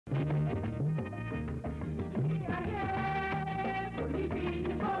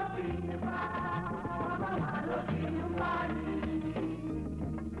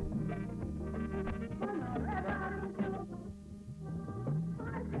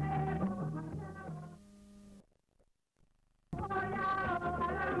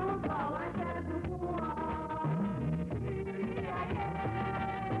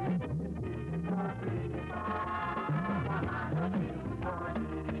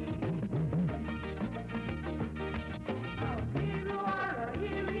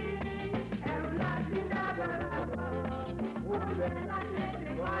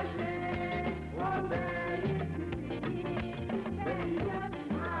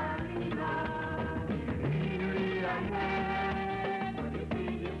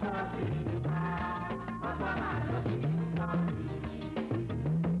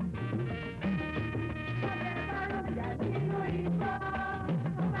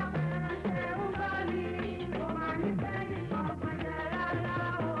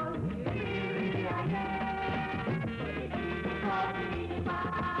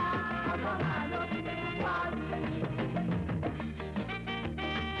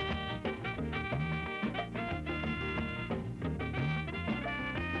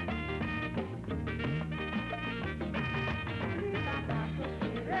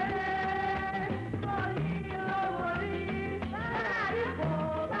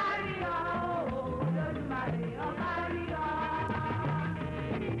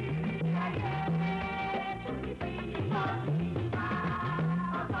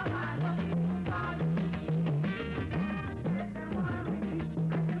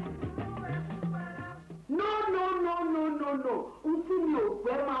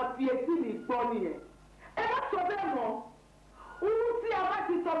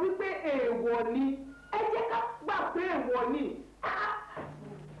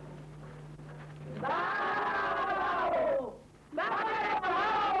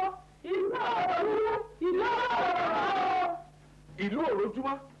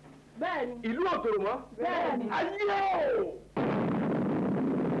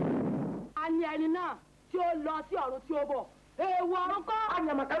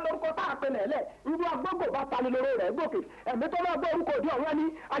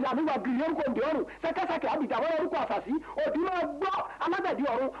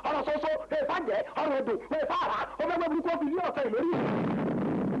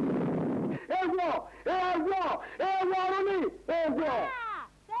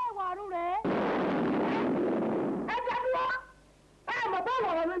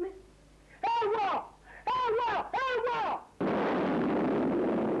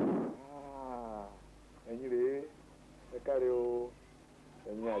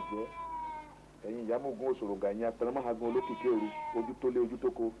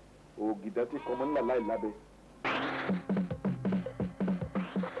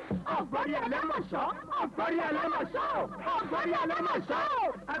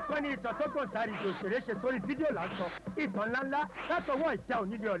Sáré òṣèré ṣe sórí fídíò lásán ìtàn ńláńlá látọwọ́ ìjà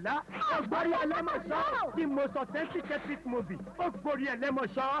onílé ọ̀la Ògbórí Ẹlẹ́mọ̀ṣọ́ the most authentic epic movie Ògbórí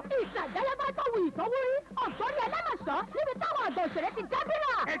Ẹlẹ́mọ̀ṣọ́. ìṣàjẹlẹbọ tó wù ìtọ́wúrí Ògbórí Ẹlẹ́mọ̀ṣọ́ níbi táwọn àgbà òṣèré ti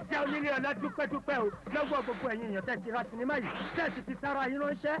dábìrà. ẹ jẹ́ onílé ọ̀la dúpẹ́dúpẹ́ o lọ́wọ́ gbogbo ẹ̀yin èèyàn tẹ́ ti ra sinimá yìí tẹ́ ti ti sára yín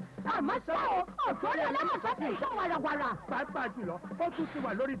ránṣẹ́. àmọ́ ṣá o Ògbórí Ẹlẹ́mọ̀ṣọ́ ti sọ wàràwàrà. pàápàá jùlọ ó tún ti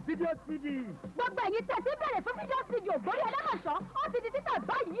wà lórí fídíò CD. gbogbo ẹ̀yin tẹ́ ti bẹ̀rẹ̀ fún fídíò CD Ògbórí Ẹlẹ́mọ̀ṣọ́ ó ti di títà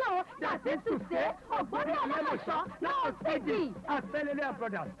báyìí o. dàtí tùsẹ́ Ògbórí Ẹlẹ́mọ̀ṣọ́ náà CD. àfẹ́lẹ́lẹ́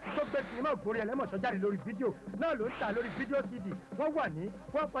brothers tó gbé sinimá Ògbórí Ẹlẹ́mọ̀ṣọ́ jáde lórí fídíò náà ló ń ta lórí fídíò CD wọ́n wà ní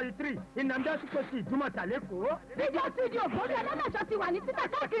 143 Nnamdi Azikiwe Ìdúmọ̀tà lẹ́kọ̀ọ́. fídíò CD Ògbórí Ẹlẹ́mọ̀ṣọ́ ti wà ní títà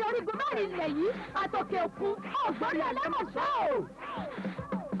káàkiri orígun mẹ́rin ilẹ̀ yìí àtòkè òkun Ògbórí Ẹlẹ́mọ̀ṣọ́ o.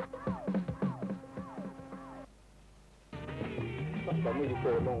 ìdààmú yìí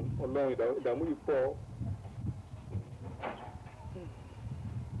pọ̀ ọlọ́run ìdààmú yìí pọ̀.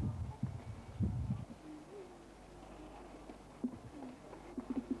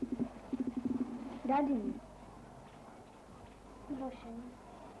 Dádì mi, kí ló ṣe mí?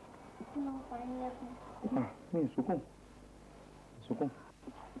 Kí ló ń pa yín lẹ́kún? Mi ì sunkún.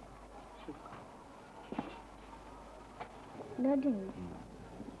 Dádì mi,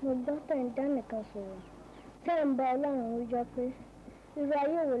 mo gbọ́ tẹ̀ ń dá nìkan sọ̀rọ̀. Tẹ́ ń bá Ọlọ́run wíjọ pé irú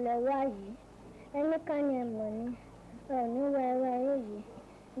ayé wo lẹ wá yìí? Ẹni ká ní ẹ mọ̀ ni, ẹ ò ní wá irú ayé yìí.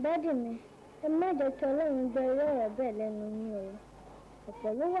 Dádì mi, ẹ má jẹ́ kí Ọlọ́run gbọ́ irú ọ̀rọ̀ bẹ́ẹ̀ lẹ́nu yín o.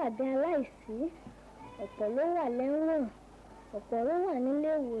 Ọ̀pọ̀ ló wà bí aláìsí, ọ̀pọ̀ ló wà lẹ́wọ̀n, ọ̀pọ̀ ló wà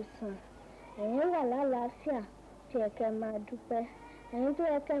nílé ìwòsàn. Ẹ̀yin wà lálàáfíà tí ẹ kẹ́ máa dúpẹ́. Ẹ̀yin tó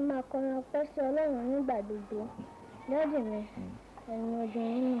yẹ kẹ́ máa kọrin ọpẹ́ sí Ọlọ́run nígbà gbogbo. Dádì mi, ẹ̀yin ojú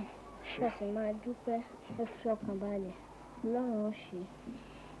yín. ẹ sì máa dúpẹ́ ẹ fi ọkàn balẹ̀ Ọlọ́run ó ṣe.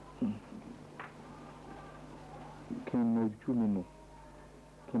 kí n ojú mi nù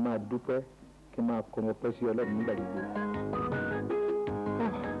kí n máa dúpẹ́ kí n máa kọ́ ọmọ pẹ́ sí Ọlọ́run nígbà gbogbo.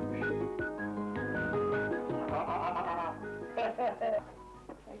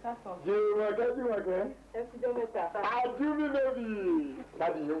 Jùmọ̀kẹ́. Ẹ fi jọ́ mẹ́ta. Àjùmí bèbí.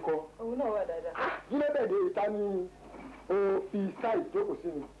 Láti yìí ń kọ́. Òun náà wà dáadáa. Jílẹ̀bẹ̀dẹ̀ ìta ni o fi sáì jókòó sí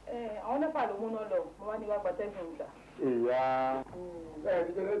ni. Àwọn nẹ́pà ló múná lọ, mo wá ní wá gba tẹ́sán ìgbà. Ìyá ẹ̀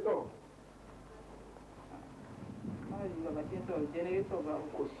ní jẹnẹrétọ̀. Báwo ni bàbá ṣe ń sọ̀rọ̀ jẹnẹrétọ̀ bá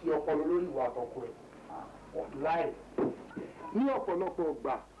wò? Kò sí ọpọlọ lórí ìwà àtọkọ ẹ̀. Láì. Ní ọ̀pọ̀lọpọ̀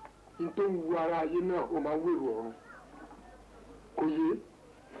ọgbà, n tó ń wu ara ayé náà ó máa ń wèrò ọ̀run. Kò yé.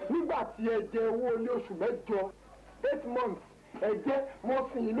 Nígbà tí ẹ jẹ owó ilé oṣù mẹ́jọ 8 months ẹ jẹ́ mo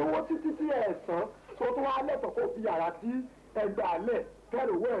sìn ín lówó títí tí ẹ san tó tún wá lẹ́tọ̀ọ́ kó fi yàrá tí ẹ gbà lẹ̀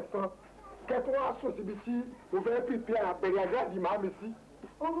kẹ́rù owó ẹ̀ san kẹ́tún wá sùn síbi tí mo fẹ́ pípẹ́ àpẹẹrẹ àgáàdì máa mi sí.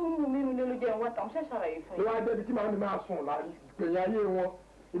 Ó mú mi nínú ló jẹun wọ́n tàn ṣẹ́ ṣàlàyé fún ló wá débi tí màá mi máa sùn gbẹ̀yìn ayé wọn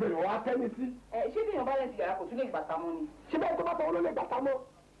ibẹ̀ ni wọ́n á tẹ́ mi sí. ṣé bí èèyàn bá lẹ́sìn yàrá kò tún lè gbàtà mọ́ ni. ṣé bẹ́ẹ̀ tó bá tọ́ wọn ló lè gbàtà mọ́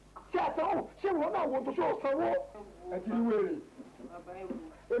ṣé àtẹ̀wò ṣé ìwọ náà wo tó ṣe ò sanwó ẹ ti rí wèrè.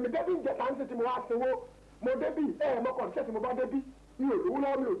 èmi débi ìjẹta ń tètè mo wá sanwó mo débi mọ́kàn ṣẹ́ tí mo bá débi mi ò lówó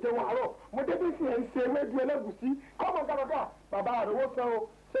lọ́wọ́ mi ò jẹun àárọ̀ mo débi sì ẹ̀ ń ṣe ewédú ẹlẹ́gùsí kọ́mọ gàdọ́gà bàbá àròwó san o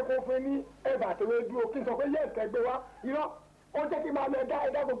ṣé kò fún ní ẹ̀bà àtẹwédú o kí n sọ pé yẹ́ ẹ̀kẹ́ gbé wá irọ́ ó jẹ́ kí n máa lọ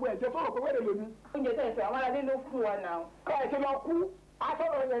ẹ̀dá gbogbo ẹ̀jẹ̀ sọ̀rọ̀ pé wẹ́rẹ̀ lèmi. Oúnjẹ tẹ̀ sọ àwọn aládé ló fún wa náà. ká ẹ̀ ṣe lọ kú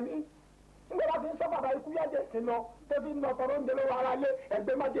asọ̀rọ̀ yẹn ní nígbà bá ti ń sọ bàbá ikú yájẹ̀ sí lọ tó fi ń lọ tọrọ ń délé wa ara lé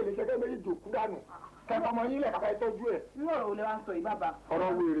ẹgbẹ́ májèlé ṣẹkẹ́ méjì jòkú dànù kẹfà ọmọ yín lẹ̀ kàkà ìtọ́jú ẹ̀. Irú ọ̀rọ̀ wo lè wá ń sọ yìí bàbá? ọ̀rọ̀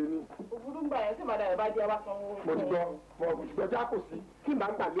wèrè ni. Òfurufú gbà yẹn tí màdà rẹ̀ bá jẹ́ wá sanwó. mo ti gbọ́ mo ti gbọ́ já kò sí kí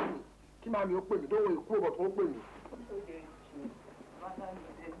màá gbà lé mi kí màá mi ó pè mí tó wọ ìkú ọ̀bọ̀ tó ń pè mí.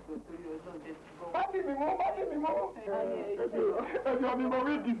 bá ti mi mú ẹbí ọmọ mi mo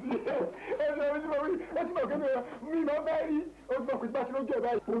rí dì sí ẹbí ọmọ mi mo rí ó ti mọ̀ kí mi máa bá rí ó ti mọ̀ pé bá ti lójú ẹ̀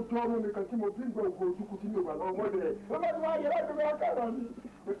báyìí. ó tún ọmọ mi kan tí mo fi ń gbọ́ ògùn ojúkú tí mi ò gbà lọ́wọ́ mọ́lẹ̀ rẹ̀ ó bá ti wá yẹ láti fi wá kàrọ̀ mi.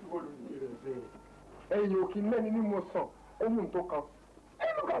 ó ti wọ́n lóyún rẹ̀ bẹ́ẹ̀. ẹ̀yìn òkè lẹ́ni ní mo sàn ohun tó kan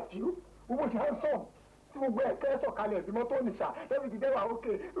ẹnu kà sí owó ti hàn sàn tí mo gbé ẹ̀kẹ́ sọ̀kalẹ̀ ẹ̀bí mọ́tò nìṣà ẹ̀bí ti dẹ́wà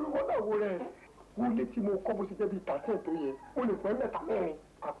ókè ìwọ́n náà wo rẹ̀ wọ́n lé tí mo kọ́ bó ṣe jẹ́ bí tàṣẹ́ tó yẹ ó lè pẹ́ mẹ́ta mẹ́rin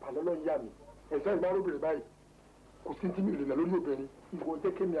àpàlọ́lọ́ yá mi ẹ̀sẹ̀ ìgbà lóbìnrin báyìí kò sí tí mi ò lè nà lórí obìnrin ìwọ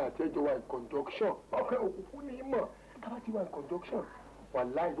jẹ́ kémi àti ẹjọ́ wa in conjunction ọkẹ́ òkùnkùn ní í mọ̀ tábà ti wà in conjunction wà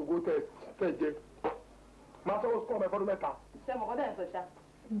láì gbogbo tẹ̀ jẹ́ máa sọ́wọ́ sọ́kọ́ ọmọ ẹ̀fọ́dún mẹ́ta. Ṣé mo kọ́ dẹ̀ ń sọ ṣá?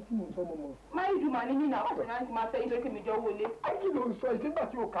 tí mo sọ mọ́. Máa ń dùn màá ní nínú àwọn àṣẹ náà máa fẹ́ ilé kí mi jọ wọlé. ayé ló ń sọ ìdígbà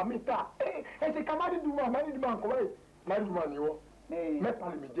tí o kà mí ta ẹsẹ̀ ká má ní dùn mọ́ nǹkan báyìí má ní dùn mọ́ àníwọ́ mẹ́ta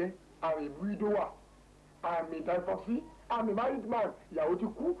lèmi jẹ́ àrùn ìlú ìdówà àmì ìdáfọ́sí àmì married man ìyàwó ti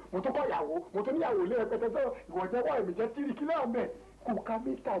kú mo tó kọ́ ìyàwó mo tó níyàwó lé ẹpẹtẹ sọ ìwọ jẹ́ wá èmi jẹ́ tìrì kí náà mẹ́ kò ká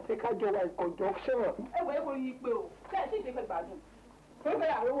mí ta ṣe kájọ wa in conjunction. ẹ wọ ẹ kò yí pé o ṣé ẹ sì ṣe fẹ́ gbádùn tó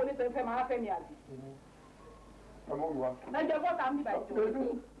fẹ́ àwọn owó oníṣẹ́ fẹ́ máa fẹ́ mi àbí. ọmọ òwúwa. lọ́jọ́ bọ́ta ń bíbá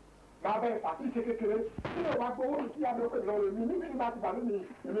ìjọba. máa bẹ pàtí ṣe kékeré tí mo bá gbowó mi kí abẹ́ òkè lọ́rọ̀ mi níbi tí máa ti bà mí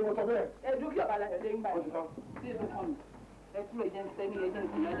èmi mo sọ bẹ́ẹ̀. ẹ dúkìá ọ̀bàlà ẹ̀ lé ń gbà yìí sí ètò kan mi ẹ kúrò jẹ́ ń sẹ́ni ẹ jẹ́ ń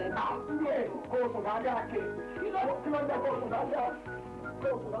sìn lọ́dẹ́. àkúrẹ́ kó o sùn dáadáa ké kí ló ń jẹ́ kó o sùn dáadáa kó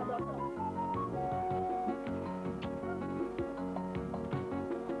o sùn dáadáa.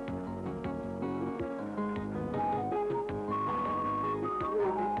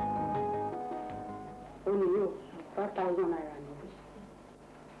 Olè yóò 5,000 naira ni.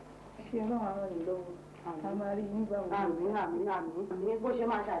 Ṣé ọlọ́run àwọn ìlọ́wọ́? A máa rí nígbà wo? Àmín. Bó ṣe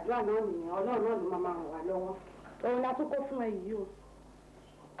máa ṣàdúrà náà nìyẹn, ọlọ́run náà ló máa ràn wá lọ́wọ́. Òun la tún kó fún ẹ yìí o.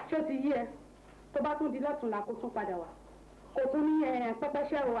 Ṣé o ti yí ẹ? Tó bá tún di lọ́tún la kó tún padà wá. Kò tún ní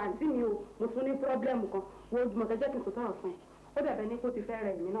pẹ́pẹ́ṣẹ́ o àǹtí mi o, mo tún ní pírọ́blẹ́mù kan. Wo mọ̀tẹ́ jẹ́ kí n kò tọ̀rọ̀ fún ẹ. Ó dẹ̀bẹ̀ ní kó ti fẹ́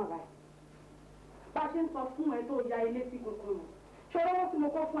rẹ̀ èmi náà báyìí. Bá a ṣe ń sọ fún ẹ tó ya ilé sí kunkun nù. Ṣé owó tí mo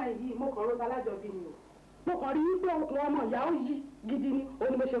kó fún ẹ yìí mo kàn ró balájọbí ni o. Mo kàn rí wípé okùn ọmọ ìyá ó yí gidi ni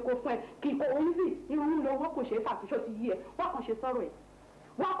òun ni mo ṣe kó fún ẹ kì í kó oyún sí irun lọ wọ́n kò ṣe é fàtúnṣe ti yí ẹ wọ́n kàn ṣe sọ̀rọ̀ ẹ̀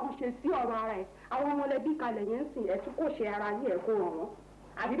wọ́n kàn ṣe sí ọ̀rọ̀ ara ẹ̀ àwọn ọmọlẹ́bí kalẹ̀ yẹn ń sìn ẹ̀ tún kò ṣe ara yí ẹ̀ kó ràn wọ́n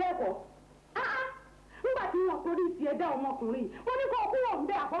àbí bẹ́ẹ̀ kọ́ nígbà tí wọ́n torí ti ẹ̀dá ọmọkùnrin wọ́n ní kó kúrò ń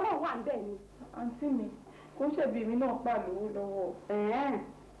bẹ́ àkọ́rọ̀ wà ń bẹ́ ni. Àǹtí mi kò ṣèbí mi náà pa lówó lọ́wọ́.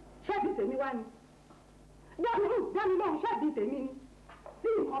 Ṣẹ́ẹ̀bì tèmi wá ni dáni náà ṣẹ́ẹ̀bì tèmi ni tí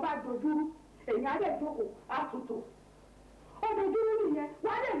nǹkan bá dojúrú èyí á lè jókòó àtúntò ọdọọdúnrún nìyẹn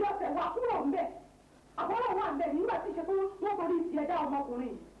wà á lè lọ ọ̀sẹ̀ wà kúrò ńbẹ̀ àbọ̀rọ̀ wà ńbẹ̀ nígbà tí ìṣe fún wọn torí ti ẹ̀dá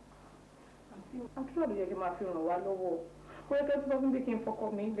ọmọkùnrin yìí. àtúntò ló yẹ kí n máa fi ràn wá lọ́wọ́ ó yẹ kí n sọ fún bí kí n fọkọ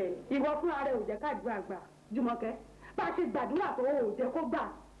mi lẹ̀. ìwọ fúnra rẹ ò jẹ́ káàdúrà gbà Jùmọ̀kẹ́ bá a ṣe gbàdúrà tó o ò jẹ́ kó gbà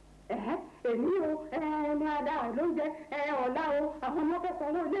èmi o ẹni adára ló ń jẹ ọ̀la o àwọn ọmọ fẹ́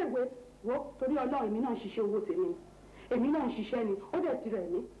sanwó iléèwé wo torí ọlọ́run èmi náà ń ṣiṣẹ́ owó tèmi ni èmi náà ń ṣiṣẹ́ ni ó dẹ̀ ti rẹ̀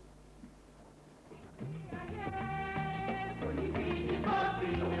mí.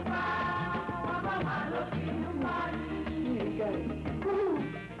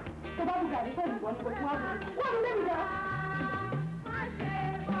 tó bá bùgà ní sẹ́yìn ìwọ ni kò tún wá bùgà wọ́n ní lẹ́yìn dáa.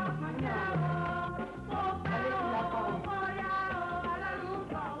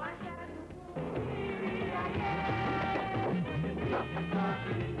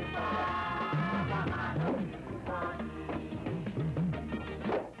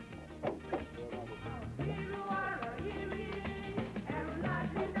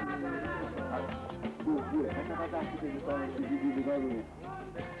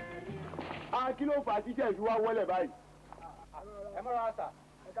 Kí ló fà á tí jẹ́ ìfiwá wọlé báyìí? ẹ mọ́ra sà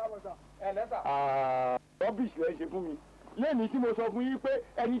ẹ káàbọ̀ sà ẹ lẹ́sà. rọ́bìṣì lẹ́ ṣe fún mi lẹ́ni tí mo sọ fún yín pé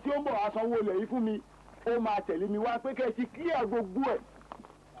ẹni tí ó ń bọ̀ wá sanwó lẹ̀ yìí fún mi ó máa tẹ̀lé mi wá pé kẹ́ ẹ ti kílíà gbogbo ẹ̀.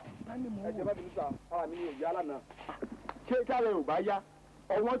 ẹ jẹ́ bá mi ní sà ara mi ò yá lánàá. ṣé káàrẹ̀ ò bá yá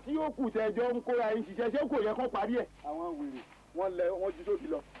ọ̀wọ́n tí ó kù tẹ́jọ́ ń kóra yín ṣiṣẹ́ ṣé kò yẹ kó parí ẹ̀. àwọn wèrè wọ́n ju tóbi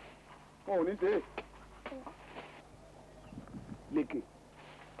lọ wọn ò ní ṣe é. lékè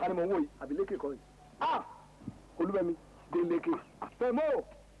ká ni mo ń wò yìí àbí lékè kọ́ yìí. olúbẹ̀mí dé lékè fẹ́mọ́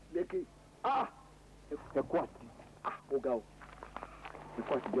lékè ẹ̀kọ́ àti ọ̀gá o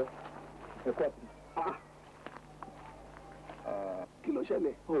ẹ̀kọ́ àti jẹ́ ẹ̀kọ́ àti. kí ló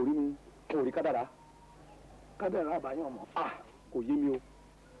ṣẹlẹ̀? ó rí mi ó rí kádàrá àbáyọ̀ mọ́. kò yé mi o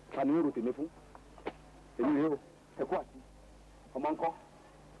ta ni ó rò tèmi fún èmi rèé o ẹ̀kọ́ àti ọmọ ńkọ́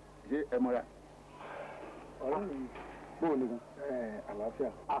ṣé ẹ mọ́ra. ọ̀rọ̀ mi bóò ni gan.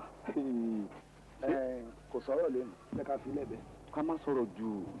 àlàáfíà. kò sọ̀rọ̀ lẹ́nu jẹ́ ká fi lẹ́bẹ̀ẹ́. ká má sọ̀rọ̀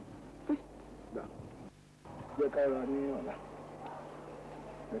jù. gbà jẹ́ ká ra ní ọ̀la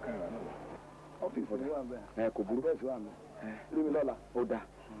jẹ́ ká ra ní ọ̀la. ọ́fíìsì mi wà bẹ́ẹ̀. kò burú. bẹ́ẹ̀ sì wà mí. rí mi lọ́la. ó dáa.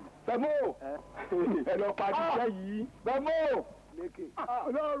 Fẹ́mọ́ ẹ lọ pa àdìsẹ́ yìí. Fẹ́mọ́ lékè.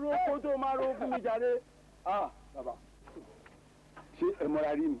 ọlọ́run oko tó máa ro fún mi jáde. bàbá ṣé ẹ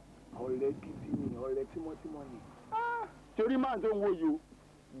mọ́ra rí mi. ọ̀rẹ́ gidi ni ọ̀rẹ́ tímọ́tímọ́ ni. torí máa tó ń wo yìí o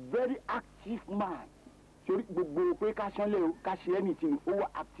very active man torí gbogbo pé ká ṣánlẹ̀ o ká ṣe anything ó wà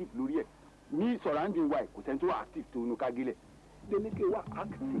active lórí ẹ̀ ní surrounding wa kò sẹ́ni tó wà active tó inú ká gílẹ̀. Délékè wà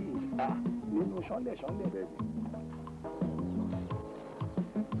active nínú ṣánlẹ̀ bẹ́ẹ̀ ni.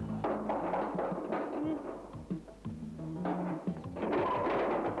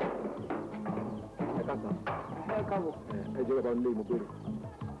 ẹ káàbọ̀. ẹ jẹ́ bàbá nílé mo béèrè.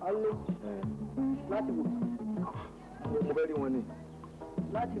 alẹ́ láti bò. mo fẹ́ rí wọn ni.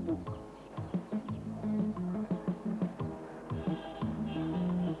 láti bò.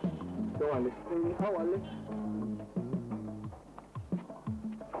 ṣé wà lé. èyí á wà lé.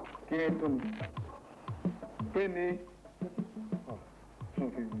 kí ni tó mi. kí ni.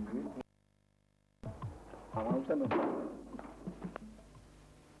 àwọn ń sẹ́nu.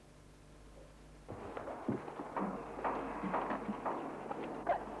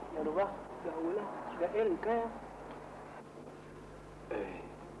 Yoruba ga wula ga irin kaya.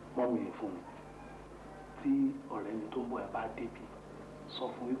 mọ́ mi fún mi tí ọ̀rẹ́ mi tó ń bọ̀ ẹ̀ bá débi sọ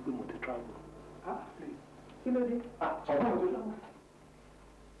fún mi pé mo ti travel. kí ló dé. ọ̀pọ̀ mo ti travel.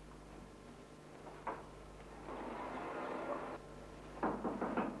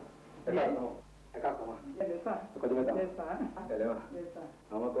 ẹ káàkiri wa. ẹ̀lẹ́sà ọkọ̀jọ́ mẹ́ta. ẹ̀lẹ́sà ẹ̀lẹ́wà. ẹ̀lẹ́sà.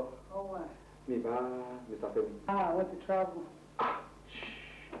 àwọn kọ́. ọwọ́ à. mi bá Mr. Fẹ́mi. wọ́n ti travel.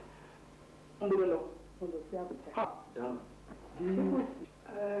 ń gbọ́dọ̀ lọ. mo lọ sí Àbújá. dáhùn.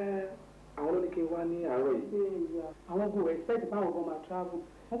 àwọn ló ní kí n wá ní àárọ̀ yìí. àwọn kò expect báwọn ọmọ máa travel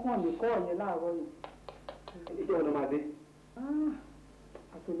wọ́n kàn lè kọ́ ọ̀yẹn láàárọ̀ yìí. ìjẹ́ wọn ló máa dé.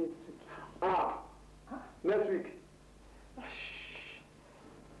 àti next week. next week.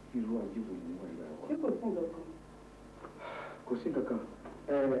 irú àjíwò yìí wọ́n ìlà wa. ṣé kò sí nǹkan kan. kò sí nǹkan kan.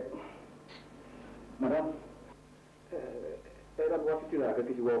 madam ẹ dábọ̀ wá títí rà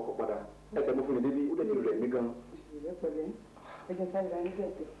kẹ́kẹ́ ti wọ ọkọ̀ padà ẹ tẹ̀mú fún mi débi ó dẹ̀ ti rẹ̀ mí gan. ìṣẹ̀lẹ̀ pẹ̀lẹ́ ẹjọ́ sáré ra ní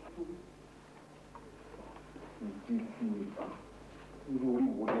gẹ̀ẹ́tẹ̀. ìdí kí ni irú orí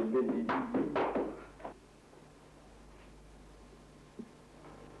wo ni lẹ́yìn ìdí.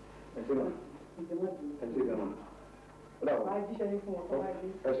 ẹ ṣe gan. ẹ ṣe gan. ó dà wọ́n. máa jíṣẹ́ ní fún wọn tó máa dé.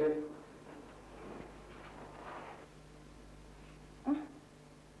 ẹ ṣe.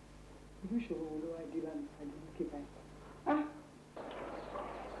 irú ìṣòro wo ló wá dé lánàá àdéhùn báyìí.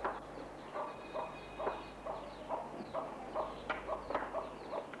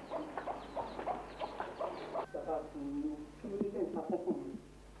 bàbá fún mi kí ló dé tẹ̀ ń ta pọ́pọ̀ mi.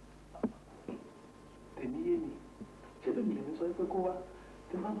 tèmi yé mi ṣé bẹ́ẹ̀ mi lè sọ pé kó wá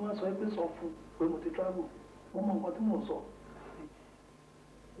tí bá wá sọ pé sọ fún pé mo ti travel mo mọ nǹkan tí mò ń sọ.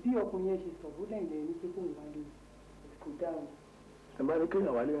 bí ọkùnrin yẹn ṣe sọ̀rọ̀ lẹ́yìn lẹ́yìn ní pé kó ń wálé kò dáa o. tí n bá ní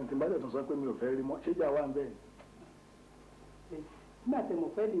kéèyàn wálé tí n bá dẹ̀ tún sọ pé mi ò fẹ́ rí mọ́ ṣé ìjà wà ń bẹ́ẹ̀. nígbà tẹ́ mọ̀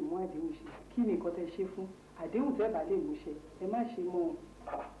fẹ́ lè mú àdéhùn ṣe kí ni nǹkan tẹ́ ṣe fún àdéhùn tẹ́ bá lè mú ṣe ẹ má ṣe mọ́ ọ.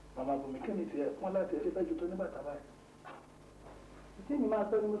 màmá bùnmi kí ni tiẹ̀ wọ́n láti ẹ̀ ṣe fẹ́ ju tó ní bàtà báyìí. tí mi máa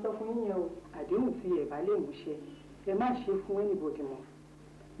sọ ni mo sọ fún yín yẹn o àdéhùn tí ẹ bá lè mú ṣe ẹ má ṣe fún anybody mọ́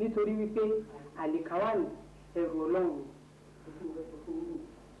nítorí wípé àlìkáwà ní ẹrù ọlọ́run.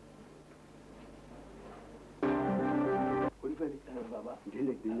 onífẹ́ni bàbá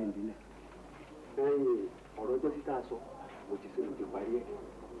délẹ̀ ọ̀rọ̀ ọjọ́ títà sọ mo ti ṣe mo ti parí ẹ̀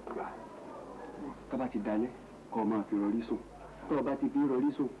gbà tó bá ti dalẹ̀ kọ́ máa fi rọrí sùn tó o bá ti fi rọrí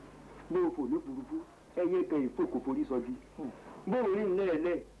sùn bó o fò lófurufú ẹyẹ kan ìfò kò forí sọjí bó o rìn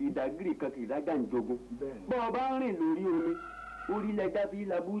lẹ́ẹ̀lẹ́ ìdágìrì kan kì í lájà ń jogun bó o bá rìn lórí omi orílẹ̀-èdè fi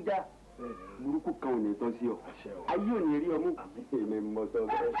làbújá burúkú kan ò ní tọ́ sí ọ ayé ò ní rí ọmú èmi mọ sọ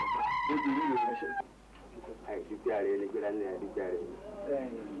bẹ́ẹ̀ bó ti rí rẹ àìsíkí ààrẹ ẹni gbéra ní àìsíkí ààrẹ.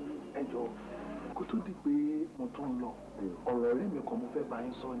 ẹ jọ kó tó di pé mo tún ń lọ ọ̀rọ̀ ọ̀rẹ́ mi kan mo fẹ́ bá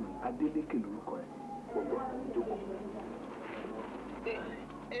yín sọ ni Adélékè lórúkọ ẹ̀. gbogbo ìjókòó.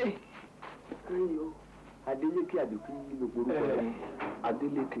 káyọ̀ Adélékè àdìkú gbogbo orúkọ rẹ̀.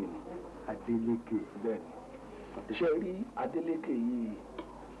 Adélékè ni. Adélékè. bẹ́ẹ̀ ni ṣe rí Adélékè yìí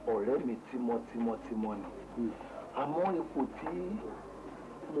ọ̀rẹ́ mi tímọ́tímọ́ ni àmọ́ ipò tí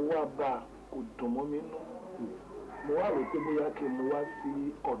mo wá bá kò dùn mọ́ mi nú mo wá rò pé bóyá kí n mú wá sí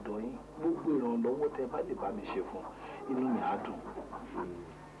ọ̀dọ̀ yín gbogbo ìrànlọ́wọ́ tẹ́ bá lè bá mi ṣe fún inú mi á dùn.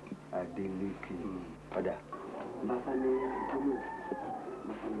 Adélékè ọ̀dà bàbá ní ìdúró.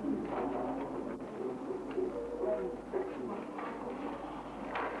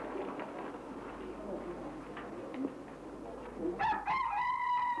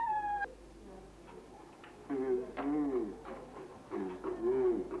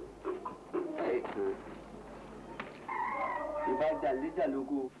 ìbájà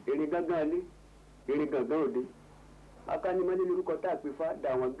lóko erin gángan lé erin gángan òde akánimọ́lé lórúkọ tá a pè fá da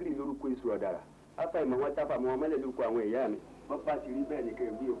àwọn gírì lórúkọ èso ọ̀dàrà afa ìmọ̀ wọn táfà mọ́ wọn mọ́lẹ̀ lórúkọ àwọn ìyá mi wọ́n bá ti rí bẹ́ẹ̀ ní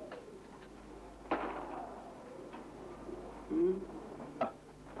kẹ́hìn bí o.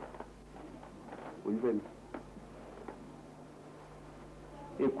 olùfẹ́mi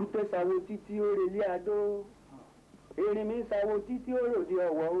èkúté sáwó títí ó relé adó erin mi sáwó títí ó ròde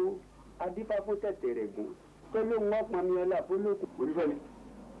ọ̀wọ́ ó adífáfó tẹ̀tẹ̀ rẹ̀ gùn tó lóun ọ̀pọ̀ mi ọlá fọlọ́kùn. olùfẹ́mi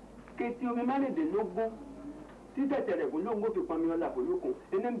kétí omi mánìdínlógún tí tẹ̀tẹ̀ rẹ̀ gùn lóun ó fi pọn mi ọlá fọlọ́kùn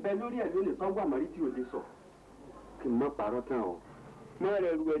ẹni ń bẹ lórí ẹ̀ lónìí tọ́gbà mọ́rí tí ò lè sọ. kí n má parọ́ tán o má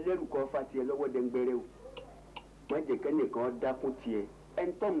rẹ̀ ru ẹlẹ́rù kan fa tiẹ̀ lọ́wọ́ dẹ́ngbẹ́rẹ́ o má jẹ́ kẹ́nìkan dákún tiẹ̀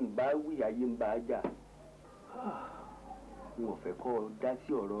ẹni tó ń bá wí ayé ń bá a jà. n ò fẹ́ kọ́ ọ dá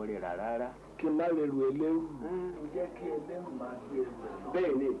sí ọ̀rọ̀ rẹ̀ rárá. kí n má lè ru ẹlẹ́rù. jẹ́ kí ẹlẹ́rù máa gbé ẹrù rẹ̀ lọ.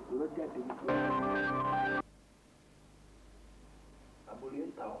 bẹ́ẹ̀ ni lọ́jà tèmi tó. àbúrò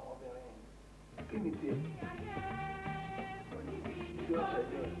ń ta ọmọbìnrin kí ni tiẹ̀. tí ó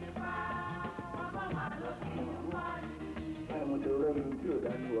ṣẹlẹ̀ báyìí mo ti rọ́ mi tí ò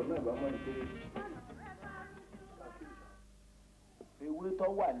dá ní ìwọ náà bá mọ̀ pé. ewé tó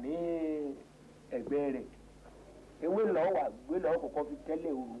wà ní ẹ̀gbẹ́ rẹ̀ ewé lọ́ọ́ wà gbé lọ́ọ́ kọ̀ọ̀kan fi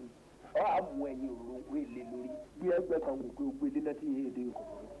tẹ́lẹ̀ òru ọ́ àmú ẹ̀yìn òru owó èlé lórí bí ẹgbẹ́ kan wò pé o gbé dé láti èdè kò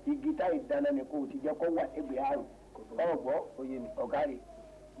igi táyì dáná ni kò ti jẹ́ kó wà ẹgbẹ́ àrùn ọ̀gbọ́ oyè mi ọ̀gá rẹ̀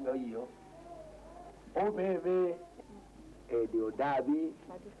yọ yìí ọ́. ó bẹ̀rẹ̀ ẹ̀dẹ̀ ọ̀dà bí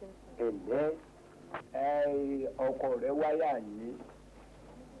ẹ̀lẹ́ ọkọ rẹ̀ wáyà yìí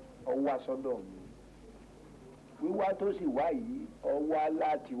ọwọ́ asọ́dọ̀ mi wíwá tó sì wá yìí ọwọ́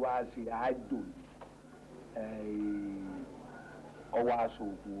láti wá sí àjò ọwọ́ aṣọ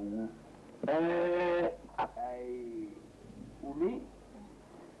òògùn owó omi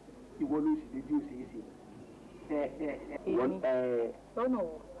ìwọ ló sì lè bí ó ṣe é ṣe.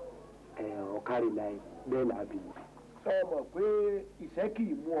 ọ̀kárí láì bẹ́ẹ̀ làbí. sọ mọ̀ pé ìṣẹ́ kì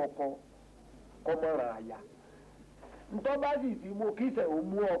í mú ọkọ kọ́mọ́ràn àyà ntọ́ bá sì fi mú kíṣẹ̀ ò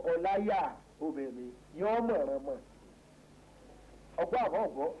mú ọkọ láyà obìnrin yóò mọ̀ràn mọ̀ ọgbọ́n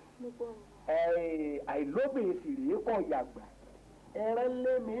àbọ̀bọ̀ àìlóbìnrin sì rèé kọ̀ yàgbà ẹran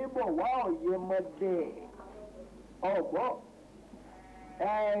lé mi bọ̀ wá ọ̀yẹ́ mọ́dẹ ọgbọ́n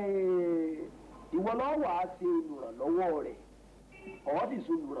ìwọ náà wà á ṣe olùrànlọ́wọ́ rẹ̀ ọ̀ sì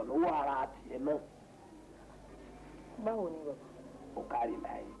ṣe olùrànlọ́wọ́ ara tiẹ̀ náà. báwo ni bàbá. ó kárí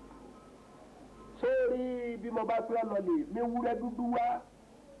láyé sórí bí mo bá pẹ́ ọ̀nà lè méwúrẹ́ dúdú wá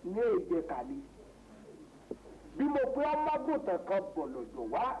ní èdè kàlí bí mo pẹ́ ọmọgùntàn kan bọ̀ lọ́jọ́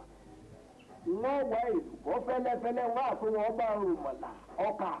wá wọ́n wá èlùbọ́ fẹ́lẹ́fẹ́lẹ́ wọ́n àpé wọ́n bá rò mọ̀lá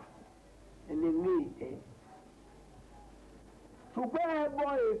ọkà ẹni ní ìjẹ́ ṣùgbọ́n ẹbọ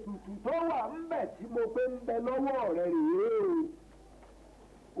ètùtù tó wà ńbẹ̀ tí mo pé ń bẹ lọ́wọ́ rẹ rèé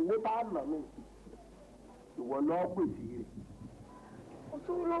o owó tá a nà mí ìwọ náà pèsè rẹ̀. kò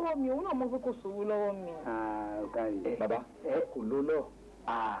sówó lọ́wọ́ mi òun náà mọ̀ pé kò sówó lọ́wọ́ mi. ọ̀gá rẹ̀ bàbá kò ló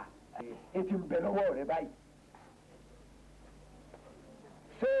náà. ẹ ti ń bẹ lọ́wọ́ rẹ báyìí.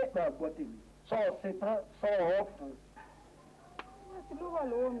 ṣé máa gbọ́ tèmi sọ ọ ṣe tán sọ ọ fún. wọ́n ti ló wà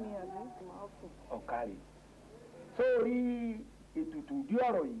lọ́wọ́ mi àbí kò máa fún. ọ̀gá rẹ̀ sórí ètùtù dí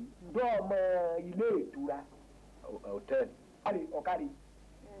ọ̀rọ̀ yìí dọ́ ọmọ ilé ìtura hòtẹ́ẹ̀lì ọ̀kárí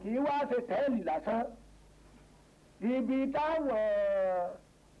kì í wá ṣe tẹ́ẹ̀lì lásán ibi táwọn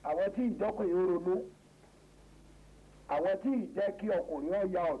àwọn tí ìjọkọ̀ yìí ronú àwọn tí ìjẹ́ kí ọkùnrin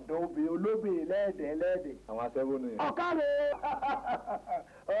ọ̀ya ọ̀dọ́ obìnrin olóbìnrin lẹ́ẹ̀dẹ̀. àwọn aṣẹ́wó nìyẹn. ọ̀kárí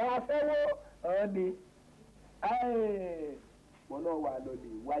aṣẹ́wó ni wọn náà wà lọ lè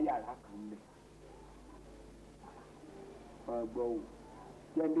wá yàrá kan lẹ̀. ọgbọ́n o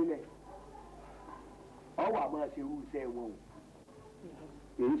jẹ́ndínlẹ̀ ọwọ́ àmọ́ ṣe irú iṣẹ́ wọn o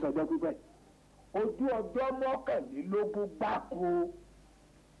èyí sọjọ́ pípẹ́ ojú ọjọ́ mọ́kànlélógún gbáko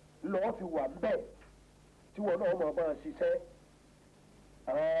lọ́ọ́ fi wà ńbẹ̀ tí wọn náà mọ̀ bá ṣiṣẹ́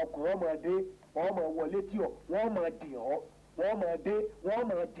àwọn ọkùnrin ọmọdé wọn mọ̀ wọlé tí ọ wọn mọ̀ dì ọ́ wọn mọ̀ dé wọn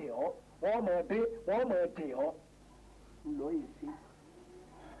mọ̀ dì ọ́ wọn mọ̀ dé wọn mọ̀ dì ọ́ ńlọ yìí sí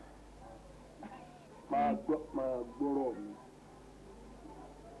máa gbọ́rọ̀ mi.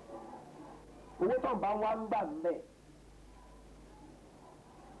 owó tó ń bá wá ń gbà ńlẹ̀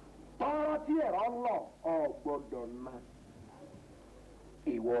tọ́rọ́ tí ẹ̀rọ ń lọ ọ̀gbọ́dọ̀ ná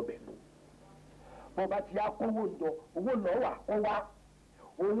ìwọ ọbẹ̀ nù. bó bá ti á kówó jọ owó náà wà kó wá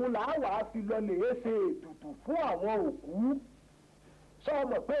òun là á wà á fi lọ lè ṣe ètùtù fún àwọn òkú sọ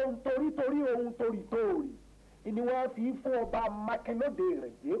ọmọ pé ohun torí ohun torí ni wọ́n fi fún ọba mákínlódé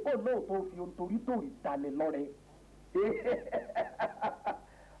rẹ̀ dé kó náà tó fi ohun torí dalẹ̀ lọ́rẹ́.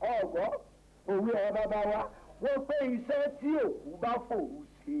 ọ̀gbọ́ òwe ọ̀ bàbá wa wọ́n pé iṣẹ́ tí òkú bá fòrú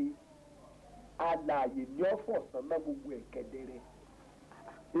ṣe alààyè ní ọ̀fọ̀ sánná gbogbo ẹ̀ kẹ́dẹ́rẹ́.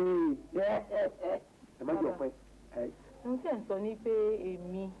 ẹ má jọ pẹ́. ohun tí ẹ̀ ń sọ ni pé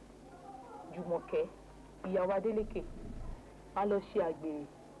èmi Jùmọ̀kẹ́ ìyàwó Adélékè a lọ ṣe àgbèrè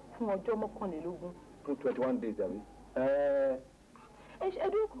fún ọjọ́ 21 fún 21 days àbí.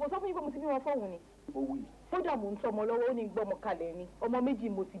 ẹdún kò sọ fún yín pé mo ti bí wọn fọ́ọ̀hún ni. owó yìí. sójà mò ń tọ́ ọmọ lọ́wọ́ ó ní gbọ́mọ kalẹ̀ ni ọmọ méjì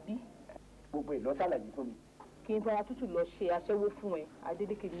mo ti bí. gbogbo ìlọ ṣàlàyé fún mi. kí n fara tútù lọ ṣe aṣẹ́wó fún ẹ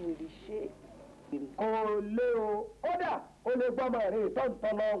Adélékè ni mo lè ṣe. kò lé o kódà ó lè gbọ́mọ rẹ̀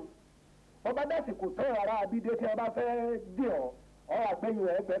tọ́ǹtọ́ lọ́hùn. ọba dẹ́sì kò tẹ́ ara abídé tí a bá fẹ́ dì ọ́ àgbẹ̀yìn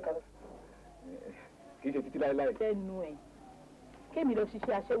rẹ̀ ẹgbẹ́ kan. kì í ṣe títí láéláé. lẹ́nu ẹ̀ kémi lọ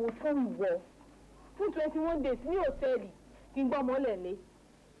ṣiṣẹ́ aṣẹ́wó fún ìwọ fún 21 days ní hòtẹ́ẹ̀lì kí n gbọ́ ọmọ lẹ̀lé.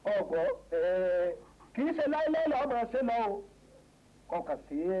 ọ̀gbọ́ kì í ṣe láéláé lọ́ọ́ máa ṣe lọ o kọkàn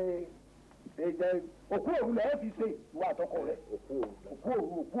sí òkú òru lẹ́ẹ̀ fi ṣe ìwà àtọkọ rẹ̀ òkú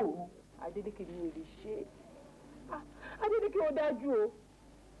òru. Adélékè ni mo lè ṣe Adélékè ó dájú o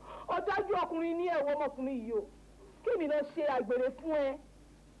ọ̀dájú ọkùnrin ní ẹ̀wọ̀n ọmọkùnrin yìí o kémi lọ ṣe àgbèrè fún ẹ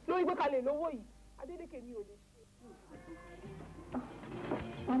lórí pé kalẹ̀ lówó yìí Adélékè ni ò lè ṣe.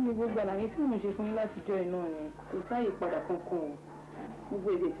 wọ́n ní gbogbo àlàyé tí mo ṣe fún yín látijọ́ iná ni kò sáàyè padà kankan o gbogbo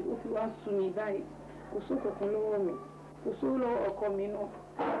èdè tí ó fi wá sú mi báyìí kò só kankan lọ́wọ́ mi kò só lọ́wọ́ ọkọ mi náà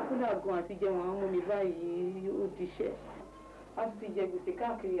kódà gan àti jẹun àwọn ọmọ mi báyìí ó diṣẹ́ a ti jẹ gbèsè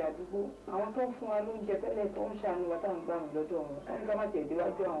káàkiri àdúgbò àwọn tó ń fún wa lóúnjẹ tẹ́lẹ̀ tó ń ṣàánú wa táwọn gbà mí lọ́dọ̀ wọn káyọ̀ ká má tẹ̀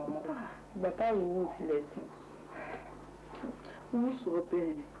déwájú àwọn ọmọ ìgbà táwọn owó tilẹ̀ sùn. wọ́n sọ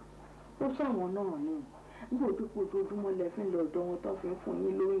bẹ́ẹ̀ ni ó sàwọn náà ní nígbà òdúpọ̀ ojoojúmọ́ lẹ fi ń lọ ọ̀dọ̀ wọn tó fi ń fún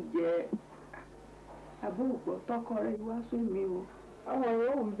yín lóúnjẹ àbúrò gbọ́ tọkọ rẹ wá sómi o. àwọn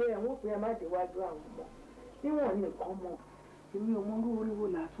èèyàn ò ń bẹ àwọn òpin amáàdéwájú àwọn ọmọ níwọ̀n nìkan mọ̀. èmi ò mọ orú oríwo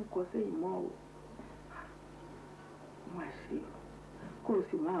là á tún kọ sẹ́yìn mọ́ o. wọ́n á ṣe kó o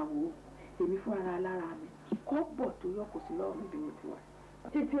sì máa wo èmi fún ara lára mi kọ́ bọ̀ tó yọ kò sí lọ́wọ́ mi bí mo ti wà.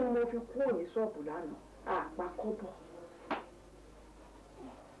 títí mo fi kúrò ní ṣọ́ọ̀bù lánàá àpakọ́bọ̀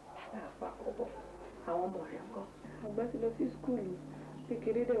àwọn ọmọ rẹ̀ ń kọ́. àgbà ti lọ sí skúùlù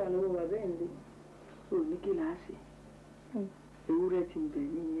kékeré dẹ̀ wà lọ́wọ́ bàbá ẹ̀ ń lé. o ní kí là á ṣe ewúrẹ́ ti ń bẹ̀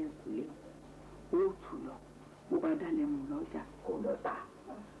ní ẹ̀kúlé ó tù lọ bó bá dalẹ̀ mú lọ́jà. kò lọ tà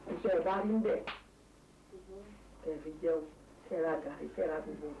iṣẹ́ ìbá rí ń bẹ̀ kẹfì jẹun kẹra gàrí kẹra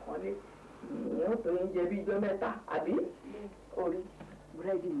gbogbo nǹkan lé ìyẹn tó ń jẹ bí ijọ́ mẹ́ta àbí orí.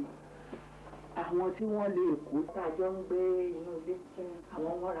 búrẹ́dì ni àwọn tí wọ́n lè kó tájọ́ ń gbé inú ilé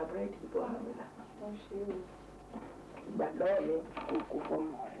àwọn wọn ra búrẹ́dì bọ́ àwọn ìlà. wọ́n ṣe é ìgbà lọ́ọ̀ mi kò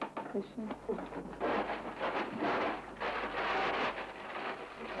fọmọ rẹ̀.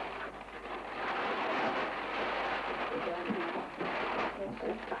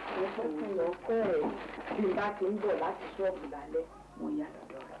 sọ fún ọkọ ẹ̀ bí n bá ti ń bọ̀ láti ṣọ́ọ̀bù lálẹ́ mo yá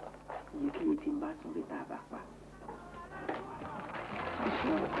lọ́dọ̀ rẹ̀ iyekíye tí n bá tún rí tá a bá pa.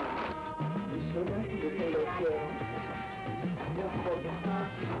 ìṣòro láti lè fẹ́ lọ sí ẹran ló ń bọ̀ bọ̀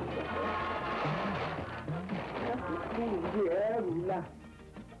láti fún ìdí ẹ̀rù là.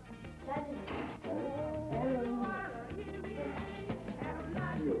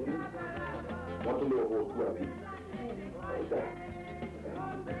 wọ́n tún lé ọkọ̀ òkú àbí ọ̀sà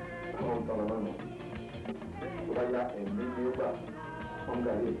àwọn ọ̀tàn náà nù tó bá yá ẹ̀mí ní ó gbà wọ́n ń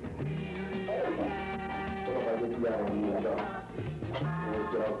gàlẹ́ tó bá jẹ́ kí ara ẹni ọ̀dà wọ́n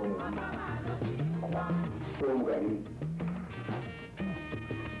jẹ́ ọkùnrin yìí tó ń gàlẹ́.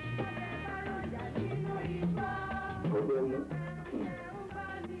 ọgbẹ́ mú.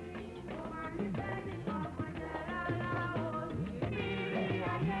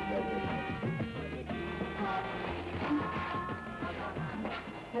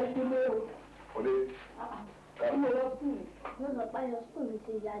 Ọdẹ. Mo lọ skul. Mo sọ pé ayọ̀ skul mi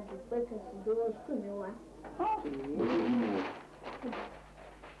ti ya jù pé kí n sì dúró skul mi wá.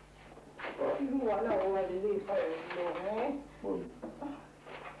 irú wàhálà wọn wà lélẹ̀ ìfàyọ̀ lọ ẹ́.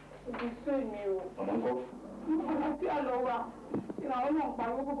 Ibi sọ èmi o. Àmọ́ ń kọ́. Ìgbà tí a lọ wa, ìràwọ̀ náà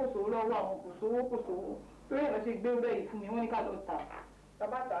pariwo kókò sówó lọ́wọ́ àwọn kò sówó. Torí ẹ̀ lọ ṣe gbé bẹ́ẹ̀ yìí fún mi, wọ́n ní ká lọ tà.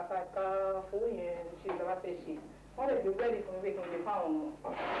 Bàbá tàkà ká fowó yẹn ṣe ìjọba fẹ́ ṣe. Wọ́n lè gbé bẹ́ẹ̀lì fún mi pé kí n lè fáwọn ọmọ.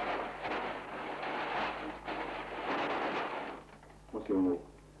 Mo ṣe ń wo.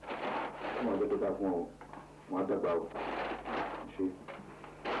 Wọ́n máa gbé tó dáa fún ọ. Wọ́n á dàgbà o. Ṣé.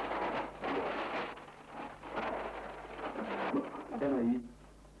 Ẹran yìí.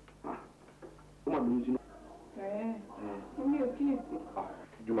 Ó máa dùn sínú. Mi ò kíyèsí.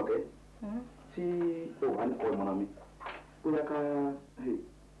 Jùmọ̀kẹ́. Tí o wà ní kọ́ ìmọ̀ràn mi. Ó yẹ ká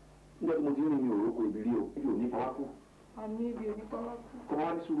nígbà tí mo ti ń rìn mi ò rókò ìbírí o ibi ò ní pàwá kú. Àmì ibi ò ní pàwá kú. Kọ́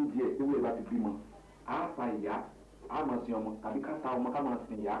wá ní sùúrù díẹ̀ ewé ẹ̀ bá ti bímọ. Á fa ìyá, á máa sin ọmọ tàbí ká ta ọmọ ká máa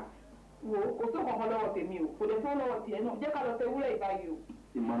sin ìyá. Wo kò tó kankan lọ́wọ́ tèmi o, kò lè tó lọ́wọ́ tiẹ̀ náà, jẹ́ ká lọ tẹ ewúrẹ́ ìbáyìí o.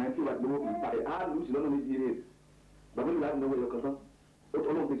 Ìmọ̀ràn tí o bá ti lówó kì í ta ẹ̀ á lù ú sí lọ́nà méjì rẹ̀. Bàbá mi láti náwó ẹ̀yọ kan tán.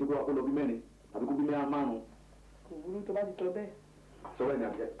 Ọlọ́run ti ṣe kó lọ bí mẹ́rin àbí kó bí márùn-ún. Kò burú tó bá ti sọ bẹ́ẹ̀. Sọ́wọ́ ẹni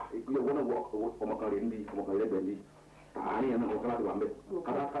àti ìpínlẹ̀ owó náà wọ ọmọ kan rẹ̀ níbi ọmọ kan rẹ̀ gbẹ̀ níbi. Àárín yẹn náà ọ̀kan láti wà ń bẹ̀.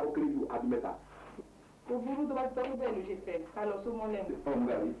 Kàtà ó kéré ju abí mẹ́ta. Kò burú tó bá ti sọ pé bẹ́ẹ̀ ló ṣe fẹ́ ká lọ só mọ́lẹ̀ mi. Ọmọ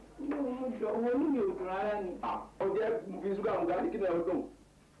gàrí. Ilé òun jọ owó ní mi ò dùn rárá ni. Ọjọ́ fi ṣúgà mú gàrí kí ni ẹ̀rọ dùn.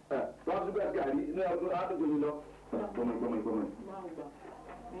 Wọ́n á ṣúgà gàrí inú ẹ̀rọ á tó gbóni lọ. Gbọ́mọ. Máa gbà.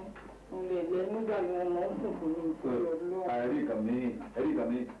 Ilé ilẹ̀ nígbà ni wọ́n mọ̀ ń sùn fún mi. Ẹ̀rí ìkànnì.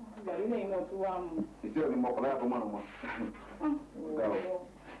 Gàrí náà iná tó wá mu. Ìṣe òní mọ̀kànlá yàtọ̀ márùn-ún mọ́.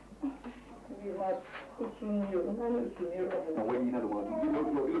 Àwọn ẹyin náà ló wọ́n ti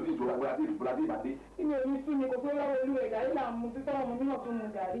ló ti ìṣòro àwọn àti ìfúra dé ìbàdí. Ilé omi sún mi kò tó lọ́wọ́ olú ẹ̀ gàrí là ń mu títí ọmọ mi náà tún mu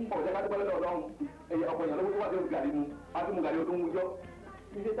gàrí. Ọ̀jẹ̀ ká dúpẹ́ lọ́dọ̀ Ọlọ́run. Ọ̀pọ̀ èèyàn lówó tó wá sí òkè gàrí mu. A ti mu gàrí o tó ń wújọ́.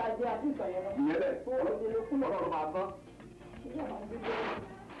 Ìṣèta jẹ́ àti ìsọ̀yẹ̀ náà. Ìyẹn bẹ́ẹ̀ Ọlọ́run máa tán.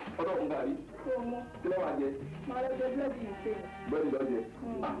 Ọlọ́run gàrí. Kí ló wà jẹ? Máa lọ jẹ búrẹ́dì ìṣe. Búrẹ́dì lọ jẹ.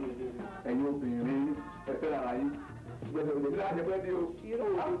 Ẹ̀yin obìnrin ẹ̀fẹ́ ara yín. Gbẹ̀dẹ̀ òjò nílá jẹ búrẹ́dì o. Irú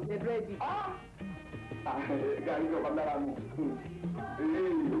òjò jẹ búrẹ́dì. Gàrí ọba lára mu.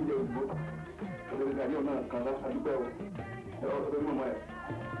 Oúnjẹ òyìnbó. Òṣèlú gàrí ọ̀nà kan lọ́sọ̀ àdúgbò o. Ẹ̀rọ ọ̀sẹ̀ mímọ́ ẹ̀.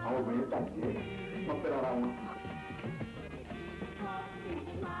 Àwọn obìnrin tàbí ẹ̀. Wọ́n fẹ́ ara wọn.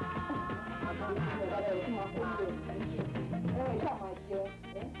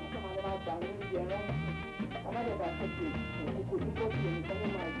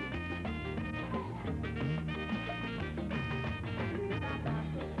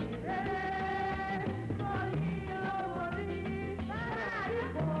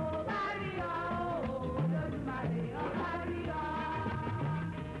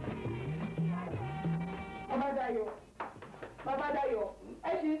 Bàbá Dayọ̀,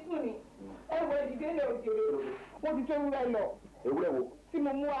 ẹ ṣì ń sùn ni, ẹ wo ìdílé lè òjèrè, wọ́n ti tó ewúrẹ́ lọ. Ewúrẹ́ wo? Tí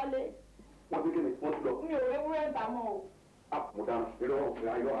mo mú wálé. Wọ́n ti kéde, wọ́n ti lọ. Mi ò ewúrẹ́ ń tà mọ́ o. Mo dáná, irọ́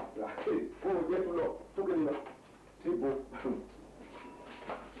ayọ́ àtìlá. Fún òun jẹ́ tún lọ, tó kéde lọ. Síbo.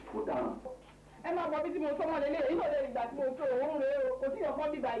 Mo dáná. Ẹ máa gbọ́ bí tí mo sọ́mọ́ lélẹ̀, èyí ló lè ìgbà tí mo tó òun rèé o, kò sí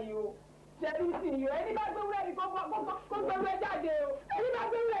ìyọ̀kan bíbá yìí o. Ṣẹ́rí sí i o, ẹni bá gbé wúrẹ́ ni kó gbé jáde o, ẹni bá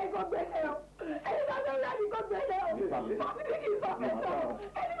gbé wúrẹ́ ni kó gbé lé o, ẹni bá gbé wúrẹ́ ni kó gbé lé o, ọtí ní kì í sọ pé sọ,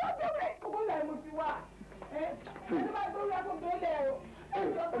 ẹni bá gbé wúrẹ́ kó gbé lé mo ti wá, ẹni bá gbé wúrẹ́ kó gbé lé o.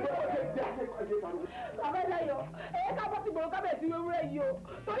 Bàbá Dayọ̀, ká bọ́ sí gbòòrò kábẹ̀ sí wúrẹ́ yìí o,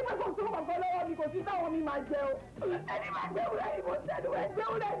 torí pé kò sí ọ̀kan lọ́wọ́ mi kò sí táwọn mi máa jẹ o, ẹni bá gbé wúrẹ́ yìí mo tẹ̀lé gbé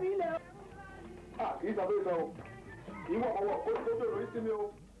wúrẹ́ mi lẹ̀ o. Kì í sàbẹ̀ sọ o, kì í wọ̀ ọwọ́ kó tó bẹ̀rù ní sinmi o.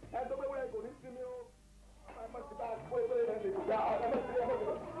 Ẹ tó gbé wúrẹ́ kò ní sinmi o. Ẹ má ti bá a kó ewé rẹ̀ lè gbà ọ́ ẹ má ti rí ọmọ mi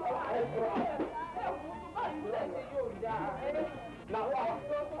lọ.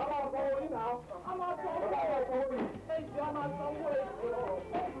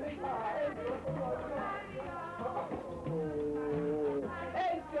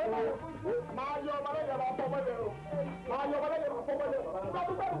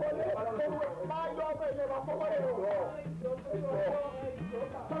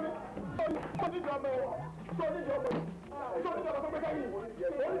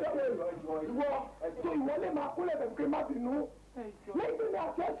 ìwọlé máa kúlẹ̀ bẹ̀rù pé má bínú lẹ́yìn ní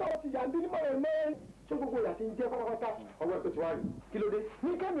àti ẹ̀sọ́ ti yà ń bí nímọ̀ ẹ̀ mẹ́rin tó gbogbo ìyà ti ń jẹ́ pátápátá ọwọ́ ẹ̀ tó ti wá rí kí ló dé. ní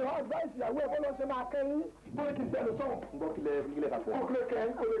kẹ́mi ọ̀ advice ìyàwó ẹ̀ bọ́lá ṣe máa kẹ́yìn bóyá kí n tẹnu sọ̀rọ̀. ń gbọ́ kílẹ̀ bá fọ́. kò lè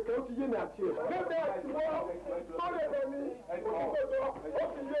kẹ́ ó ti yé mi àti ẹ̀. lẹ́bẹ̀ ìwọ tó lè bẹ̀ mí òkúkọ̀tọ̀ ó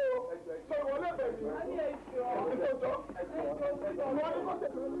ti yé o sọ ìwọ lè bẹ̀ mí òkúkọ̀tọ̀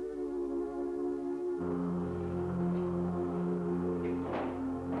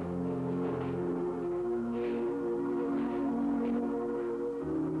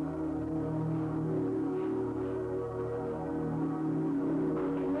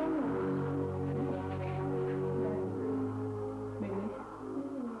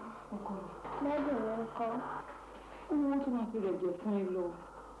rẹ̀ jẹ́ fún ẹ lọ.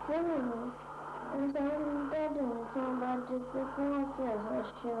 Lẹ́yìn mi, ẹ̀sẹ̀ ń dẹ́dùn mi tí wọ́n bá dé pé kí wọ́n fi ẹ̀sẹ̀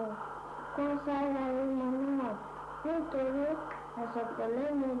ṣe o. Kó sáré ayé mọ níwọ̀n nítorí ẹ̀sẹ̀ pẹ̀lẹ́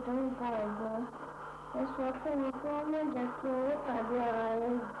mi tó ń ka ẹ̀gbọ́n. Ẹ sọ fún mi kí wọ́n má jẹ́ kí owó tàbí ara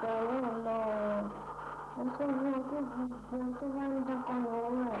rẹ̀ gbà wọ́n lọ ọ̀rọ̀. Ẹ sọ fún mi kí gbogbo tó bá ń dákọ̀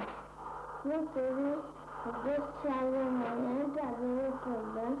lọ́wọ́ rẹ̀. Nítorí ìgbésí ayé ọmọ yẹn dàbí orúkọ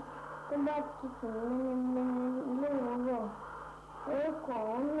ìgbẹ́ tó bá tutù nínú ilé ìwúrọ̀. Orúkọ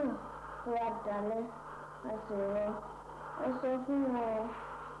ọ̀hún náà wà dálẹ̀ àti rọ. Ẹ sọ fún wọn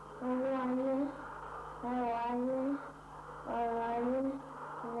owó ayé, ọrọ̀ ayé, ọrọ̀ ayé,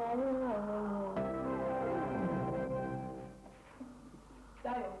 ìyá ayé náà ló mú un.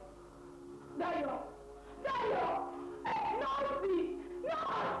 Dayọ̀, Dayọ̀, Dayọ̀, náà bí náà.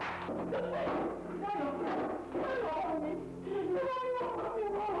 Dayọ̀, Dayọ̀ ọ̀hún mi, Dayọ̀ ọ̀hún mi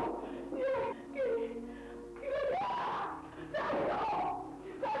wọ̀, kí ló dé? Dayọ̀,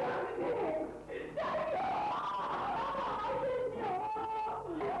 Dayọ̀ mi dé, Dayọ̀, ayé mi ọ̀,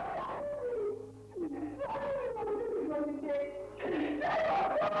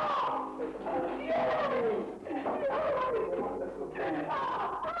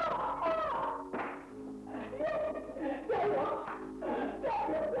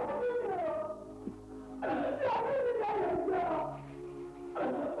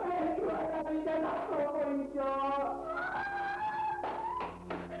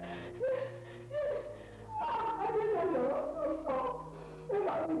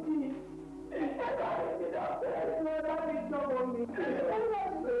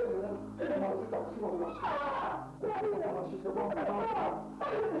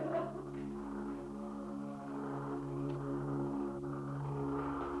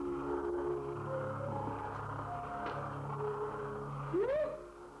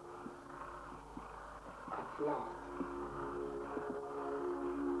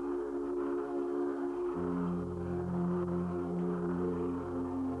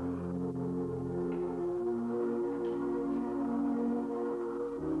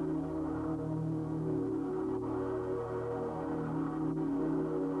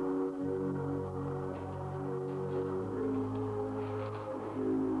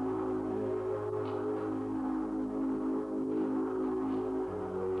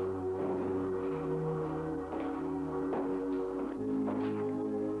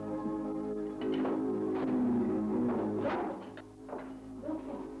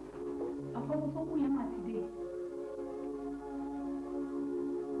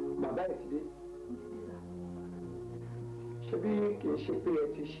 ṣe pé ẹ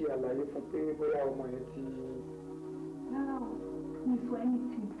ti ṣe àlàyé fún pé bóyá ọmọ yẹn ti. rárá o mi sọ ẹni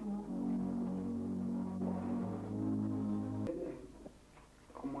tí fún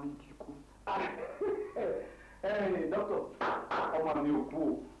ọmọ yìí ti kú. dókítà ọmọ mi ò kú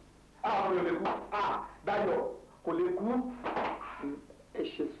o ọmọ mi ò lè kú Dayọ̀ kò lè kú. ẹ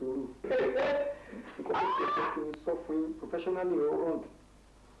ṣe sùúrù nǹkan tó ṣe kí n sọ fún yín professionally ó wrong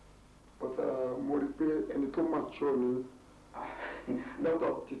but mo rí i pé ẹni tó mature ni.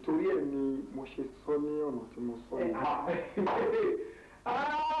 Dọ́tọ̀ tìtorí ẹ̀ ni mo ṣe sọ ní ọ̀nà tí mo sọ yìí.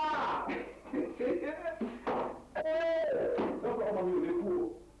 Dọ́tọ̀ ọmọ mi ò lè kú o.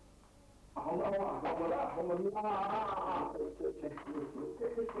 Àwọn ọmọ mi.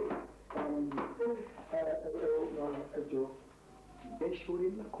 Ẹ jọ ẹ ṣorí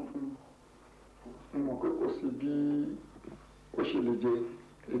lẹ́kọ̀ọ́ fún mi. Mo mọ̀ pé kò sí bí ó ṣe lè jẹ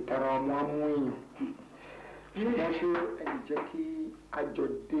ìtara ọmọ amú èèyàn. Ṣùgbọ́n ṣé ẹ̀yìn jẹ́ kí a jọ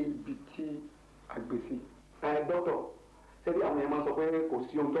dé ibi tí a gbé sí. Dọ́tọ̀ ṣebí àwọn yẹn máa sọ pé kò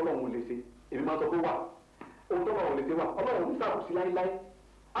sí ohun tọ́lọ̀ òun lè ṣe èmi máa sọ pé wà ohun tọ́lọ̀ òun lè ṣe wà ọlọ́run ní sáà kò sí láíláí.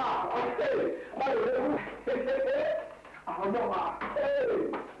 Báyọ̀ lè wú àwọn ọmọ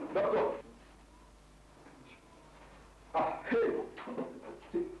dọ́tọ̀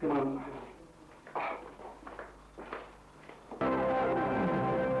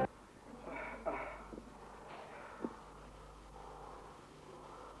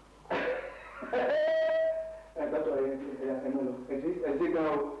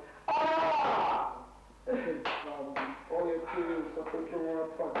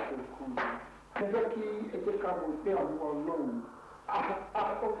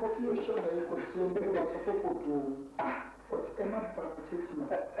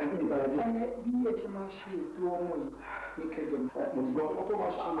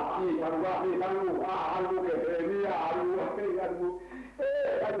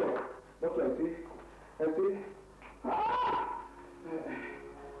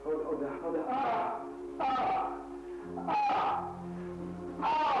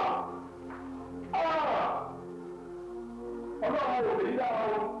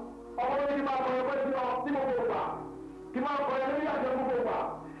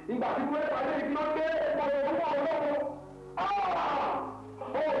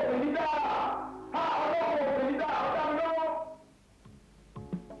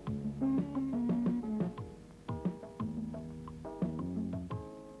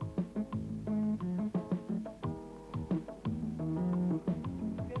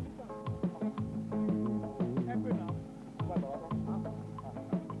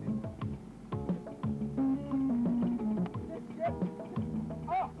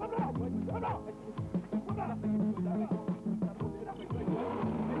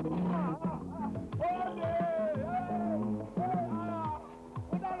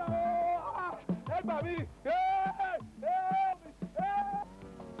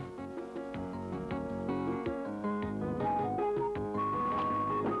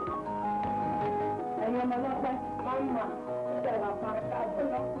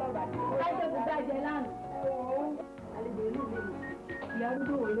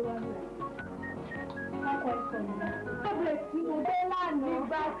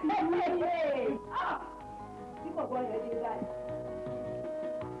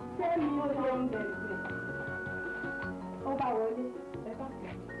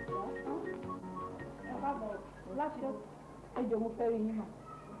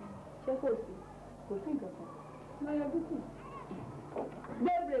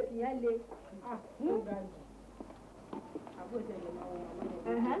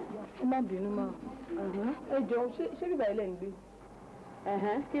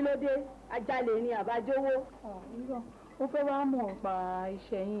Kí ló dé? Ajálẹ̀ ni àbájówó. Ó fẹ́ wá mọ̀ nípa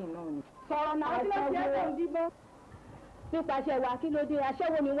iṣẹ́ yín náà ni. Sọ̀rọ̀ náà kí ló ti ẹ́ tó ń díbọ́n? Nípasẹ̀ wa kí ló dé?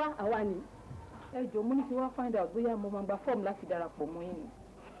 Aṣẹ́wó ni wá àwa ni. Ẹ jọ̀ọ́ mo ní kí wá find out bóyá mo máa gba fọ́ọ̀mù láti darapọ̀ mọ́ yín ni.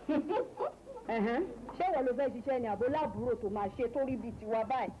 Ṣé ìwọ ló fẹ́ ṣiṣẹ́ ni àbó láàbúrò tó máa ṣe torí bíi tiwa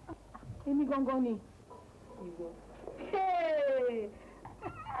báyìí? Èmi gangan ni.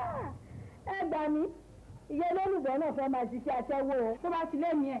 Ẹ gbà mí. Ìyá olólùbọ̀ náà fẹ́ máa ṣiṣẹ́ aṣẹ́wó o. Tó bá ti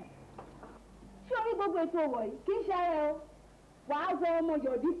lẹ́mìí ẹ̀. Ṣé orí gbogbo ètò ọ̀wọ̀ yìí kì í ṣe ara o? Wàá wọ ọmọ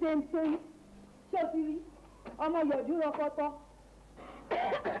yọ̀dí téńté. Ṣé o ti rí? Ọmọ yọ̀dí rọpọtọ.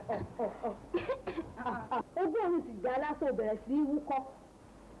 Ogún òun sì já lásán bẹ̀rẹ̀ sí í wúkọ́.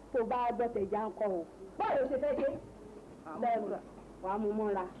 Tó bá gbọ́tẹ̀ ìjà ń kọ o. Báwo ló ṣe fẹ́ ṣe? Lẹ́rù wàá mú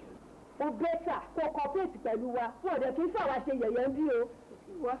mọ́ra. Ó bẹ́tà kó kọ́pẹ́ẹ̀tì pẹ̀lú wa. Wọ́n ò dẹ̀ kí ń fà wá ṣe yẹ̀yẹ́ bí o.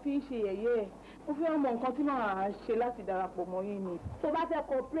 Wá fi ń ṣe yẹ̀yẹ́ ẹ̀. Ó fẹ́ mọ nǹkan tí màá ṣe láti darapọ̀ mọ́ yín ni. Tó bá fẹ́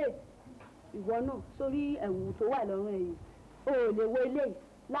cooperate ìwọ náà sórí ẹ̀wù tó wà lọ́rùn ẹ̀yìn o ò lè wo eléyìí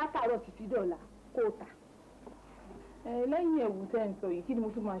látàárọ̀ títí dọ̀la kó o tà. Lẹ́yìn ẹ̀wù tẹ́ ń sọ yìí kí ni mo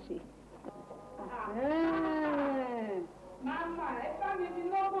tún máa ṣe? Màmá ẹ bá mi fi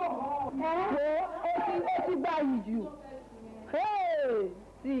lọ́gbọ̀ hàn. Ó ti gbá yìí jù.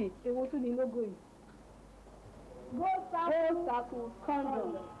 Sí, èwo tún ni lógo yìí? Go circle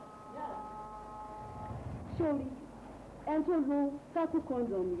condom. Sórí ẹni tó lo circle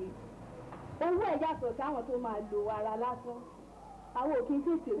condom yìí owó ẹ̀ yàtọ̀ sáwọn tó máa lo ara lásán. Àwọn ò kí n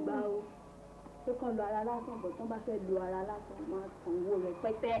tètè gbà o tó kàn lo ara lásán bọ̀ tó bá fẹ́ lo ara lásán máa san owó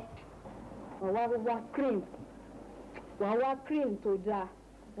rẹpẹtẹ. Wàá wá cream tó dáa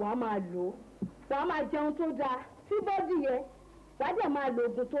wàá máa lò ó wàá máa jẹun tó dáa sí bọ́dì yẹn wàá dẹ̀ máa lo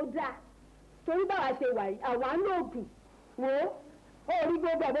oògùn tó dáa torí báwa ṣe wà yìí àwa ń lo oògùn wò ó rí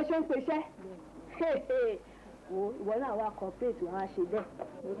gbogbo ẹ̀ bó ṣe ń peṣẹ́ wò ìwọ náà wá corporate wàá ṣe bẹ́ẹ̀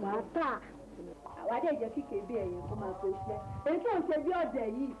wàá tà àwa dẹ̀ jẹ́ kíkè bí ẹ̀yìn kó máa peṣẹ́ èyí tó ń ṣe bí ọ̀dẹ̀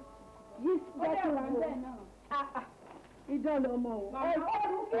yìí bẹ́ẹ̀ tó wò ìdán lọmọ o.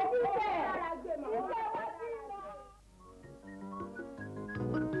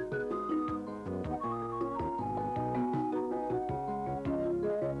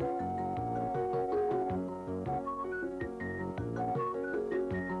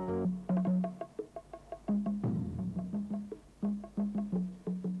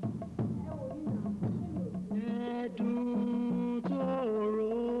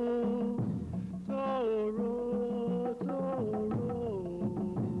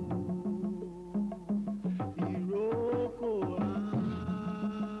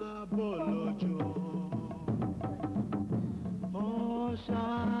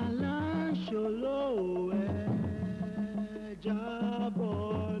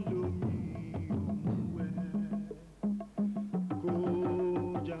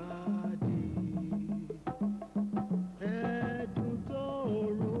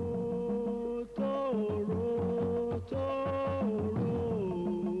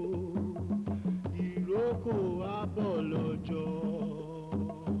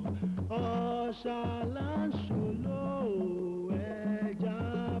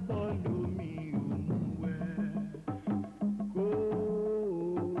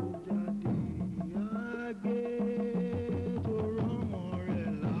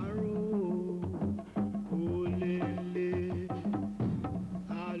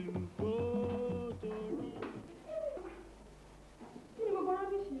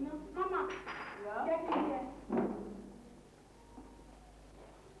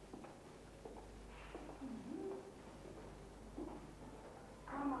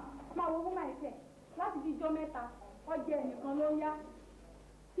 owó máa tẹ̀ láti fi jọ mẹ́ta ọjà ẹnìkan ló ń yá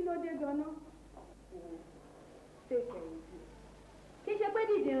kí ló dé gan-an. ṣèkẹ̀ ìdí kí ṣe pé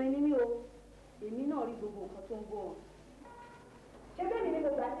dìdìrín ni mí o èmi náà rí gbogbo nǹkan tó ń bọ̀ ọ́n. ṣé bẹ́ẹ̀ ni mo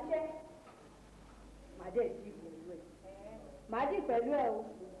gbà ṣiṣẹ́ màá dẹ̀ dì pẹ̀lú ẹ̀ màá dì pẹ̀lú ẹ̀ o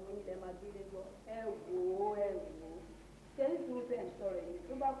gbogbo yín lẹ máa gbélé gbọ́ ẹ wò ó ṣé ní sùúrù tẹ̀ ń sọ̀rọ̀ yìí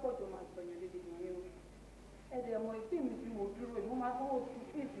tó bá pọ̀ tó máa sọ̀yàn lédè nìyẹn o ẹ̀dẹ̀ mọ ìpín mi tí mo dúró yìí mo máa sanwó school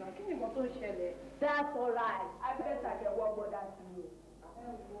fees náà kí ni nǹkan tó ń ṣẹlẹ̀. That's all right abẹ́ta kẹ wọ́ gbọ́dá sí i o.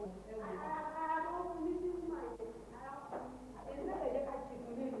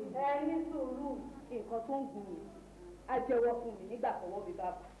 ẹ ní sùúrù nǹkan tó ń gùn mí á jẹ́wọ́ fún mi nígbà tọwọ́ mi bá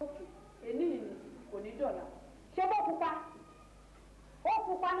bá. èní ni kò ní dọ̀là ṣé bó pupa ó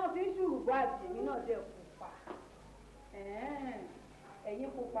pupa náà fi ń ṣùrù bọ́ àti èmi náà dẹ̀ pupa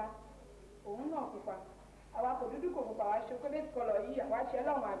ẹ̀yin pupa òun náà pupa àwa kò dúdú kò pupa wá ṣe pé bẹ́ẹ̀ kọlọ̀ yìí àwa ṣe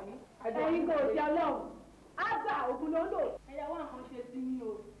ọlọ́run àbí. ẹ̀yin kò ṣe ọlọ́run á gbà ògùn ló ń lò. ẹ̀yàwó nǹkan ṣe sí mi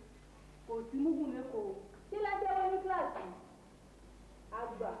o kò sí múgùn lẹ́kọ̀ọ́ kí lẹ́jọ́ wọ́n ní kíláàsì á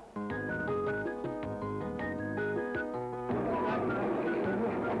gbà.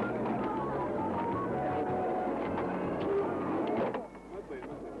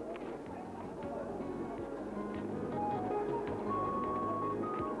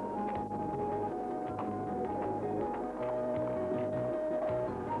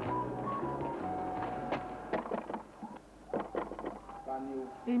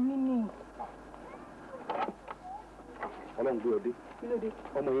 èmi ni. ọlọ́run gbé ọdẹ. kí ló dé.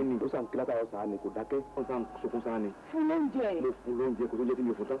 ọmọ yẹn ni ó sàn kí látara ọ̀sán ni kò dákẹ́ ó sàn sunkún sáà ni. fún lóúnjẹ. mo fún lóúnjẹ kò tó jẹ́ tí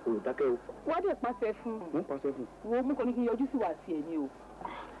mi ò fún tán kò dákẹ́ o. wọ́n dẹ̀ pàṣẹ fún. wọ́n pàṣẹ fún. wo mú kàn ní kí n yọjú sí wàá tiẹ̀ ni o.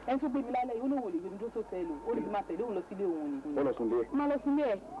 ẹni tó gbé mi lálẹ́ yìí ó lóun ò lè gbé mi tó tó tẹ́ lò ó lè fi máa tẹ̀lé òun lọ sílé òun ni. wọ́n lọ sunlé ẹ̀. máa lọ sílé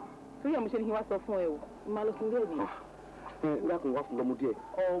ẹ̀ torí àmúṣe ni kí n wá sọ fún ẹ o máa lọ sílé ẹ̀ ni. lákùn wá fún lọ́mú díẹ̀.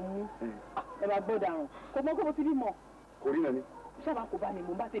 ọ̀mú ẹ máa gbọ́dọ̀ àrùn kò mọ́ kó mo ti bí mọ̀. kò rí náà ni. sábà kò bá mi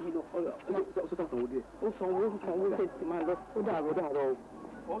mo bá tèmi lọ. ó sọ́tà sanwó díẹ̀. ó sanwó ṣe ti máa lọ. ó dàrọ̀ o.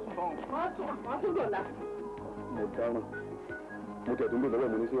 wọ́n tún dọ̀la. mo dáràn mo tẹ̀ tó ń bè lọ́wọ́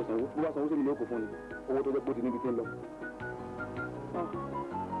mo ní sí ọ̀sán bó bá sanwó sí mi lóko fún ni owó tó jẹ́ pé ó ti níbi tí ń lọ.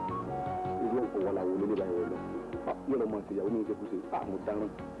 irú ọ̀pọ̀ wọn làwọn olólè bá yẹn lọ yóò lọ mọ àti ìyàwó mi ń ṣe kú sí mo dáràn.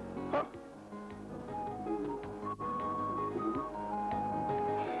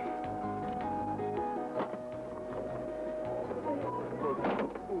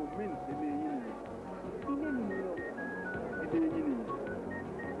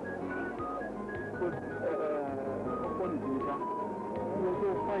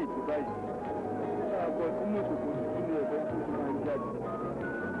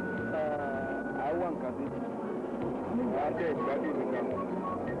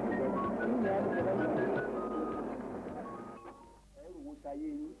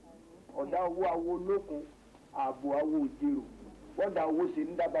 ọ̀dà owó awo lókun ààbò awo òjèrò wọ́dà owó ṣe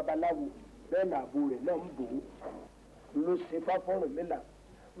ń dá babaláwo bẹ́ẹ̀ ni ààbò rẹ̀ náà ń bò ó ló ṣe fáfọ́rùn mẹ́la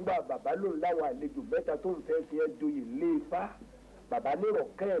ńgbà bàbá lòun láwọn àlejò mẹ́ta tó ń fẹ́ fi ẹ́ joyè lé ifá bàbá lérò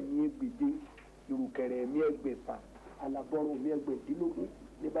kẹ́ẹ̀mí gbèdé ìrùkẹ̀rẹ̀ mi ẹgbẹ̀fà alábọ́rùn mi ẹgbẹ̀dínlógún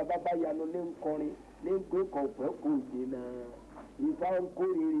ní bàbá bá yanu ní nkọrin ní gbé kọ̀ọ̀pẹ́ kò dènà ifá ń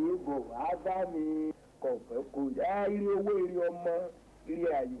kórìírí bọ̀ wá bá mi kọ̀ọ̀pẹ́ kò dá ire owó ire ọmọ ire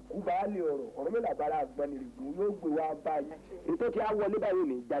àyùkú baálé ọ̀rọ̀ mẹ́ta bára àgbọnìrìgún yóò gbé wá báyìí ètò tí a wọlé báyìí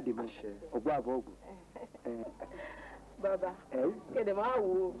ní jáde mọ́ ọgbọ́n àbọ̀ ọ̀gbọ̀n. bàbá kẹ̀dẹ̀ máa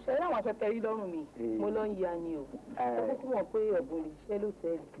wò ó ṣe láwọn aṣọ tẹrí lọ́rùn mi mo lọ ń ya ni o ó kúkú mọ̀ pé ọ̀bùn lè ṣe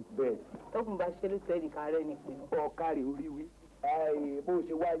lóòtẹ́ẹ̀lì bẹ́ẹ̀ tọ́kùn bá ṣe lóòtẹ́ẹ̀lì kàárẹ̀ ni pé. ọ̀kárì orí wí bó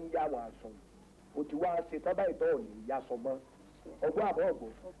ṣe wá ń yá wàá sùn o ti wá ṣe tọ́ báyìí tọ́ ò ní yá sọ mọ́ ọgbọ́n àbọ̀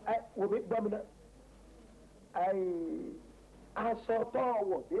ọ̀gbọ̀n òbí gbọ́mìnà aṣọ tó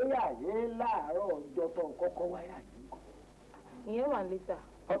wọ̀ déyà yé láàárọ̀ ọjọ́ tó kọ́kọ́ wáyà yìí. ìyẹn wà lẹ́tà.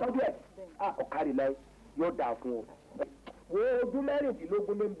 ọtọ́jú ẹ̀ ọ̀kárì láì yóò dáa fún ọ. wo ojú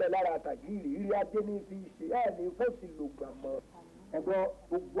mẹ́rìndínlógún ní ń bẹ lára tàbí ìrírí adé ní fi ṣe ẹ̀ ní fóòsì lògbà mọ́. ẹ̀gbọ́n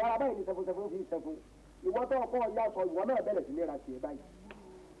gbogbo ara báyìí ní sẹ́fúnsẹ́fún fi sẹ́fún ìwọ tó kọ́ ọ̀yá aṣọ ìwọ náà bẹ̀rẹ̀ sí ní ra tiẹ̀ báyìí.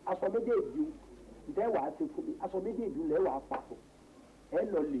 aṣọ méjèèjì ǹjẹ́ wàá ṣe fún mi aṣọ méjèèjì lẹ́ wàá papọ̀ ẹ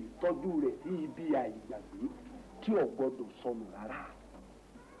lọ lè tọ́jú rẹ̀ sí ibi àìgbàgbé tí ò gbọdọ̀ sọnù rárá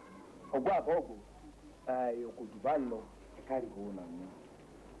ọgbọ́n àbọ̀ ọ̀gbọ̀n kò jù bá ń lọ ẹ̀ka rí owó náà ní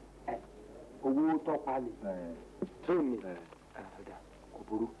owó tọ́pa ni tó ní kò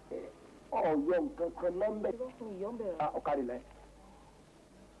burú ọ̀yọ́ nǹkan kan nọ́mbẹ̀ ọ̀kárí láì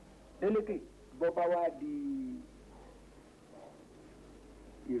délékè bọ́bá wá di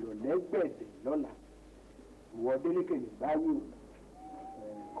ìrọ̀lẹ́ gbẹ̀dẹ̀ lọ́la ìwọ délékè ní báyìí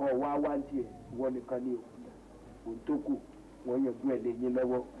kọ́ wá wá díẹ̀ ìwọ nìkan ní o tó kù wọ́n yanjú ẹ̀ lé yín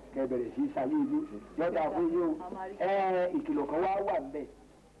lọ́wọ́ kẹ́ bẹ̀rẹ̀ sí sáyé ìlú yọ̀dà fún yín o ìkìlọ̀ kan wá wà ńbẹ̀.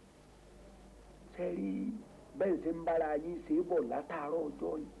 sẹ́rí bẹ́ẹ̀ ṣe ń bára yín ṣe é bọ̀ látàárọ̀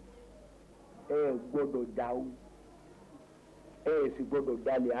ọjọ́ yìí ẹ gbọ́dọ̀ jà o ẹ sì gbọ́dọ̀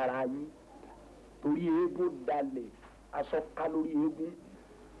dalẹ̀ ara yín torí eégún dalẹ̀ aṣọ ká lórí eégún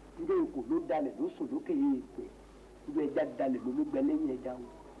ilé ìkò ló dalẹ̀ ló sùn lókè èèpẹ̀ ilé ẹja dalẹ̀ ló ló gbẹ lẹ́yìn ẹja o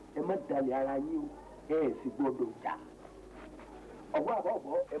ẹ má dalẹ̀ ara yín o ẹ sì gbọ́dọ̀ jà ọ̀bọ̀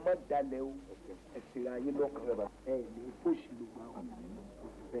àbọ̀bọ̀ ẹ má dalẹ̀ o ẹ sì ra yín lọ́kàn ẹ ní fòṣì ló gbà o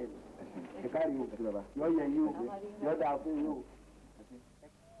bẹ́ẹ̀ ni ẹ kárí o yọ yẹ yín o yọ dáa fún yín o.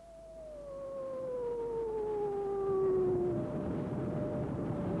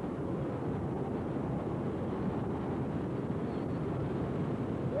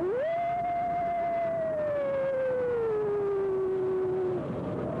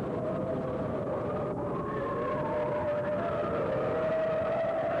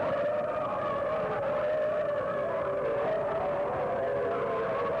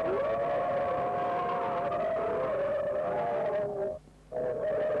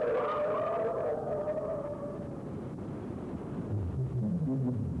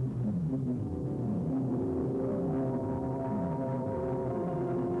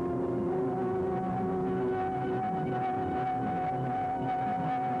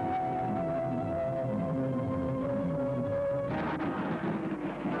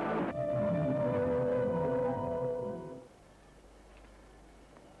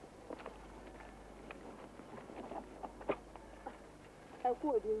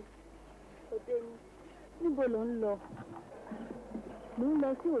 Níbo ló ń lọ? Mo ń lọ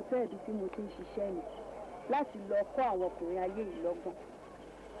sí hòtẹ́ẹ̀lì tí mo ti ń ṣiṣẹ́ ni láti lọ kọ́ àwọn ọkùnrin ayé yìí lọ́gbọ́n.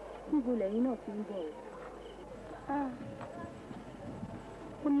 Níbo lẹ́yìn náà ti ń bọ̀ ọ́?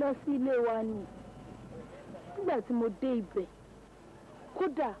 Mo lọ sí ilé wa ni. Nígbà tí mo dé ibẹ̀,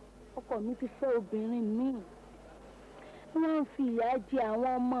 kódà ọkọ mi ti fẹ́ obìnrin míì. Wọ́n ń fi ìyà jẹ àwọn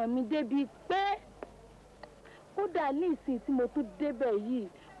ọmọ mi débi pé kódà ní ìsìn tí mo tún débẹ̀ yìí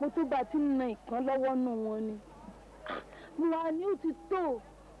mo tún bá ti na ìkan lọ́wọ́ nù wọn ni. Mo wà ní ó ti tó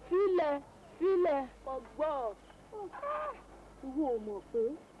fílẹ̀ ọgbọ́. Ìwọ ò mọ̀ pé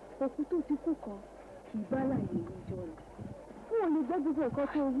òkú tó ti kú kan kì í bá láyé ìjọ rẹ̀. Wọ́n ò lè gbọ́ gbogbo nǹkan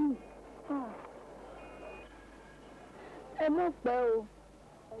tó wí. Ẹ mọ̀ pẹ́ o.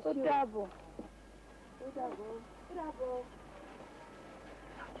 Ó dàbọ̀.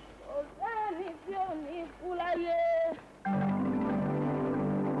 Ọ̀sẹ́ni tí ò ní kú láyé.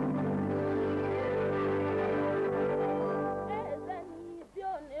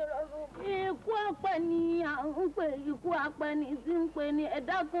 Ikú apẹ ni à ń pè, ikú apẹ ni tí ń pè ní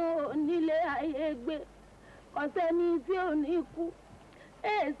ẹ̀dá kan nílé ayé gbé. Kọ̀sẹ́ni tí ò ní kú,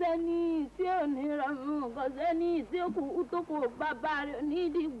 èsẹ́ni tí ò ní rọrùn, kọ̀sẹ́ni tí ó kú tó kò bàbá rẹ̀ ní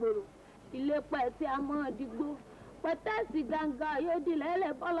ìdìgbòrò. Ilé pẹ̀ tí a mọ̀ dìgbò. Pẹ̀tẹ́sì gàǹgà yóò di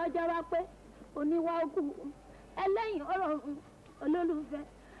lẹ́lẹ̀ bọ́lọ́jọ́ wá pé oníwà òkú ẹlẹ́yìn ọ̀rọ̀rùn olólùfẹ́.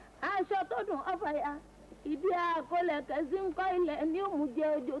 Aṣọ tó dùn ọ̀fàyà ìdí àkọlẹ̀ kẹsí ń kọ́ ilẹ̀ ní òmùjẹ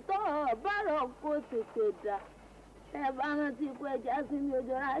òjò tó bárọ̀ kó tètè dà. Ẹ bá rántí ikú ẹja sí mi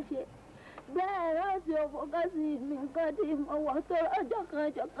òjò ráṣẹ. Bẹ́ẹ̀ rántí òfókàsí mi nǹkan tí mo wọ̀ tó ọjọ́ kan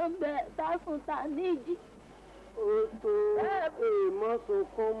ṣọ̀kan bẹ́ẹ̀ tá fún ta níjì. Òtò èèmọ̀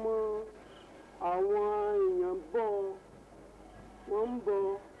sọ̀kan mọ́ àwọn èèyàn bọ̀ wọ́n ń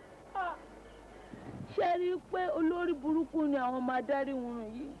bọ̀. Ṣé rí i pé olórí burúkú ni àwọn ọmọ adarí wọn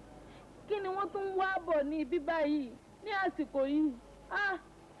yìí? Kí ni wọ́n tún wá bọ̀ ní ibi báyìí ní àsìkò yìí?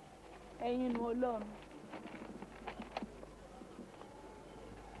 Ẹ̀yin nu Ọlọ́run.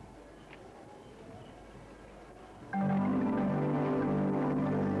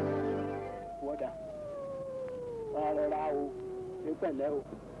 Wọ́dà rárá o ní pẹ̀lẹ́ o.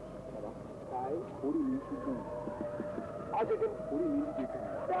 Àì orí mi ti dùn. Ajẹ́gẹ́ orí mi ti dùn.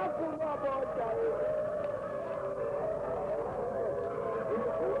 Dákun náà bọ̀ ọjà rẹ̀.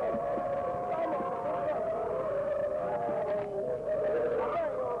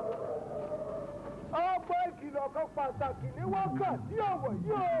 Ọgbọ́ ìkìlọ̀ kan pàtàkì ní wákàtí ọ̀wọ̀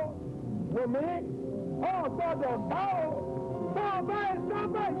yìí o. Wòmí, ọ gbọ́dọ̀ bá o. Bá ọ bá ẹ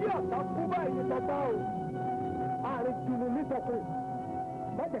sábà yí ọ̀tá kú báyìí tọ́gbà o. Ààrẹ jùlọ nítọ́kùn.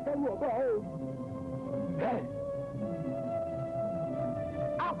 Bájẹ̀kẹ́ lu ọ̀bọ̀ o.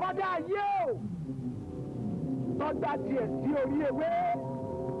 Akọ́dá ayé o. Tọ́gbà tiẹ̀ sí orí ewé.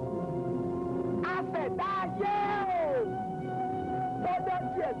 Afẹ̀dá ayé o. Tọ́gbà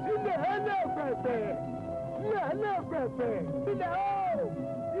tiẹ̀ sílẹ̀ ẹlẹ́gbẹ̀gbẹ̀. Sílẹ̀ ẹlẹ́gbẹ̀gbẹ̀. Sílẹ̀ o.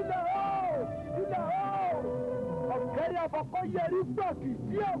 Sílẹ̀ o. Sílẹ̀ o. Ọ̀kẹ́rẹ́ àfọkọ́ yẹrí gbọ̀kì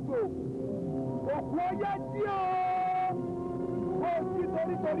sí ògbò. Òkú ọyẹ́ tí o.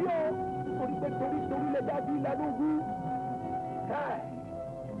 torí o torí pé torí lè dájú ìlànà ogun.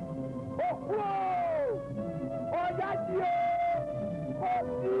 Òkú o ọjà jí o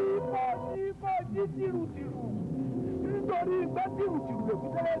kò sí tìrùtìrù nítorí pé tìrùtìrù lè fi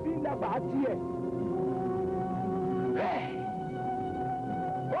tẹ́lẹ̀ bí lábà á tiẹ̀.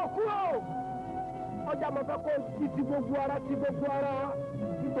 Òkú o ọjà mọ̀fẹ́ kó ti gbogbo ara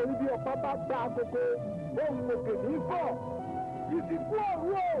nítorí bí ọ̀pá bá gba àkókò ohun òkè ní fọ́ ìsìnkú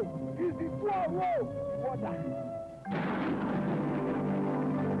ọ̀run o wọ́dà.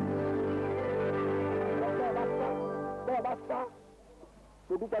 Bọ́ọ̀ bá sá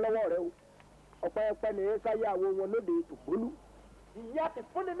mo dúpẹ́ lọ́wọ́ rẹ o ọ̀pẹ́yẹpẹ́ ní sáyàwó wọn lóde tòpólú ìyá ti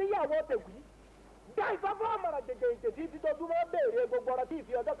fúnni níyàwó tèwí dá ìfáfá àmàrà jẹjẹ ìtẹ̀sí títọ́jú máa béèrè gbogbo ọ̀rọ̀ tí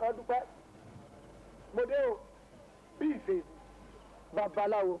ìfi ọjọ́ kan dúpẹ́ mo dé o bí ìfè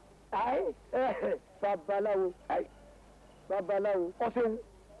babaláwo babaláwo ọ̀sẹ̀wù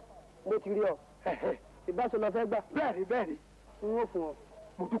mo ti rí ọ ìbáṣọ lọ fẹ́ gbà bẹ́ẹ̀ni n ó fún ọ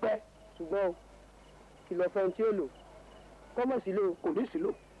mo dúpẹ́ ṣùgbọ́n o kìlọ̀ fẹ́ tí ó lò kọ́mọ̀ sílò kò ní sílò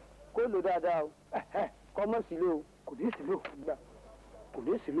kó lò dáadáa o kọ́mọ̀ sílò kò ní sílò gbà kò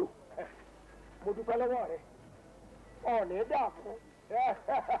ní sílò. Mo dúpẹ́ lọ́wọ́ rẹ ọ̀nà dààmú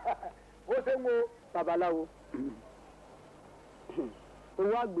ó ṣe ń wo babaláwo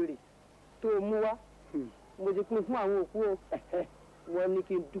owó àgbèrè tó o mú wá mo ti pín fún àwọn òkú o wọ́n ní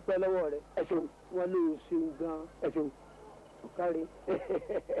kí n dúpẹ́ lọ́wọ́ rẹ wọ́n lè ṣeun gan-an ọ̀kárí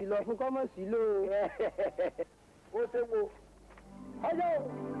ìlọ fún kọ́mọ̀ sílò ó ṣe ń wo ọjọ́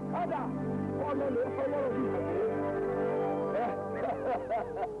ọ̀dà ọmọ lè fọwọ́ òbí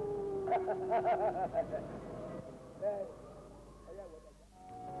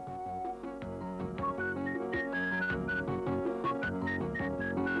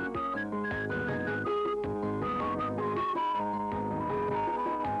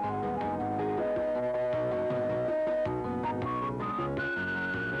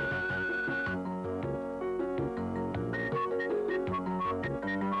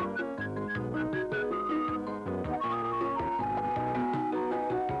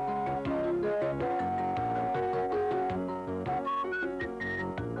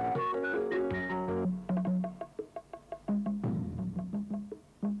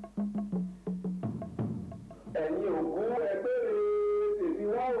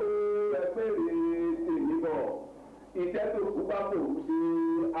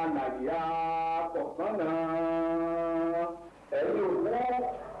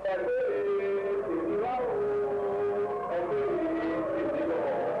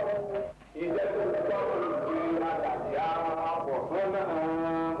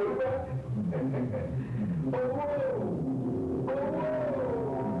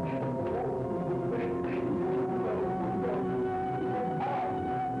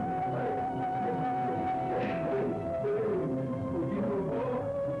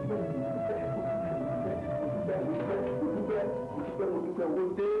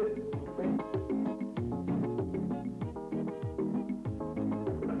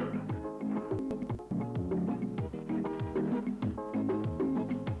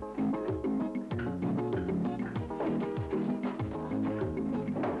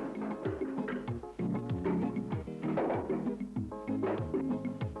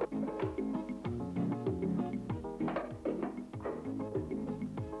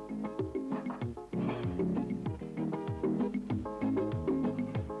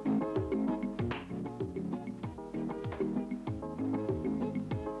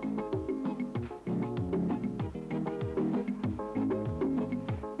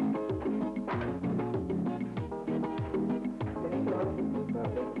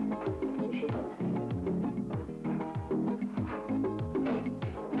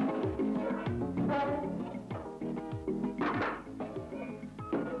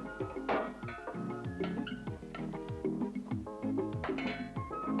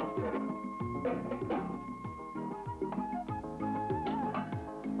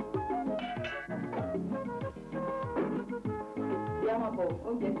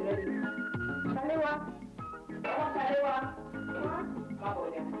oúnjẹ ti rẹ̀ dé. Ṣaléwá, ọmọ Ṣaléwá, má bọ̀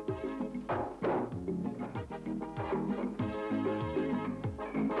dà.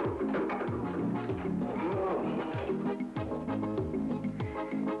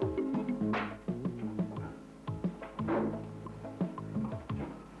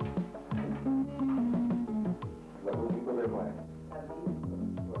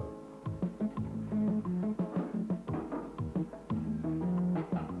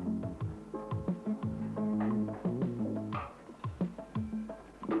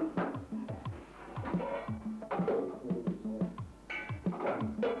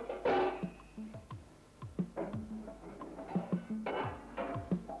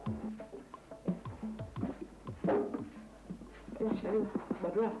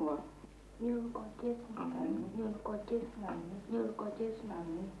 gbàdúrà fún wa. Ní orúkọ Jésù, ní orúkọ Jésù, ní orúkọ Jésù,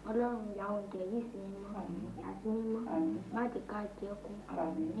 Ọlọ́run ya oúnjẹ yìí sí mímọ́ àti mímọ́, má jẹ́ ká jẹ kú,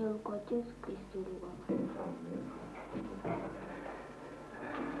 ní orúkọ Jésù Kristi Olúwa.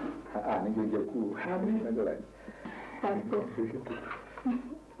 Ní jẹ́ jẹ́ kú. Pásítọ̀.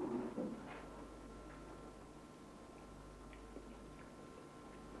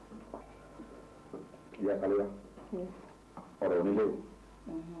 Ìyá Kálíwá, ọ̀rọ̀ onílé o.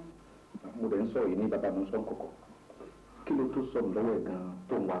 Mo dẹ̀ ń sọ yìí ní bàbá mi ń sọ kọ̀kọ̀. Kí ló tó sọ̀rọ̀ lọ́wọ́ ẹ̀ gan-an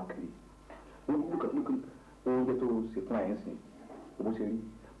tó ń wá kiri? Oúnjẹ tó ṣe fún àyẹ̀sìn, bó ṣe rí.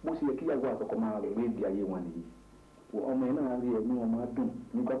 Bó ṣe yẹ kíyàwó àtọkọ máa gbé ìdí ayé wọn nìyí. Ọmọ yẹn náà rí ẹ̀mí wọn máa dùn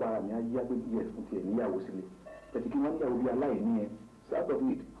ní bàbá mi á yá pé díẹ̀ fún tiẹ̀ níyàwó sílẹ̀. Tẹ̀sí kí wọ́n níyàwó bí aláìní yẹn. Sáàtọ̀ fún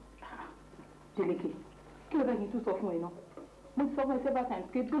ìdí. Délékè, kí ló fẹ́ kí n tún sọ fún ẹ náà? Mo ti sọ fún ẹ several times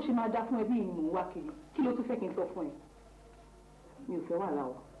pé tó ṣe máa dá fún ẹ bí ìmọ̀ ń wá kiri. Kí ló tún fẹ́ kí n sọ fún ẹ? Mi ò fẹ́ wà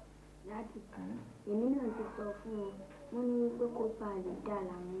láwọ̀. Láti èmi náà ti sọ fún un, wọ́n ní pé kó bá a lè dá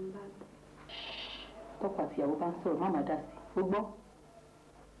làwọn ń bá gbé. Tọ́kọ àti ìyàwó bá ń sọ̀rọ̀ má máa dá sí i. Ó gbọ́?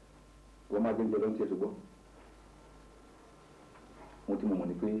 Wọ́n máa gbé oúnjẹ lọ́n tiẹ̀ tó gbọ́. Mo ti mọ̀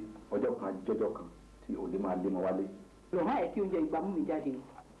ní pé ọjọ́ kan jọjọ́ kan tí òde máa lé mọ́ wálé. Lọ má yẹ kí oúnjẹ ìgbà mú mi jáde.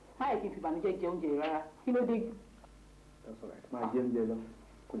 Má yẹ kí n fi ìbànújẹ́ jẹ oúnjẹ rárá. Kí ló dé? That's all right. Máa jẹ oúnjẹ lọ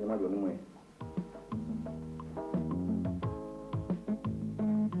kó jẹ má jọ nínú ẹ̀.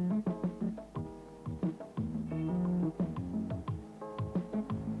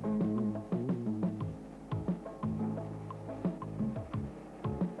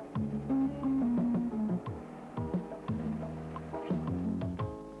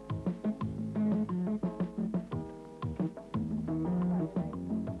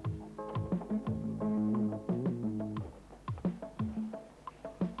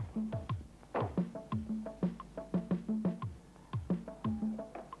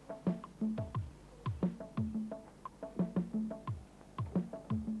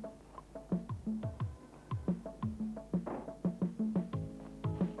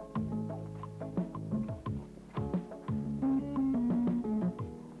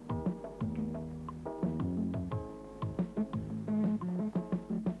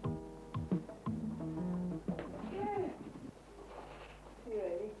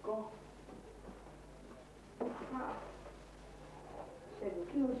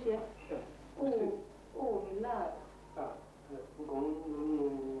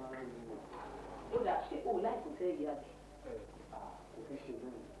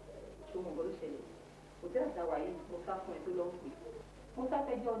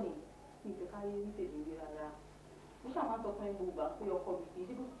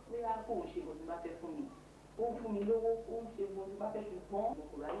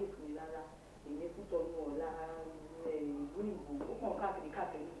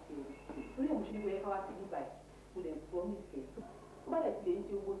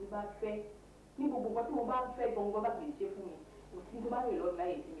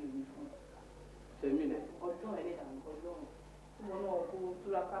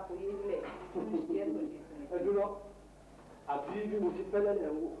 Àbí bí mo ti fẹ́lẹ́ lẹ̀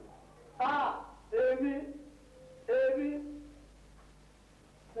ń wò. Èmi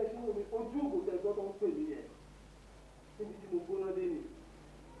ẹ̀sìn omi ojú ògò tẹ̀gbọ́n tó ń pè mí yẹn níbi tí mo gbóná dé ni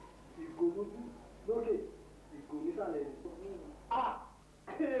ìgò lójú lókè ìgò nísàlẹ̀ ni.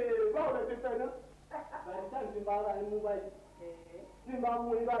 Báwo lẹ ti fẹ́ ná? Bàtí táyì ti bá ara ní mú báyìí tí n bá mú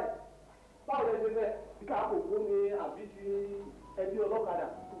ní báyìí báwo lẹ ti fẹ́? Kíkà àkókò ni àbí ti ẹbí ọlọ́kadà.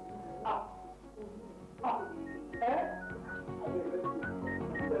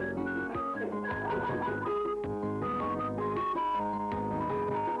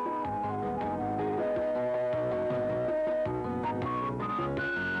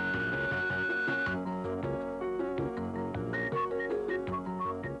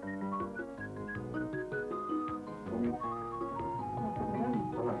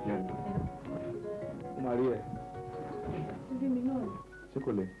 Maria. Ibi mi náà ni. Ṣé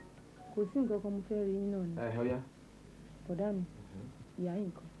kò lè? Kò sí nǹkan kan mo fẹ́ rí yín náà ni. Ọ̀ya. Bọ̀dá mi, ìyá yìí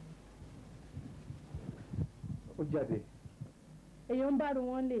nǹkan. Ó jáde. Èèyàn ń bá ru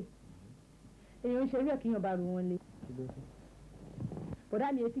wọn lé. Èèyàn ń ṣe rí ẹ̀kíyàn bá ru wọn lé.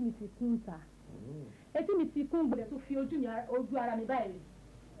 Bọ̀dá mi etí mi ti kún ta. Etí mi ti kún gbọdọ̀ tó fi ojú ara mi báyìí.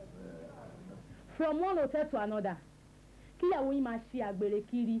 From one hotel to another. Kíyàwó yín máa ṣe àgbèrè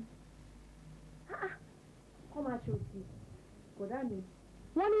kiri. Kọ́ máa ṣe òsì. Bọ̀dá mi.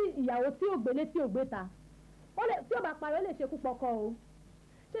 Wọ́n ní ìyàwó tí ò gbélé tí ò gbé ta. Tí ò bá parí ó lè ṣekú pọkọ o.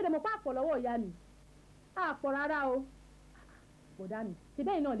 Ṣé èdè mo pa àpọ̀ lọ́wọ́ ìyá mi? Àpọ̀ rárá o. Bọ̀dá mi, ṣe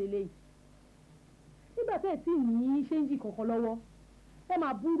bẹ́ẹ̀ náà lélẹ́yìí. Nígbà tẹ́ ẹ̀ tí ní ṣéǹjì kankan lọ́wọ́, ẹ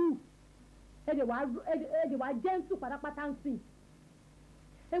máa burú ẹ dẹ̀ wá jẹ́ǹtù pátápátá ń sìn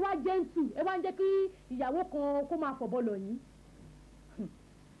ẹ wá jẹ́ǹtù ẹ wá ń jẹ́ kí ìyàwó kan kó máa fọ̀bọ lọ yín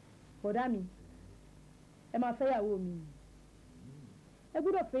bọ̀dá mi ẹ máa fẹ́yàwó mi ẹ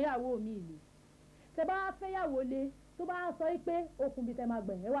gbọ́dọ̀ fẹ́yàwó mi ìlú tẹ bá fẹ́yàwó lé tó bá sọ pé okùn bíi tẹ máa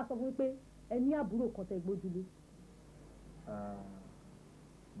gbẹ̀yìn ẹ wá sọ fún mi pé ẹ ní àbúrò kan tẹ gbójúlé.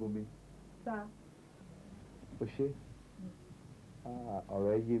 Bùnmi. Sa. O ṣe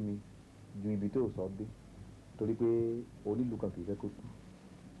ọ̀rọ̀ ẹ yé mi ju ibi tó sọ dé torí pé onílù kan kì í fẹ́ kó kú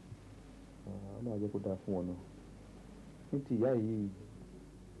ọlọ́run jẹ́ kó dáa fún ọ náà ní ti ìyá yìí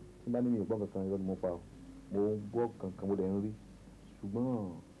tí bá ní mi ò gbọ́ kankan irọ́ ni mo pa ọ́ mo gbọ́ kankan mo dẹ̀ ń rí ṣùgbọ́n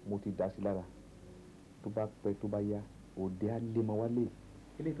mo ti dá sí lára tó bá pẹ́ tó bá yá òde á lé mọ́ wálé.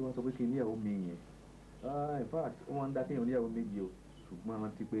 eléyìí tó wá sọ pé kí níyàwó mi yẹn in fact ó máa ń dá kéèyàn níyàwó méjì o ṣùgbọ́n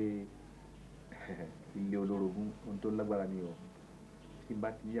rántí pé ilé olórogún ohun tó lágbára ni o tí n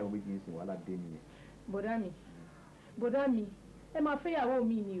bá ti níyàwó méjì ń sìn wàhálà dé nìyẹn. bọ̀dá mi ẹ máa fẹ́yàwó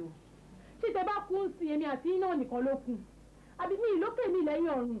mi ni o tí tẹ bá kú sí èmi àti iná nìkan ló kù àbí mi ìlókè mi lẹ́yìn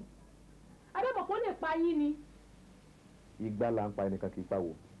ọ̀run adébọ̀pọ̀ lè pa yín ni. Igbá là ń pa ẹnìkan kì í pa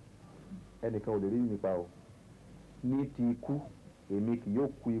wò ẹnìkan ò lè rí mi pa o ní ti ikú èmi kì yóò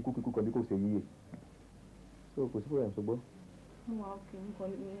kú ikú kíkú kan bí kò ṣe yíyè so kò sí fúra ẹ̀ ṣùgbọ́n. mo wà òkè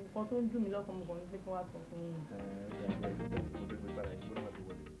nǹkan tó ń dùn mí lọ́kàn mo kàn ní pé kí wọ́n á sọ fún yín.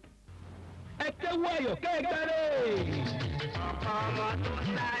 ẹ tẹ́wọ́ ayọ̀ kẹ́gbẹ́rẹ́. ọ̀pọ̀ ọmọ tó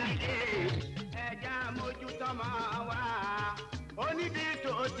sá nílé ẹja mójútó máa wá oníbi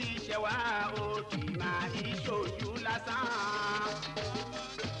tó ti ṣẹ̀ wá ó kì í máa ìṣojú lásán.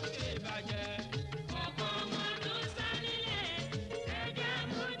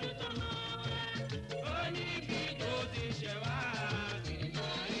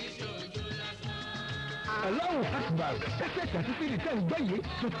 Allahu Akbar kẹsẹ̀ kàtúntì ní tẹ̀ ń gbọ́ yìí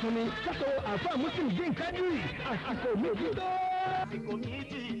tuntun ni sátọ̀ àfa Muslim dín kádìrì àsìkò mi ti tó. àsìkò mi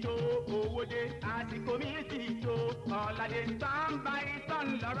ti tó owó dé àsìkò mi ti tó ọ̀làdé tán bá ìtàn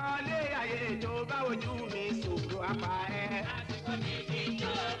lọ́rọ́ lé ayé tó bá ojú mi sòrò apá ẹ̀. àsìkò mi ti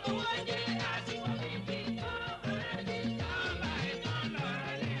tó owó dé àsìkò mi ti tó ọ̀làdé tán bá ìtàn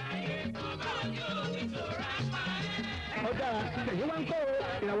lọ́rọ́ lé ayé tó bá ojú mi sòrò apá ẹ̀. ọ̀dà tẹ̀yìn wá ń kọ́ o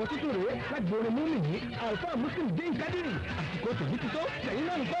ìràwọ̀ tuntun rèé lágbóorin mú nìyí àlùfà Muslim dín kádìrì àsìkò tòbí ti tó tẹ̀yìn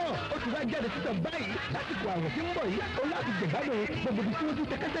náà ń kọ́ ó ti wá jáde títọ̀ báyìí lásìkò àwọ̀ tí ń bọ̀ yìí ó láti jẹ̀gbádùn gbogbo ibi tí wọ́n ti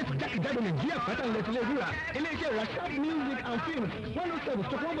tẹ kẹ́sẹ̀ jákèjádò Nàìjíríà pátá ńlẹ̀ tilẹ̀ rúra iléeṣẹ́ Rashad Music and Films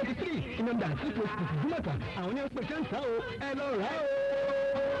 107/143 ìnàmbà àtúntò ìdúmọ̀tà àwọn ní ọ̀pẹ̀ kẹ́ńtà o ẹ lọ rà o.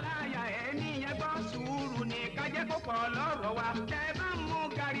 láyà ẹni yẹn gbọ́ sùúrù ní kájẹ́ kó pọ̀ lọ́rọ̀ wa tẹ́ bá mú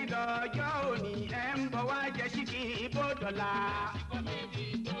kárí lọ́jọ́ òní ẹ̀ ń bọ̀ wá jẹ́ síkì ìbò dọ̀la. àsìkò méjì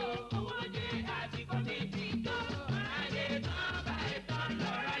tó owó dé àsìkò méjì tó ayé tó bá ìtàn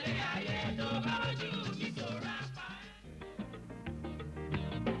lọ́rọ̀ lé ayé tó bá ojú mi tó rà pa.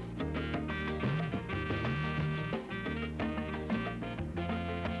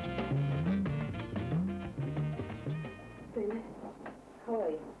 How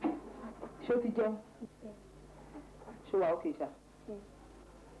are you? Ṣé o ti jẹun? Ṣé wàá òkè ṣá?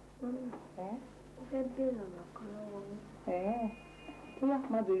 Mo fẹ́ béèrè ọ̀nà kan lọ́wọ́ mi. Ó yá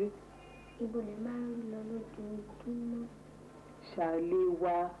má béèrè. Ibo lè máa ń rí lọ lójoojúmọ́. Ṣàlè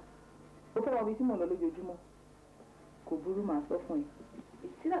wa. Ó fẹ́ wọ ibi tí mò ń lọ lójoojúmọ́. Kò burú màá sọ fún ẹ.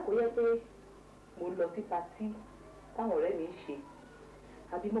 Ìsílà kò yẹ pé mo lọ sí patí táwọn ọ̀rẹ́ mi ń ṣe.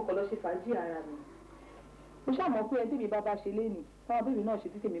 Àbí mo kàn lọ ṣe fàájì ara mi. Mo ṣàmọ̀ pé ẹni tèmi bá ṣe lénìí táwọn bèbí náà ṣe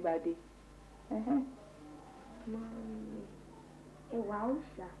tí tèmi bá dé. Mọ́mí, ẹwà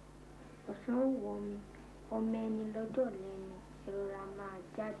òòṣà, ọ̀sán ò wọ mi, ọmọ ẹni lọ́jọ́ lẹ́nu, ìrora máa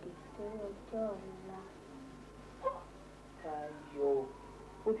jáde torí ọjọ́ ọ̀la. Ayọ̀,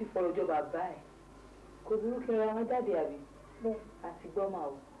 ó ti fọ̀rọ̀ ọjọ́ bàbá ẹ̀. Kò burú kí ra wọn jáde àbí? Bẹ́ẹ̀. Àti gbọ́ máa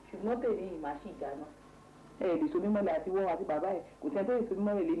wò, ṣùgbọ́n tèmi yìí máa ṣì dáná. Ẹ lè so mímọ́ lẹ̀ àti wọ́n àti bàbá ẹ̀, kò sẹ́ni tó lè so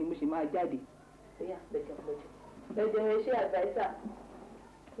mímọ́ rẹ̀ lé ni mo ṣe máa jáde. Ó yá, lẹ́jọ́. Lẹ́jọ́ ẹ ṣe àdáìsà.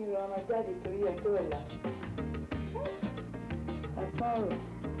 Kí ra wọn jáde torí ọjọ́ ọ̀la. Àtọ́ ọ̀rọ̀,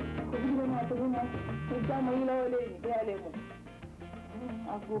 kò bí ló máa tóbi mọ́, mo já mọ́ yín lọ́wọ́ lẹ́yìn bí alẹ́ mọ̀.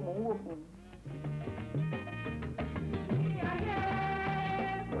 Aago mò ń wò fún un.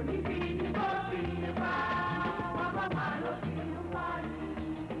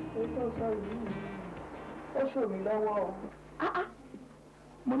 Ó ṣò mí lọ́wọ́ o.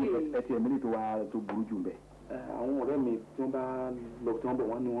 mo ní ẹtì ẹ̀mí tó wá tó burú jù bẹ́ẹ̀. àwọn ọ̀rẹ́ mi tí wọ́n bá lọ tí wọ́n bọ̀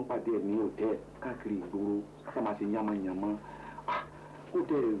wọ́n ní wọ́n pàdé ẹ̀ ní hòtẹ́ẹ̀lì káàkiri ìgboro káfà ṣe yánmọ́yánmọ́ ó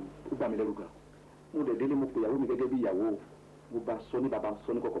dẹ̀ ó gbà mí lẹ́rù gan mo dẹ̀ délé mo pè ìyàwó mi gẹ́gẹ́ bí ìyàwó mo bá sọ ní bàbá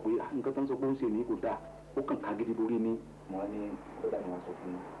sọ ní kọ̀kọ̀ pé nǹkan tó ń sọ pé ó ń ṣe ní kò dáa ó kàn ká gidi borí ní. mo wá ní kódà ni wọ́n sọ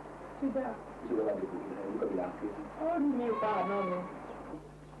fún mi. ṣùgbọ́n ìṣòro bá dìbò olùkọ́ bí là ń ké. ó ní mi bá àná mi.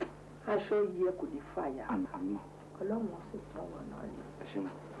 aṣọ yìí ẹ kò ní fàyà. ọlọ́run sì tán wọn náà ni.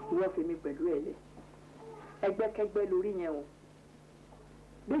 ìwọ fi mi pẹ̀lú ẹ lẹ. ẹgbẹ́kẹ́gbẹ́ lórí yẹn o.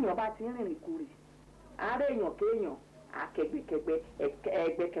 béèyàn bá ti ń rìnrìn kúrì àárẹ̀ èèyàn kéèyàn akẹgbẹ́kẹgbẹ́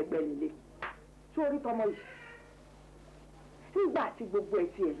ẹgbẹ́kẹgbẹ́ nílé. sórí tọmọ yìí nígbà tí gbogbo ẹ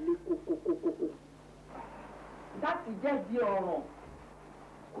tiẹ̀ lé kókókókókó láti jẹ́ di ọ̀ràn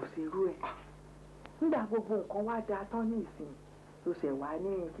kò sí irú ẹ̀ nígbà gbogbo nǹkan wá da tán ní ìsìn ló ṣẹ̀ wá ní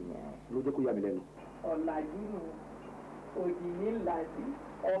ìyẹn. ló jẹ́ kó yà mí lẹ́nu. ọ̀làjú nù òdì ní làjú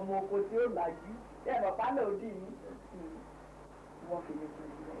ọmọ oko tí ó làjú ẹ bàbá náà òdì ní wọ́n fi mi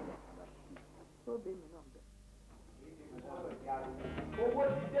kiri lẹ́yìn. tó bẹ́ẹ̀ mi náà bẹ̀. owó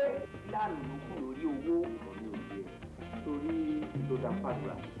ti dé ìlànà ló kù lórí owó torí tó dá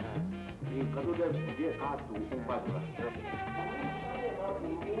pàdùrà nǹkan tó dẹ̀ kù díẹ̀ káàtó fún pàdùrà.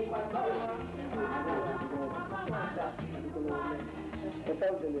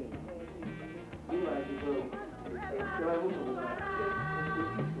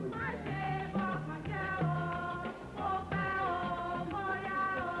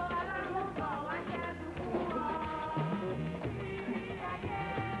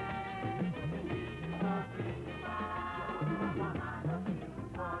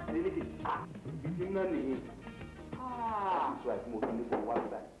 Náà nìyí. Àti sọ àti mo fi ní kó wá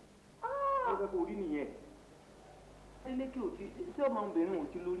gbà. Ó fẹ́ kó rí nìyẹn. Adélékè ò ti tí ọmọbìnrin ò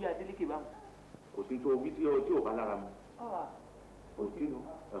ti lórí Adélékè báwọn. Kò sí tó wí tí ò bá lára mu. Kò sí nu.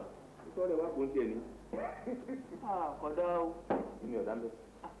 Ìtọ́ rẹ̀ wá kó ń tiẹ̀ ní. Kọ̀dọ̀ o. Kí ni ọ̀dà ń bẹ̀?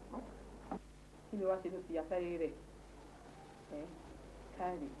 Kí ni wàá ṣe tó fi afẹ́rẹ́ rẹ̀?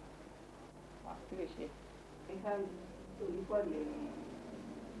 Káàdì. Kí lè ṣe? Káàdì olùkọ́ni ẹ̀yìn.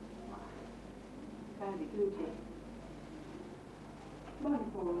 Káàdì kí ló jẹ? Báwo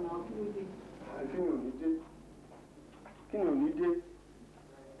sọ̀rọ̀ náà kí ló dé? Kí ni ò ní dé? Kí ni ò ní dé?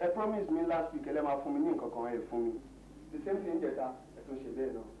 Ẹ promise me last week ẹ lẹ́ máa fún mi ní nǹkan kan ẹ fún mi. The same thing jẹta ẹ tún ṣe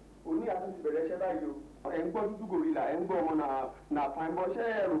bẹ́ẹ̀ náà. Òní àti ti bẹ̀rẹ̀ iṣẹ́ báyìí o. Ẹ ń gbọ́ dúdú gòrìlà ẹ ń gbọ́ ọmọ náà fine bọ́ ṣé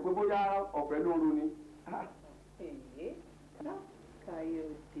ẹ rò pé bóyá ọ̀fẹ́ ló ń ro ni?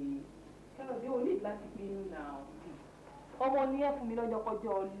 Káyọ̀dé ò ní láti bínú náà. Ọmọ ní ẹ fún mi lọ́jọ́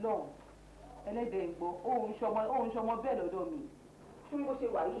kọjọ́ Ọlọ́run. Ẹlẹ́dẹ̀ ń gbọ́ òun ṣọmọ bẹ́ẹ̀ lọ́dọ̀ mi. Fún bó ṣe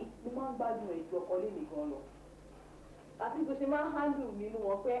wà yìí mo máa ń gbádùn ẹ̀ ju ọkọ lémi gan lọ. Àti bó ṣe máa ń handle mi inú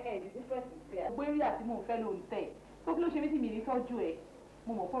wọn pé ẹ̀ the difference is clear. Gbogbo eré àti mò ń fẹ́ ló ń tẹ̀. Tó kí ló ṣe mí tí mi ní tọ́jú ẹ̀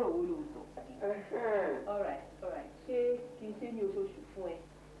mo mọ̀ fọ́rọ̀ wo ló ń sọ. Alright. Ṣé kí n ṣe ní oṣooṣù fún ẹ?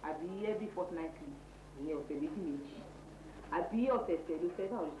 Àbí every fortnightly ìyẹn ọ̀sẹ̀ méjì àbí ọ̀sẹ̀ẹ̀sẹ̀ ló fẹ́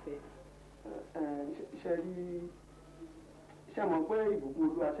náà ló fẹ́? Ṣe rí ṣe mọ̀ pé ìbùkún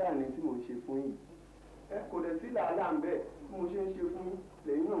Olúwa ṣáà ní tí mò ń ṣe fún yìí. Kò dẹ̀ sí làálàá ń bẹ̀ bí mo ṣe ń ṣe fún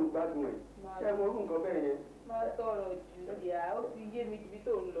lẹ́yìn náà ń gbádùn ẹ̀. Ṣé mo rú nǹkan bẹ́ẹ̀ yẹn? Máa sọ̀rọ̀ jù ìyá ó ti yé mi ibi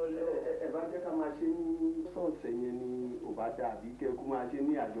tó ń lọ lọ. Ẹ bá jẹ́ ká máa ṣe ní sọ̀ọ̀sẹ̀ yẹn ni ò bá dà bí kẹ́ kó máa ṣe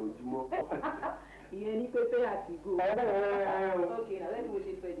ní àjọ ojúmọ́. Ìyẹn ní pépé àti ìgò. Ok, náà lẹ́nu mo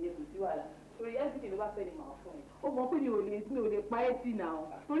ṣe fẹ́ ìdíyẹ kò sí wàhálà. Torí everything ló bá fẹ́ ni màá fún ẹ. Ó mọ̀ pé mi ò lè pa ẹ́ tì náà.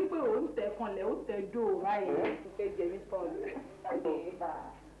 Torí pé òun tẹ̀ kanlẹ̀ ó tẹ̀ dó ráyè. Ó fẹ́ jẹ mí tán lọ.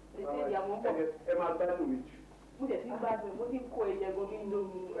 Ẹ máa gbádùn mi jù. Mo jẹ̀ sí gbádùn mo ti ń kó ẹyẹ gan nínú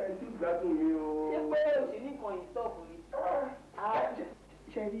mi. Ẹ ti gbádùn mi o. Ṣé pé òṣèlú kan ìstọ́ọ̀bù ni?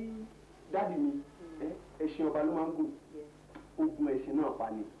 Ṣé rí dáàdì mi ẹṣin ọba ló máa ń gùn ogun ẹṣin náà pa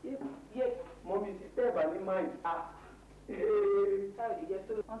ni. Mọ́mí ti tẹ́ ẹ̀bà ní máìlì. Káyọ̀dé jẹ́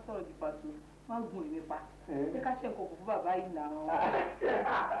tó wọ́n sọ̀rọ̀ di pàtó wọ́n gùn èmi pa. Ṣé ká ṣe nǹkan kò fún bàbá yìí nà án?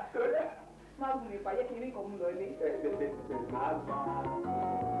 Má gùn mi pa jẹ́ kí n rí nǹkan mú lọ ilé.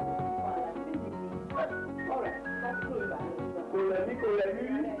 Kò rẹ̀ mí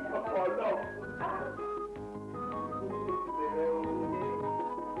rí ọkọ̀ náà.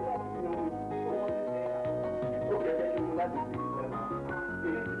 Ó kẹ̀kẹ́ ṣe mú láti fi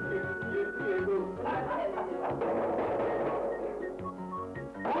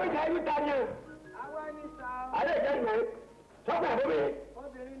àwọn ìjà yìí ta ni o. Adé ìjẹ́ ìwé sọ́kùn àbómi.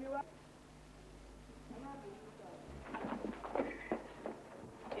 Obìnrin ni wá.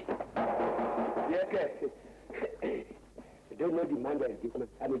 Yes, sir. I don't know the man that is given.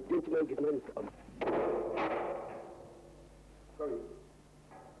 I'm a gentleman given is come. Sorry.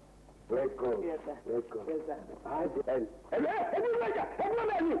 Welcome. Yes, sir. Welcome. Yes, sir.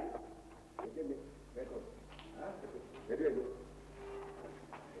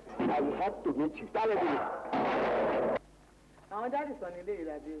 I will have to meet you. Àwọn dáàdì sọ nílé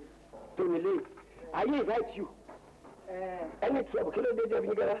ìlàdé. To nílé. I invite you. ẹni ìtura kí ló dé jẹ́ fi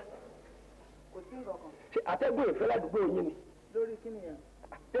gẹ́gẹ́. kò sí nǹkan kan. ṣe àtẹ́gùn ìfẹ́ ládùúgbò yín ni. lórí kí nìyẹn.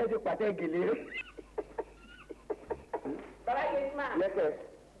 tẹ́ ẹ ti pàtẹ́ gèlè. bàbá yẹn máa. lẹ́kẹ̀.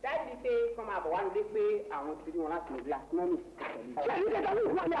 dáàbì pé kọ́ máa bọ̀ wá nílé pé àwọn ti rí wọn láti lè glace mọ́mì. ṣé ẹni kẹta ló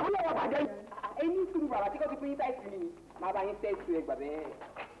fún mi àwọn ọmọ bàjẹ́. ẹni sùúrù bàbá tí kò ti pín yín táìsì mi máa bá yín tẹ́sí ẹ gbà bẹ́ẹ̀.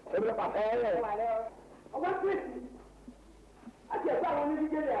 ẹbí lọ pàtẹ́ ẹ. ọgbọ́n pèsè àti ẹ̀fọ́ àwọn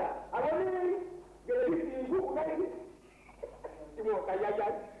onídìgẹ́lẹ̀ àwọn onígẹ̀lẹ̀ ti ìbùkún mẹ́rin tí mo kà yáyá.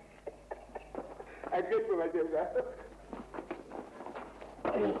 I get to myself.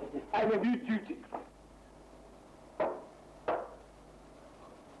 I'm a bit duty.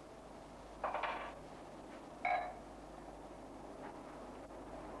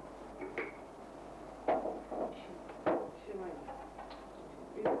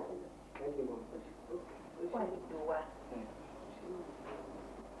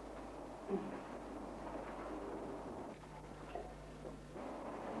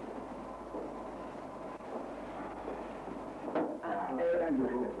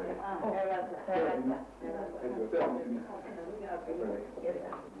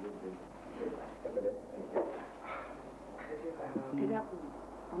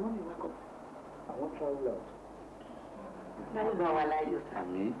 Àwọn travel out. láyé bá wa láyé.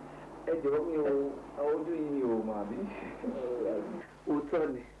 Àmì ẹ jọ̀wọ́ mi ò àwọn ojú yìí ni ò mà mí. òótọ́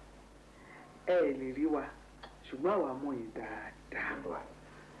ni ẹ lè rí wa ṣùgbọ́n àwa mọ̀ yín dáadáa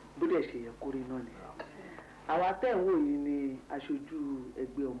bó dẹ̀ ṣe yẹ kórè náà ni. àwa tẹ̀ ń wò yìí ni aṣojú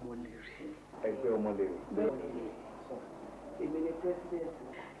ẹgbẹ́ ọmọlèrè. Ẹgbẹ́ ọmọlèrè. èmi ni president.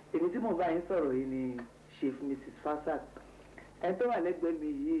 èmi tí mo bá yín sọ̀rọ̀ yìí ni chief mrs fasak. ẹ tó wà lẹ́gbẹ̀ẹ́ mi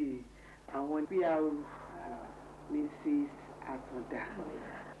yìí àwọn pr mrs àtàndá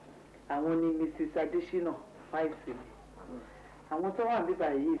àwọn ni mrs adesina fáìsì mi àwọn tó wà níbà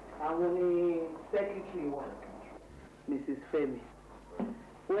yìí àwọn ni secretary wa mrs fẹ́mi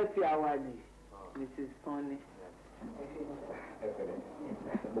wẹ́ẹ̀tì àwa ni mrs sanni. Ẹ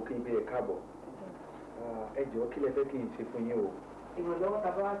pẹ̀lẹ́ mo kí n bí ẹ káàbọ̀ ẹ jọ̀ọ́ kí lẹ fẹ́ kí n ṣe fún yín o. ìrànlọ́wọ́ tá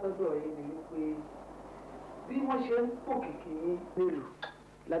a bá wá sọ́dọ̀ yìí ni wípé bí wọ́n ṣe ń pò kìkì yín nílùú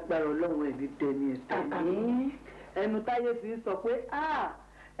lágbára ọlọ́run ẹ̀ ní dẹni ẹ̀sẹ̀ ẹnu táyé fi ń sọ pé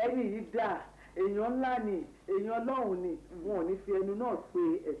ẹni yìí dà èèyàn ńlá ni èèyàn ọlọ́run ni wọn ò ní fi ẹnu náà pe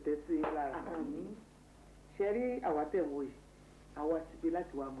ẹ̀tẹ́ sí i lára. ṣe rí àwa tẹ̀ ń wò yìí àwa ti bí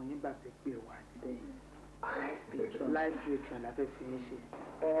láti wá mú yín gbà pé pé wà ní life reaction la fẹ́ fi yín ṣe.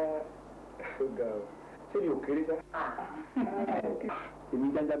 Ó ga ọ ṣé mi ò kéré sá.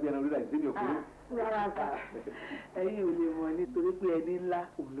 Èmi jájá bí ẹran rírà ṣé mi ò kéré. rárá sá ẹ̀yin ò lè mọ̀ nítorí pé ẹni ńlá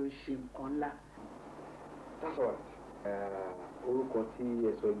òun ló ṣe nǹkan ńlá. That's all right. Orúkọ tí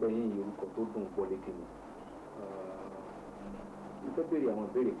ẹ̀sọ́ ẹgbẹ́ yín yìí orúkọ tó dùn gbọ́ létí mi. Mo fẹ́ béèrè àwọn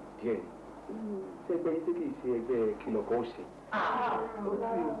ìbéèrè díẹ̀ ni. Ṣé ẹgbẹ́ yín tí kì í ṣe ẹgbẹ́ kìlọ̀ kan ó ṣe?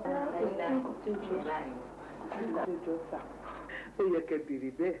 ó yẹ kẹ́ béèrè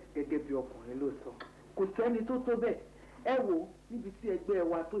bẹ́ẹ̀ gẹ́gẹ́ bí ọkùnrin ló sọ kò sẹ́ni tó tó bẹ́ẹ̀ ẹ wò níbi tí ẹgbẹ́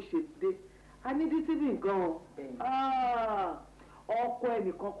wa tó ṣe dé a ní dísíbì gan-an ọkọ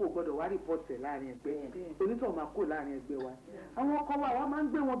ẹnìkan kò gbọdọ̀ wá rìpọ́tì láàrin ẹgbẹ́ onítọ̀ máa kó láàrin ẹgbẹ́ wa àwọn ọkọ wa máa ń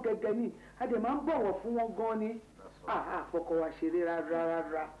gbé wọn gẹ́gẹ́ ní a dẹ̀ máa ń bọ̀wọ̀ fún wọn gan ni àfọkọ wa ṣeré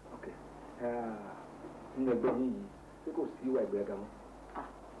rárá. Nínú ẹgbẹ́ yín yìí ṣé kò sí ìwà ìgbéraga mọ́?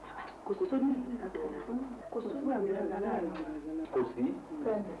 kò sí ìwà ìgbéraga láàrin kò sí.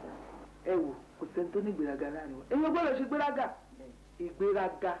 ẹ wò kò sẹ́ni tó ní ìgbéraga láàrin wọn èyí ò gbọ́dọ̀ ṣe gbéraga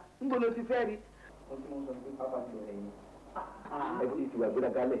ìgbéraga ń gbọ́dọ̀ ti fẹ́ rí. wọ́n ti mú sọ pé pápá ti rẹ̀ yín ẹ ti ti wà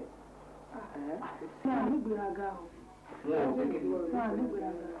ìgbéraga lẹ̀. máa ní ìgbéraga o. máa ní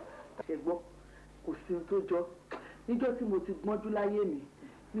ìgbéraga. ṣe gbọ́ kò sí ohun tó jọ níjọ́ tí mo ti gbọ́njú láyé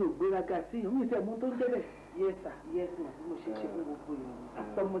mi ò gbéraga sí yàn mí ìtẹ̀mú tó ń débẹ̀ yẹ́sà yẹ́sà bí mo ṣe ṣe fún gbogbo ìrìn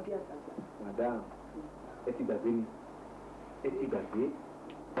àtọmọdé àtàgbà. Madam ẹ ti gbàgbé ni ẹ ti gbàgbé.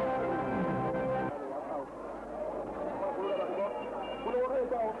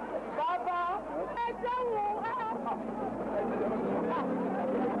 Bàbá ẹ jẹ́wọ́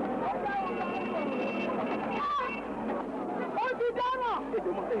ó ti dáná.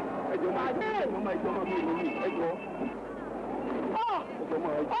 ẹjọ́ máa mi ìlú mi ẹjọ́.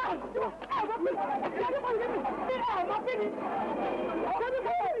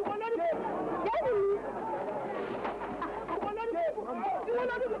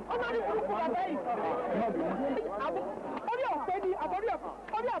 Orí ọ̀pẹ ni àbọ̀rí ọ̀pẹ.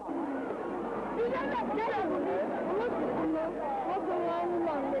 Ilé náà kéré wò ni. Wọ́n fi wọn ń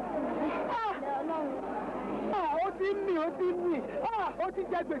lọ létí ọlọ́run. Ó ti ń mì, ó ti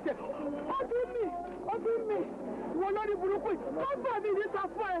jẹ gbèsè, ó ti ń mì. Ìwọ lórí burúkú yìí, wọ́n gbà mí níta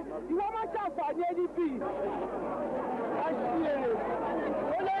fún ẹ, ìwọ máa ṣàǹfààní ẹni bíi.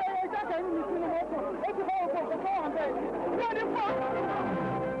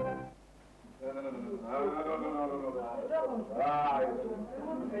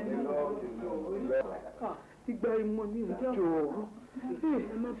 Ìgbà ìmọ̀ ni ìjọ ọ̀rọ̀.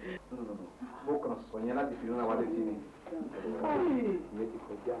 Mo kàn sọ yẹn láti fi rán wa létí ni. Ìyẹn ti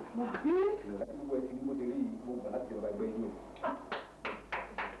kọjá. Gbogbo ẹ̀ tí mo ti rí mo gbà láti ọ̀rọ̀ ẹgbẹ́ yín o.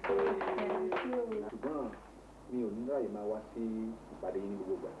 Ṣùgbọ́n mi ò ní láyè máa wá sí ìpàdé yín ní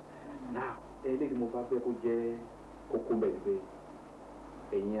gbogbo ìgbà. Náà eléyìí mo bá fẹ́ kó jẹ́ kókó bẹ́ẹ̀ pé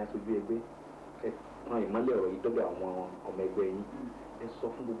ẹ̀yin aṣojú ẹgbẹ́ ẹ tan ìmọ́lẹ̀ ọ̀rọ̀ yìí dọ́gba àwọn ọmọ ẹgbẹ́ yín. Ẹ sọ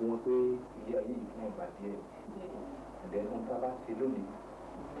fún gbogbo wọn pé ilé ayé yìí fún ọgbà díẹ̀. Ẹ̀dẹ̀ ń tá bá ṣe lónìí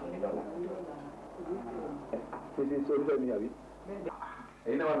ní lọ́la. Ṣé orí fẹ́ mi àbí?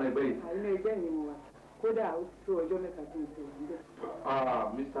 Ẹ̀yin náà wà ní ẹgbẹ́ yìí. Àìní ẹgbẹ́ mi mo wà. Kódà ó ti tó ọjọ́ mẹ́ta tí mo ti wà níbẹ̀.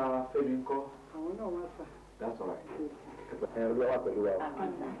 Mr. Fẹ́mi ńkọ́? Àwọn náà wá fà. That's all right. Olúwa wà pẹ̀lú wa.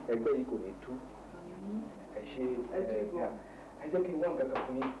 Ẹgbẹ́ yìí kò ní tú. Ẹ ṣe ẹ jẹ́ kí n wá nǹkan kan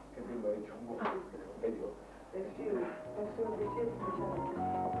fún yín kẹ́bí lọ ẹjọ́ ń bọ̀. Ẹ jọ. Ẹ ṣe o, ẹ ṣe o, ẹ ṣe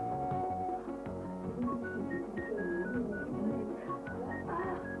o.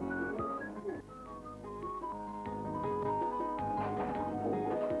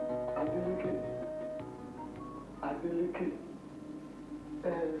 Adeleke,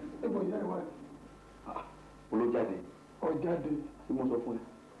 ebo ìyá ìwà ni. Olójáde. Ọ̀jáde. Tí mo sọ fún ẹ.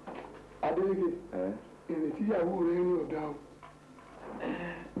 Adeleke, ìrètí ìyàwó rẹ̀ rí ọ̀dà o.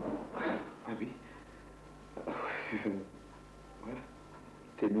 Àbí?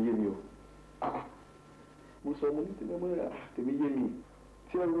 Tèmi yé mi o. Mo sọ mo ní tèmi yé mi.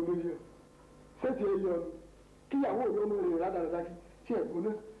 Tí ẹ ronú yẹ, ṣé ti ẹ yọ kíyàwó rẹ̀ ọmọ rẹ̀ rádaràdá kí tí ẹ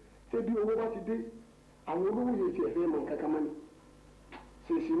gbóná ṣé bí owó bá ti dé àwọn olówó yẹn ti ẹ̀fẹ́ mọ̀ kankan mọ́ ni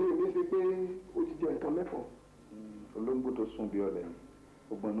ṣèṣì ní ìní ṣe pé ó ti jẹ nǹkan mẹ́fọ̀. Olóńgbò tó sùn bí ọ̀lẹ ni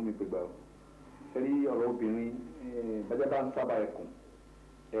ọgbọ́n inú mi pé gbà ó ẹ̀rí ọ̀rọ̀ obìnrin bájá bá ń sábà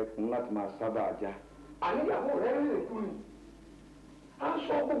ẹkùn láti máa sábà ajá. àníyàwó rẹ̀ rí èkú ni a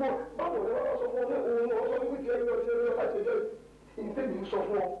sọ gbogbo báwo ni wọ́n sọ fún ọ ní òun ọ̀sọ́ ní wíjẹ́ ní ọjọ́ ní ọjọ́ ìṣẹ́jọ́ ìtẹ́mi ń sọ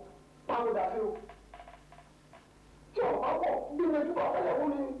fún ọ báwo dà sí o tí ọ̀pá pọ̀ bí mi ojú bá fẹ́yàwó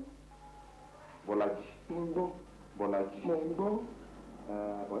ni. Bọ́lájì. Mo ń gbọ́. Bọ́lájì. Mo ń gbọ́.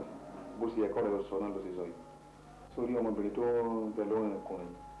 Bó ṣe ẹ̀kọ́ rẹ̀ sọ náà ló ṣe sọ yìí. Sórí ọmọbìnrin tó ń bẹ lóhùn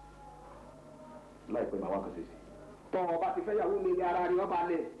ẹ̀kùnrin láìpẹ́ màá wá kan ṣe sí. Tọ́ ọba ti fẹ́yàwó mi ní ara rí ọba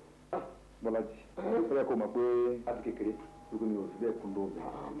lẹ̀. Bọ́lájì. Ó yẹ kó mọ̀ pé láti kékeré lóko mi ò fi bẹ́ẹ̀ kún lóògbé.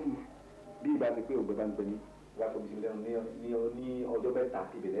 Bí ìgbà ti pé ògbẹ́ bá ń gbẹ ní wá tóbi sí lẹ́nu ní ọjọ́ mẹ́ta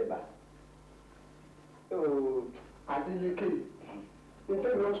ìbẹ̀rẹ̀ bá. Adeleke,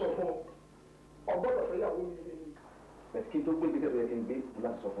 ìtẹ́mi ó sọ fún ọ. Ọgbọ́dọ̀ fẹ́yàwó mi lé ní. Bẹ̀sí kí n tó gbé ìgbésẹ̀ tó yẹ kí n gbé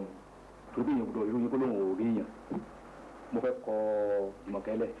láti sọ fún mi. Torí bí èèyàn gbọdọ̀ ìròyìn kó lóun ò rí èèyàn. Mo fẹ́ kọ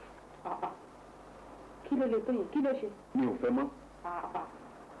Jùmọ̀kẹ́lẹ̀. Kí ló lè tó yẹn? Kí ló ṣe? Mi ò fẹ́ mọ́.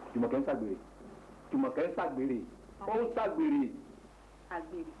 Jùmọ̀kẹ́ ń ṣàgbèrè. Jùmọ̀kẹ́ ń ṣàgbèrè. Ó ń ṣàgbèrè.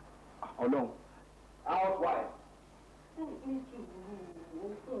 Àgbèrè. Ọlọ́run. Housewife.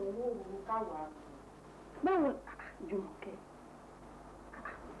 Báwo Jùmọ̀kẹ́?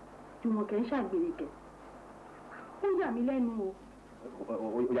 Jùmọ̀kẹ́ ń ṣàgbèrè kẹ̀. Ó yà mí lẹ́nu o.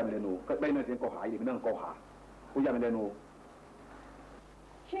 Ó yà mí lẹ́nu o. Bẹ́ẹ̀ náà ti ń kọ̀ ha, èmi náà ń kọ̀ ha. Ó yà mí lẹ́nu o.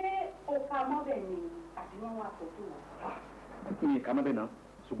 Ṣé o ka mọ́bẹ̀ ni àbí wọ́n wá pẹ̀lú wọn? Mi ì ka mọ́bẹ̀ náà,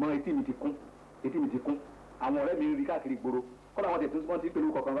 ṣùgbọ́n etí mi ti kún. Etí mi ti kún. Àwọn ọ̀rẹ́ mi rí káàkiri gbòòrò. Kọ́lá àwọn tẹ̀sí wọ́n ti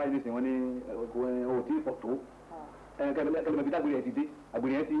pẹ̀lú kọ̀ọ̀kan báyìí nísìnyí wọ́n ní òtí pọ̀ tó. Kẹlẹ́mẹ̀bí dágbére ẹ̀ ti dé.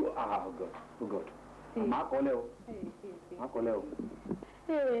 Àgbèrè ẹ̀ ti oh God. Màá kọ́ lẹ́ o. Màá kọ́ lẹ́ o.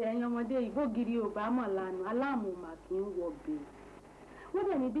 Ẹ̀yin ọmọdé ìgbógiri ò bá mọ̀ lánàá aláàmù mà kì í wọ bẹ́ẹ̀. Wọ́n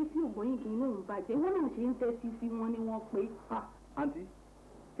dẹ̀ ní bí tí ògbóyin kì í ní òun bàjẹ́ wọ́n náà ṣe ń tẹ́tí sí wọn ni wọ́n pé. Àǹtí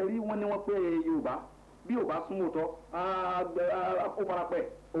ẹ̀rí wọn ni wọ́n pé Yorùbá bí Yorùbá súnmọ́ tọ́ ó farapẹ̀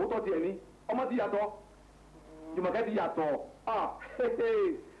òótọ́ tiẹ̀ ní ọmọ ti yàtọ̀ Jùmọ̀kẹ́ ti yàtọ̀.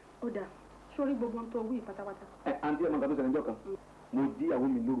 Ó dà sórí gbogbo ń tó wí pátápátá. Àǹtí ẹ̀mọ́ nǹkan tó ṣẹlẹ̀ ńjọ́ kan mo di ìyàwó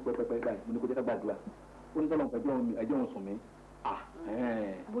mi lóru pẹ́pẹ́pẹ́ báyìí mo ní kó jẹ́ ká gbàdúrà ó ní sọ́lọ́ ẹjọ́ òun sùn mí.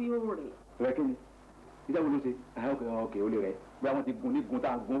 Bóyá ó rẹ̀. Rẹ̀ kí ni iṣẹ́ wo ló ṣe ok ó lè rẹ̀ bí àwọn ti gun ní gun tá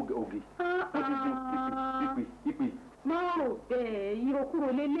à ń gun ògì wọ́n ti gun ìpè. Máa rò bẹ́ẹ̀ ìrokúrò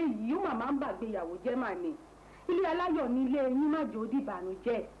lélẹ́yìí ó màmá ń bàgbé ìyàwó jẹ́ màá ní ilé aláyọ̀ ní ilé yín má jò ó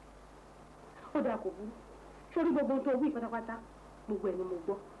dìbànújẹ́. Ó dà kò burú sórí gbogbo tó wí pátápátá gbogbo ẹ̀ ni mo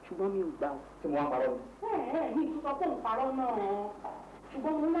gbọ́ ṣùgbọ́n mi ò gbà ó. Tí mo wá parọ́ ni. Mi tún sọ pé òun parọ́ náà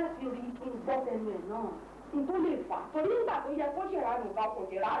ṣùgbọ́n mo láti rí kí n gbọ́ tẹnu ẹ̀ náà n tó lè fà torí nígbà tó yẹ kó ṣèrànù bá kò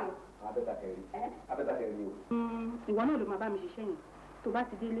ṣèrànù. Abẹ́tàkẹ́rì ni o. Ìwọ náà ló máa bá mi ṣiṣẹ́ yẹn tó bá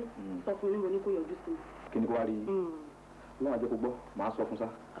ti délé sọ fún mi mo ní kó yọjú sí mi. Kí ni kó wá rí lọ́wọ́ àjẹkù gbọ́ màá sọ fún sá.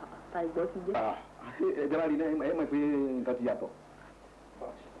 àìgbọ́ ti jẹ́. ẹ jẹ́ bá rí náà ẹ mọ̀ pé nǹkan ti yàtọ̀.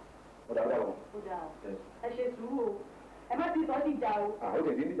 ọ̀dà ọ̀dà wọn. ẹ ṣe sùúrù o ẹ má ti sọ ọ́ dìjà o. ó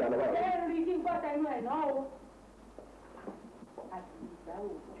tẹ̀ sí níjà lọ́wọ́ ẹ rí kí n gbọ́ tẹnu ẹ̀ náà o. àti ìdáwó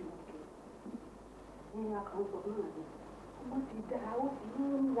ojú ọ̀kẹ́ ní àkànṣọ náà ni wọ́n ti dá ó ti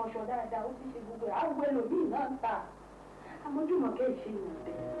ń wọṣọ dáadáa ó ti ṣe gbogbo ẹ̀ àwọn ẹlòmíì náà ń ta àmójúmọ̀kẹ́ ìṣe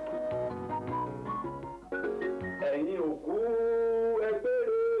ìrìnàjò. ẹ̀yin òkú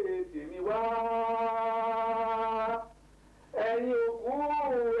ẹgbẹ́rẹ́ tèmi wá ẹ̀yin òkú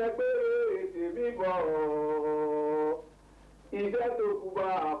ẹgbẹ́rẹ́ tèmi bọ̀ iṣẹ́ tó kú bá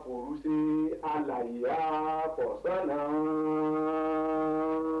àfòrú ṣe alàyè àfọ̀sánà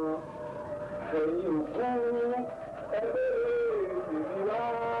ẹ̀yin òkú ẹgbẹ́rẹ́ tèmi wá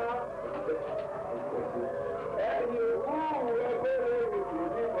ẹ̀yin òkú ẹgbẹ́rẹ́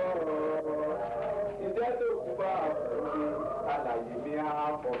tèmi bọ̀ iṣẹ́ tó kú bá àfòrú ṣe alàyè mi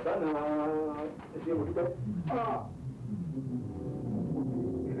àfọ̀sánà ẹ̀ṣẹ̀ mo dúpẹ́.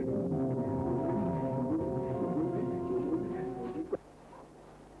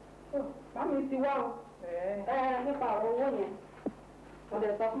 Bámi ti wá o. Nípa ọ̀rọ̀ owó yẹn. Mo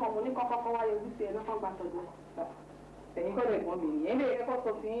dẹ̀ sọ fún ọmọ ní kọ́kọ́ wáyé ojú sí ẹ lọ́kàn gbà tọ́jú. ẹ̀yin kọ́ lè gbọ́n mi nìyẹn lè yẹ kó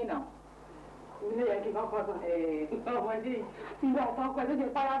sọ sí yín náà. Ilé yẹn kì í kọ́kọ́ sọ. Ọmọdé ìgbà ọ̀tọ̀ ọkọ̀ ẹ̀ ló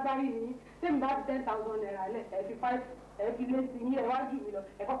jẹ́ párágbárí ni. Tẹ́mi bá fi 10,000 naira lẹ̀ ẹ̀ fi 5 ẹ̀ fi lé sí yín ẹ̀ wájú mi lọ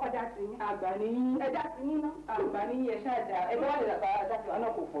ẹ̀ kọ́kọ́ já sí yín. àgbà ní yín. Ẹ já sí yín náà. àgbà ní yín ẹ ṣáàjà ẹ bá wà lè dàgbà àdàtúwà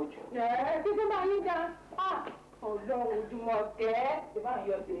náà kò pọ̀ jù. Títí máa yín já. Ọlọ́run ojúmọ́ kẹ́. ṣé bá ń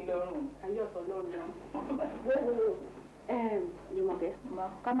yọ sí i lọ́rùn. Ayọ̀sọ̀ lọ́rùn náà. Jùmọ̀kẹ́,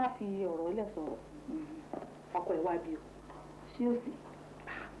 ká má fi ọ̀rọ̀ ilẹ̀ sọ̀rọ̀. Ọkọ ẹ̀ wá bí o. Ṣé o sì?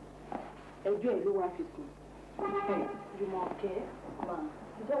 Ẹjọ́ ẹ̀ ló wá fi sùn. Jùmọ̀kẹ́,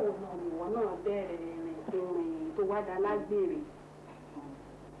 ìjọ́ wo náà ni ìwọ náà bẹ̀rẹ̀ rìn tó wá dá lágbèrè?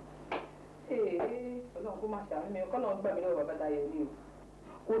 Ọlọ́run kó máa ṣàánú mi kọ́ lọ́n gbà mí lọ́wọ́ bàbá Dayọ̀ ni o.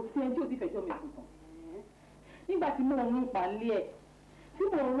 Kò sí ẹjọ́ tí fẹjọ́ mi sùn. Nígbà tí mò ń palé ẹ̀ tí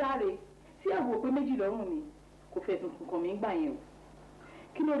mò ń ráre tí ẹ̀wò pé méjì lọ́rùn mi kò fẹ̀sùn sùn kàn mí gbà yẹn o.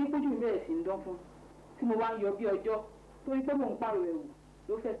 Kí ló rí pójú mi bẹ̀rẹ̀ sí ń dán fún tí mo wá ń yọ bí ọjọ́ torí pé mò ń pààrọ̀ ẹ̀wù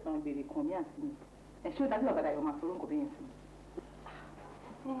ló fẹ̀sùn àgbèrè kàn mí àti mi. Ẹ̀ṣọ́ ìdájọ́ bàbá Dayọ̀ máa sọ̀rọ̀ nǹkan bẹ́yẹn sí mi.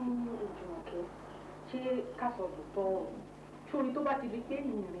 Jùmọ̀kẹ́, ṣé ká sọ tòótọ́ ọ̀rọ̀? Sórí tó bá ti di pé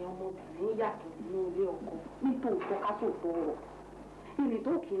ìrìn ọmọbìnrin yàtọ̀ nínú ilé ọkọ nítòótọ́ ká sòótọ́ ọ̀rọ̀. Ìrìn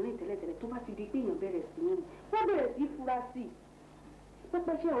tó kì í rìn tẹ́lẹ̀tẹ́lẹ̀ tó bá ti di pé èèyàn bẹ̀rẹ̀ sí rìn wọ́n bẹ̀rẹ̀ sí fura sí i.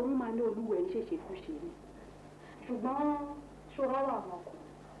 Pẹ́pẹ́ ṣé òun máa ní olúwẹ̀ ń ṣèṣe kú ṣe ni. Ṣùgbọ́n ṣòro ọ̀rọ̀ àwọn ọkùnrin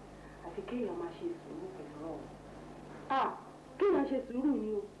àfi kéèyàn máa ṣe sùúrù pẹ̀lú ọ̀rọ̀. Kéèyàn ṣe sùúrù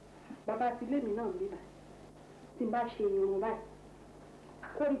ni o. Bàbá ti lé mi náà ń bíbà. Tí n bá ṣe irun báyìí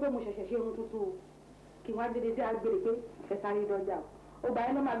kó rí pé mo ṣẹ̀ṣẹ̀ ṣe irun tuntun o kí wọ́n á dédé dé agbèrè pé ìfẹ́ sáré dọ́jà o. Ọgbà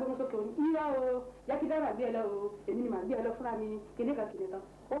yẹn ló máa gbé mú sókè òní. Yíyá o, jákèjá máa gbé ẹ lọ o, èmi ni màá gbé ẹ lọ fúnra mi ní kìnìkan kìnìkan.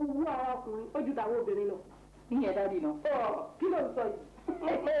 Ó wú ara ọkùnrin, ó ju tàwọn obìnrin lọ. Ìyẹn dádì náà. Kí ló ń sọ yìí?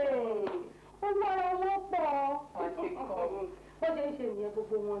 Ó wú ara wọn pọ̀. Bó ṣe ń ṣe nìyẹn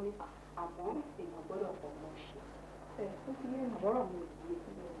gbogbo wọn ni. Àmọ́ èèyàn gbọ́dọ̀ fọmọ ṣe. Àbọ̀rọ̀ mi ò yé.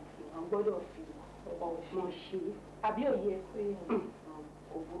 Èèyàn gbọ́dọ̀ fi ọmọ ṣe. Àbí òye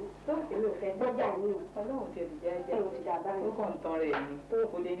kò burú. Tó èmi ò fẹ́ gbọ́jà ní o. Ọlọ́run ti ẹ̀dùn jẹ́ Ẹ̀rù ti dàgbà yẹn. ó kàn ń tan rẹ̀ ni.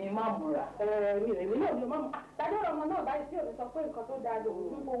 Kò lè ní má múra. Èmi náà ló máa mú. Tàbí ọ̀rọ̀ ọmọ náà báyìí tí òní sọ pé nǹkan tó dáa lòun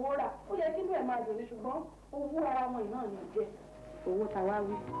ń gbowó rà. Ó yẹ kí inú ẹ̀ máa dùn ní ṣùgbọ́n owó ara wọn náà ní jẹ. Owó ta wá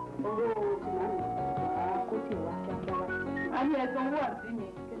wí. Owó tìmáàmì. Kó tì wá kíákíá wá. A ní ẹ̀sán owó àǹtí mi.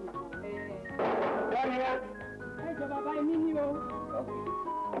 Ẹ jọ bàbá mi ní o.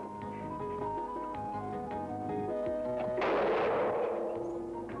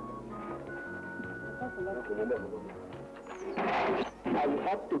 I will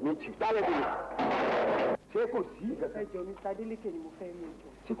have to meet you. Tálẹ̀ bẹ̀rẹ̀. Ṣé kò sí? Ẹjọ́ Mr. Adeleke ni mo fẹ́ rí ẹjọ́.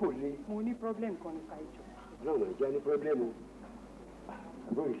 Ṣé kò le? Mo ní problem kan nípa ẹjọ́. Ọlọ́run ẹ̀jẹ̀ ní pírọ́blẹ́mù.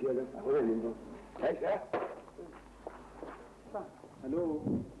 Àbúrò ìṣe ọlọ́ àwọn ẹ̀ ní lọ. Ẹ ṣe. Hello.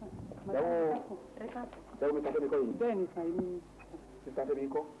 Ẹ̀wọ̀n Mr. Fẹ́mi kọ́ yìí. Bẹ́ẹ̀ ni Fàyẹ̀mí. Mr. Fẹ́mi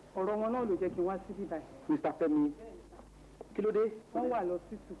kọ́. Ọ̀rọ̀ wọn náà ló jẹ́ kí n wá síbí báyìí. Mr. Fẹ́mi. Kí ló dé? Wọ́n wà lọ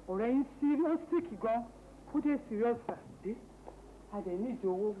títù. Ọ̀rẹ́ yín serious sick gan. Ó dé serious sà. A dẹ̀ ní ìdí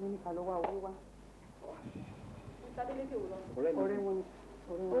owó mo ní ká lọ wá owó wá. Ọ̀rẹ́ wọn ni.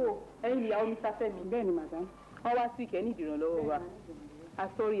 Ẹ̀yin ìyàwó Mr. Fẹ́mi. Bẹ́ẹ̀ ni madam. Wọ́n wá sí ìkẹ́ ní ìdìrànlọ́wọ́ wa.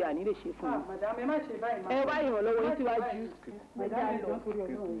 Asọ́rí àní lè ṣe fún mi. Madam ẹ má ṣe báyìí. Ẹ wá ìrànlọ́wọ́ yín síwájú. Madam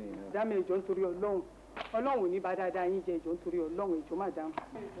ẹjọ́ nítorí Ọlọ́run. Ọlọ́run ò ní bá dáadáa yín jẹ ẹjọ́ nítorí Ọlọ́run ẹjọ́ madam.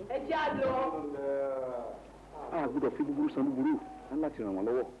 Ẹ jẹ́ àlọ́. A gbọ́dọ̀ fi búburú san búburú. A ní láti ràn wọ́n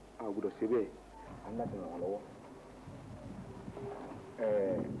lọ́wọ́. A gbọ́dọ̀ ṣe bẹ́ẹ̀. A ní láti ràn wọ́n lọ́wọ́.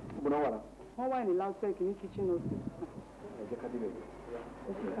 Bọ́lá wà náà. Wọ́n wà ní LAUTECH ní kitchen office. Ẹ jẹ́ ká débẹ̀.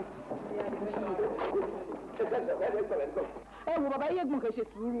 Ẹ wo bàbá Yégun kò ṣe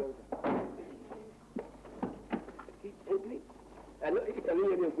sùúrù. Ìkànnì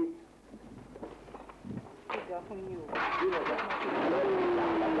yẹn ní ẹgbẹ́. Ìjà fún yín o.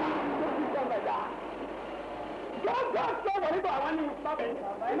 Yọ̀ọ̀gbọ́n sọ̀rọ̀ nígbà wọn ní bàbá yìí.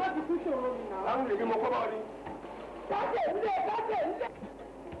 Ẹ má ti kú ṣòro mi náà. Àwọn èmi mọ kọ́ bá wọn ní. Káṣẹ̀ ńlẹ̀ káṣẹ̀ ńlẹ̀.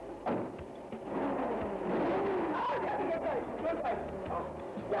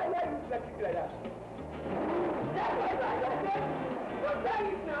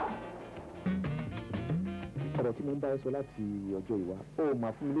 Ọ̀rọ̀ tí mo ń bá ẹ sọ láti ọjọ́ ìwá ó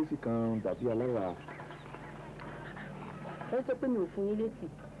máa fún mi lésì kan dàbí alára. Ẹ sọ pé mi ò fún yín létí.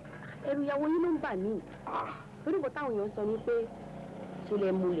 Ẹrù ìyàwó yín ló ń bà mí. Torí nǹkan táwọn èèyàn sọ ni pé ṣe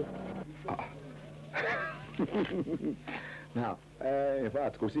lè múlẹ̀. Now, in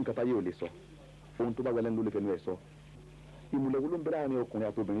fact, kò sí nǹkan táyé ò lè sọ. Ohun tó bá wẹlẹ́ ló lè fẹnu ẹ̀ sọ. Ìmùlẹ̀ wo ló ń bẹ láàrin ọkùnrin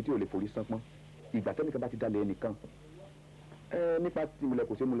àti obìnrin tí ò lè forí sánpọ́n? Ìgbà tẹ́nìkan bá ti dalẹ̀ ẹnìkan. Nípa ti ìmùlẹ̀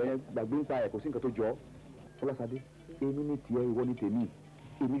kò sí ìmùlẹ̀ yẹn gbàgbé ń pa ẹ̀ kò sí nǹkan tó jọ ọ́. Ọlásàdé, èmi ní tiẹ̀ ìwọ ní tèmi.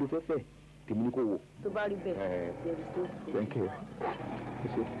 Èmi ló fẹ́ fẹ́, tèmi ní kò wò. Tó bá rí bẹ́ẹ̀, bẹ̀rù tó. Thank you.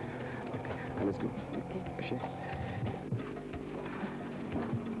 Okay, let's go. Okay.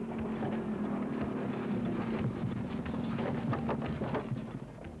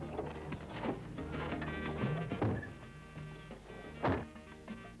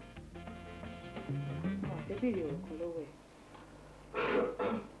 Béèrè ọ̀rọ̀ kan lọ́wọ́ ẹ̀.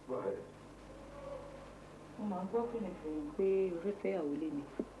 Mo máa ń gbọ́ fìrìfìrì pé orí fẹ́yàwó lé mi.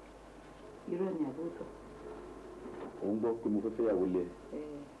 Irọ́ ni àbótọ́. Ò ń gbọ́ pé mo fẹ́ fẹ́yàwó lé ẹ.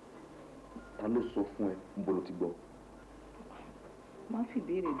 Ta ló sọ fún ẹ? Ń bọ̀ ló ti gbọ́. Má fi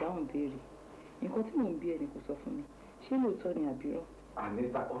béèrè dáhùn béèrè. Nǹkan tí mò ń bí ẹni kò sọ fún mi. Ṣé lóòótọ́ ni àbírọ́?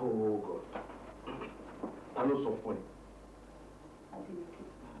 Anita, oh God. Ta ló sọ fún ẹ?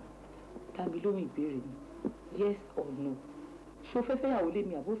 Tàbí lóhùn ìbéèrè mi. Yes or no? Ṣé o fẹ́ fẹ́yàwó lé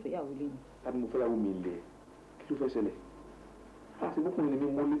mi àbó fẹ́yàwó lé mi? Ta ni mo fẹ́yàwó mi lẹ̀? Kí ló fẹ́ ṣẹlẹ̀? Láti bókùnrin ni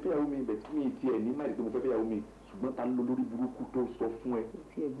mo lè fẹ́yàwó mi ibẹ̀ tí mi ti ẹ̀ ní máìlì tó mo fẹ́ fẹ́yàwó mi. Ṣùgbọ́n ta ló lórí burúkú tó sọ fún ẹ? O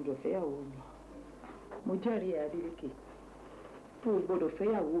ti ẹ̀ gbọ́dọ̀ fẹ́yàwó mi. Mo jẹ́rìí ẹ̀ Adélékè. Tó o gbọ́dọ̀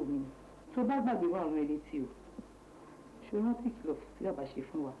fẹ́yàwó mi. Tó bá gbàgbé wà àwọn ẹni tí o. Ṣé o rántí ìkìlọ̀ tí bàbá ṣe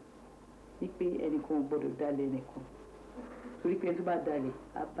fún wa? Wípé ẹnìkan ò gbọ́dọ̀ dalẹ̀ ẹnìkan. Torí pé ẹni tó bá dalẹ̀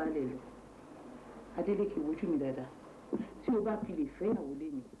á bálẹ̀ lọ. Adélékè wojú mi dáadáa. Tí o bá fi lè fẹ́yàwó lé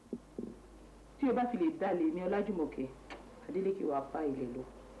mi, tí o bá fi lè dalẹ̀ ní Ọlájùmọ̀kẹ́, Adélékè wàá bá ilẹ̀ lọ,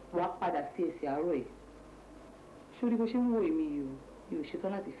 wàá padà sí ẹsẹ̀ àárọ̀ ẹ̀. Sórí bó ṣe ń wo èmi yìí o, mi ò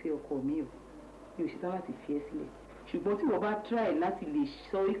ṣetán láti fẹ́ ọkọ mi o, mi ò ṣetán láti fi ẹ́ sílẹ̀. Ṣùgbọ́n tí wọ́n bá try láti lè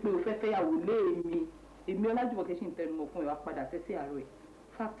sọ wípé o fẹ́ fẹ́yàwó lé mi, èmi Ọlájùmọ̀kẹ́ ṣì ń tẹnumọ́ fún ẹ, wàá padà sẹ́sẹ̀ àárọ̀ ẹ̀.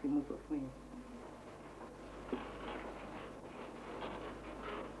 Fáàkì mo sọ fún yẹn.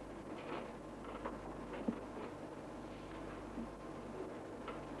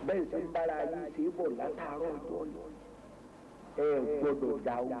 Bẹ́ẹ̀ ṣe ń bára yín ṣe é bọ̀ látàárọ̀ ọjọ́ ni ẹ gbọ́dọ̀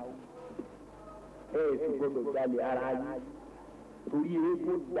jáwó ẹ sì gbọ́dọ̀ jalè ara yín torí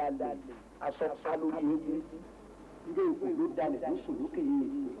eégún dalẹ̀ aṣọ ká lórí eégún ilé ìwé ló dalẹ̀ ló sùn lókè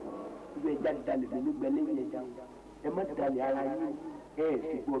yìí ilé ẹja dalẹ̀ ló gbẹ lẹ́yìn ẹja ẹ má dalẹ̀ ara yín ẹ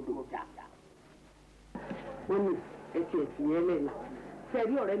sì gbọ́dọ̀ já. Ó ní ẹtì ẹ̀sìn yẹn lẹ́nu fẹ́ẹ́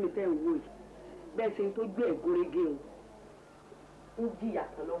rí ọ̀rẹ́ mi tẹ́ ń wò yìí bẹ́ẹ̀ ṣe tó gbé ẹ̀gúrégé o ń jìyà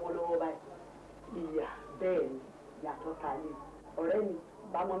kan lọ́wọ́lọ́wọ́ báyìí. Ìyà bẹ́ẹ̀ ni yàtọ̀ ta ni ọ̀rẹ́ mi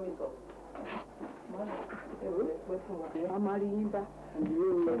bá mọ́ mi sọ. Ẹ̀rọ pẹ́ fún wa. A máa rí yín bá.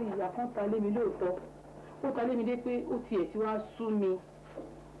 Lórí ìyá kan ta lé mi lóòótọ́. Ó ta lé mi dé pé ó tiẹ̀ tí wàá sú mi.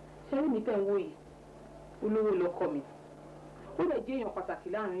 Ṣẹ́rí mi tẹ̀ ń wò yìí. Olówó lọkọ mi. Ó lè jẹ́ èèyàn pàtàkì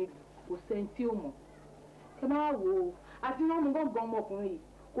láàrin ìlú. Kò sẹ́ni tí ó mọ̀. Ẹ máa wò ó. Àti wọ́n mú gángan ọmọkùnrin yìí.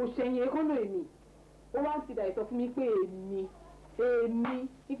 Kò ṣẹ̀yìn ẹ̀kọ́nà èmi. Ó wá ń fìdá ìsọ fún mi pé èmi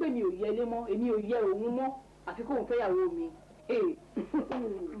wípé mi ò yẹ ilé mọ́ èmi ò yẹ òun mọ́ àfi kóun fẹ́yàwó mi.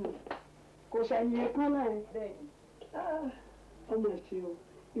 Kò ṣàyìn ẹ̀kọ́ náà ẹ̀. Ọmọ ṣe o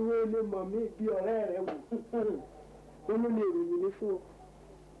ìwé ilé mọ̀ mí bí ọ̀rẹ́ rẹ̀ wò olú lè ròyìn ní fún ọ.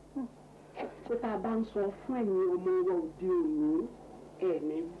 Ṣé tá a bá ń sọ fún ẹ̀yin ọmọ wa òde òní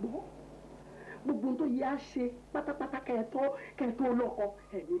ẹ̀mí gbọ́ gbogbo tó yẹ á ṣe pátápátá kẹ́ẹ̀tọ́ lọ́kọ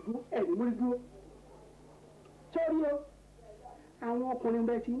ẹ̀mí múrí dúró. Sórí o àwọn ọkùnrin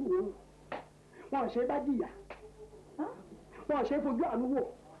bẹ́ẹ̀ ti ń wò ó wọn ò ṣe bá jìyà wọn ò ṣe fojú àánú wò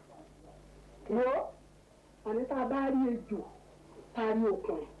wò ó àní tá a bá rí ejò tá a rí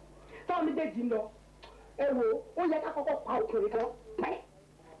ọkùnrin táwọn méjèèjì ń lọ ẹ wò ó yẹ ká kọ́kọ́ pa ọkùnrin kan pẹ́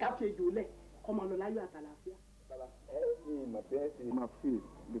ká fi ejò lẹ̀ kọ́ máa lọ láyọ̀ àtàlàáfíà. ìmọ̀ bẹ́ẹ̀ ṣe máa feel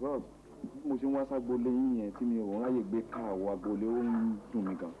because mo ṣe ń wá ságbolé yín yẹn tí mi ò ráyè gbé káàwọ̀ agbolé ó ń dùn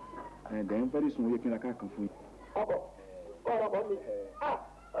mí gan then very soon ó yẹ kí n ra káàkan fún yín. ọ̀rọ̀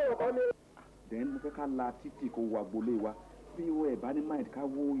kan mi. then mo fẹ́ ká la títì kó wo agbolé wa bí o ẹ̀ bá ní mind ká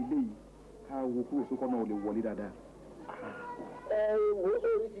wó ilé yìí ká wo kúrò sókọ́ náà ò lè wọlé dáadáa. wo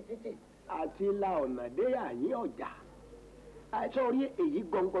sórí ti títì àti la ọ̀nà dé àyín ọjà sórí èyí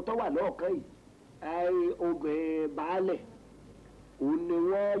gbọ̀ngàn tó wà lọ́ọ̀kan yìí obìnrin baálẹ̀ òun ni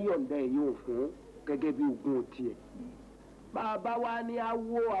wọ́n yọ̀ǹda èyí fún gẹ́gẹ́ bí ogún tiẹ̀. bàbá wa ní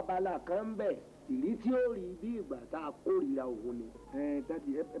awo abala kan bẹ̀ ìrí tí ó rí bí ìgbà tá a kórìíra òun ni.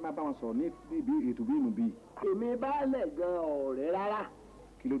 dádì ẹ máa bá wọn sọ̀rọ̀ ní ibi ètò bí inú bí. èmi baálẹ̀ gan ọ̀rẹ́ rárá.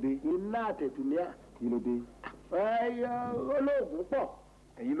 kí ló dé. iná àtẹ̀tùmíà. kí ló dé. olóògùn pọ̀.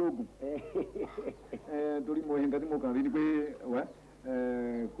 ẹ̀yin lóògùn. torí mo nǹkan tí mo kàn rí ni pé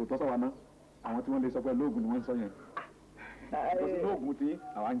kò tọ́ sọ̀wá náà àwọn tí wọ́n lè sọ pé lóògùn ni wọ́n ń sọ yẹn. lóògùn tí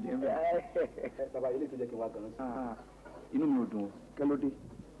àwọn ń jẹ ń bẹ̀. bàbá ilé tó jẹ́ kí n wá gan-an sí. inú mi ò dùn kẹ́lódé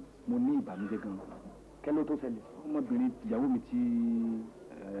mo ní ìbànújẹ́ gan. kẹ́ló tó ṣẹlẹ̀. ọmọbìnrin ìyàwó mi tí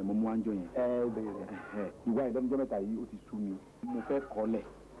mo mú wáńjọ yẹn. obìnrin rẹ̀. ìwà ìdánilọ́jọ́ mẹ́ta yìí ó ti sú mi mo fẹ́ kọ́lẹ̀.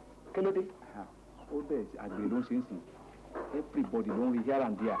 kẹ́lódé. ó bẹ̀ àgbèrè ló ń ṣe ń sìn everybody ló ń rí here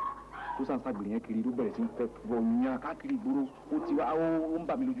and there tó sàn sàgbèrè yẹn kiri ló bẹ̀rẹ̀ sí ń fẹ́ bọ̀ yàn káàkiri ìgboro ó ti wá ó ń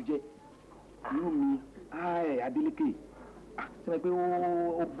bà mí lójú jẹ́ irú mi Adeleke sẹ́ni pé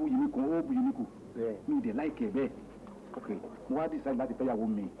ó bu yìí mi kù mi ì dẹ̀ láìkẹ́ bẹ́ẹ̀ ok mo wá decide láti fẹ́yàwó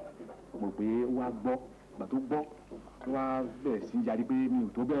mi mo pé ó wá gbọ́ ìgbà tó gbọ́ ó wá bẹ̀rẹ̀ sí yarí pé mi ò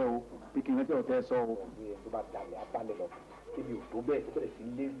tó bẹ́ẹ̀ o pé kí n rántí ọ̀tẹ́ sọ o. tó bá dalẹ̀ abalẹ̀ lọ pé mi ò tó bẹ́ẹ̀ tó bẹ̀rẹ̀ sí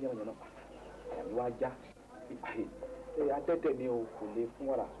lé yànnà náà àyà mi wá já adẹ́tẹ̀ ni o kò lè fún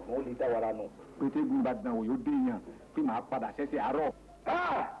wàrà ṣùgbọ́n ó lè dá wàrà nù. pété gun bá dàn wò yóò dé yàn pé màá padà ṣẹ̀ṣẹ̀ àárọ̀.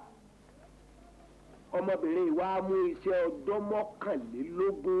 ọmọbìnrin wa mú iṣẹ́ ọjọ́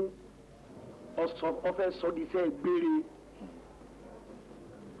mọ́kànlélógún ọfẹ́ sọ di iṣẹ́ gbére.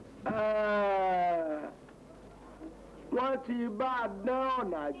 wọ́n ti bá a dán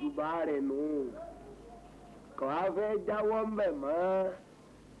ọ̀nà àjùbá rẹ̀ nù kò á fẹ́ jáwọ́ mbẹ̀ mọ́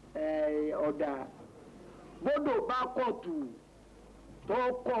ọ̀dà bódò bá kọ̀tù tó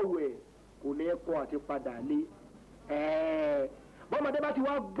kọ̀wé kò ní kọ́ àti padà lé bọ́mọdé bá ti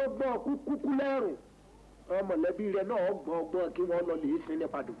wá gbọ́gbọ́ kúkú lẹ́rùn ọmọlẹ́bí rẹ̀ náà gbọ́ngbọ́n kí wọ́n lọ lè sin ní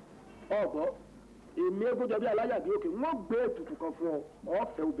padò ọ̀gbọ́ èmi egójọ bí aláyà bí òkè wọ́n gbé ètùtù kan fún ọ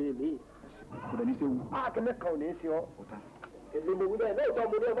ọ̀fẹ́ obìnrin mi. kò dẹ̀ ní sẹ́wù. akẹ́lẹ́ kan ò ní í ṣe ọ́. èmi mo wí bẹ́ẹ̀ náà ìtọ́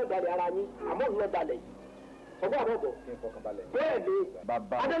mo ní ẹ̀fọ́ dalẹ̀ ara yín àmọ́ ìlú dalẹ̀ yìí ọgbọ́n àbọ̀bọ̀. bẹ́ẹ̀ ni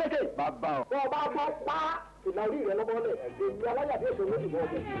Adeleke wọ́n bá bọ́ pa ìlà orí rẹ̀ lọ́bọ̀ọ́lẹ̀ èmi aláyà bí òṣèlú ìbò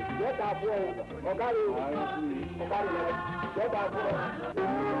ọ̀gbìn yọ̀ọ́ta fún ọ ọ̀gá rẹ̀ yọ̀ọ́ta fún ọ.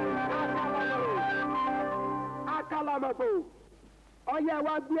 Akálámọ̀gbò ọyẹ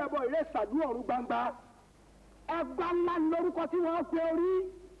wa gbé ẹbọ ìrẹsàdú ọ̀run gbangba ẹgbà ńlá lórúkọ tí wọ́n pe orí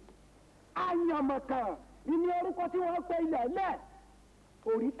àyànmọ̀kàn ní orúkọ tí wọ́n pe ilẹ̀ lẹ̀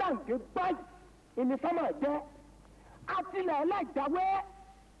orí tàǹgé báyìí ìnísọ́mọ̀ jẹ́ àtìlẹ̀ ẹlẹ́jáwé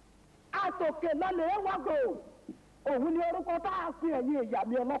àtòkè lọ́lẹ̀ wàgò òun ni orúkọ tá a fi ẹ̀yìn ìyá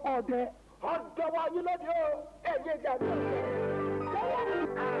mi ọlọ́kọ̀ ọdẹ ọjọ́ wa yín lóde o ẹ̀yìn ìjà mi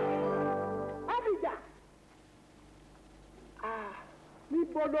ọ̀dìjà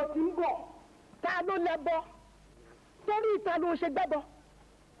níbo ló ti ń bọ̀ ta ló lẹ́bọ torí ìta ló ṣe gbẹ́bọ.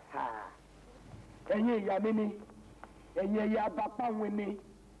 ẹ̀yin ìyá mi ni ẹ̀yin ẹ̀yẹ abapáwìn ni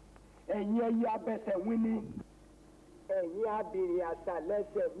ẹ̀yin ẹ̀yẹ abẹsẹ̀wìn ni ẹ̀yin abìnrin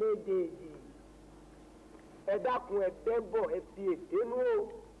àtàlẹ́sẹ̀ méjèèjì ẹ dákun ẹ dẹ́bọ̀ ẹ fi èténú o.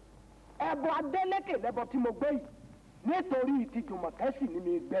 ẹbọ Adélékè lẹ́bọ tí mo gbé yìí nítorí ìtìjùmọ̀kẹ́sì ni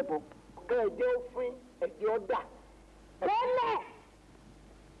mi gbẹ́bọ. kẹ́ẹ̀jẹ́ òfin ẹ̀jẹ̀ ọ̀dà. tẹ́lẹ̀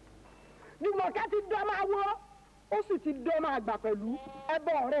Jùmọ̀kẹ́ ti dán máa wọ́ ó sì ti dán máa gbà pẹ̀lú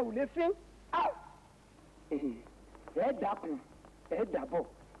ẹbọ ọ̀rẹ́ ò lè fín. ẹ dákun ẹ dàbọ̀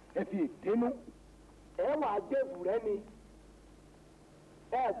ẹ fi èténú ẹ wàá gbẹ̀bù rẹ ni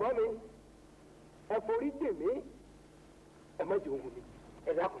ẹ gbọ́ mi ẹ forí jì mí ẹ má jẹ́ òun mi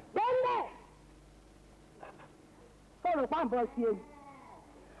ẹ dákun. bẹ́ẹ̀ sọ̀rọ̀ pàǹbọ̀ sí èyí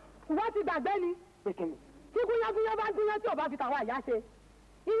wọ́n ti gbàgbé ni tí gúnyángúnyán bá gúnyán tí ò bá fi tàwa ìyá ṣe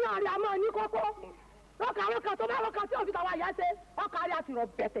ìyá rẹ̀ a máa ní kókó rọ́kà tó bá rọ́kà tí ò fi tàwa ìyá ṣe ọkà rẹ̀ a ti rọ̀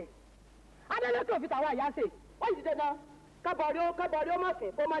bẹ̀tẹ̀ Adélékè ò fi tàwa ìyá ṣe ó yìí ṣe náà kábọ̀ọ́rí ó má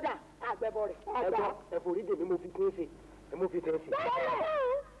sìn kó má dà àgbẹ̀bọ̀ rẹ̀. ẹ forí dèmi mo fi kún ṣe ẹ mo fi tẹ̀ ṣe.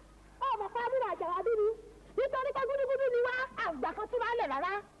 bẹ́ẹ̀ ọmọ fámìlì àjàrà bí ni nítorí pé gúdúgúdú ni wá àgbà kan tún máa lẹ̀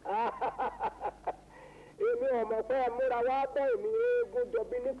rárá. èmi ọmọ pé múra wá bẹ́ èmi eégún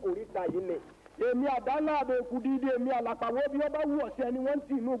jọbí ní kòríta yìí ni èmi àdánù àbẹ̀kù dídí èmi àlàpàwọ́ bí ọba wù ọ̀sẹ̀ ni wọ́n ń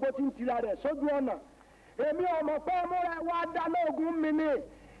tì inú igbó tí ń tira rẹ̀ sójú ọ̀nà èmi ọmọ pé múra ẹ wá dáná ogun mi ni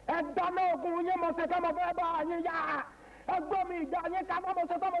ẹ dáná ogun yín mo ṣe ká mo fẹ́ bá yín yá ẹ gbọ́ mi ìjà yín ká mo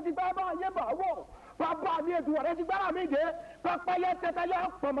ṣe tó mo ti fẹ́ bá yín bọ̀ wò bàbá mi ètò ọ̀rẹ́ ti gbára mi dé pẹ́pẹ́yẹ tẹ́tẹ́yẹ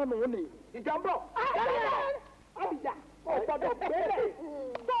pọ̀mọ́ nù ní ìjà ń bọ̀. àbíjà ọ̀pọ̀dọ̀ gbẹ́lẹ̀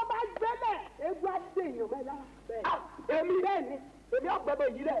tó bá gbẹ́lẹ̀ egbò adé èèyàn mẹ́la. èmi èmi ọ̀gbẹ́bẹ̀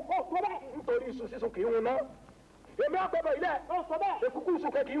yìí lẹ̀ ọ̀pọ̀ bẹ́ẹ̀ nítorí iṣu sísun kì í hun náà èmi ọ̀gbẹ́bẹ̀ yìí lẹ̀ ọ̀pọ̀ bẹ́ẹ̀ èkúkú iṣu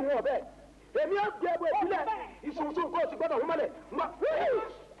kẹ́ kì í hun ọ̀bẹ èmi ọ̀gbẹ́bẹ̀ yìí lẹ̀ iṣu kó o ti gbọ́dọ̀ hun mọ́lẹ̀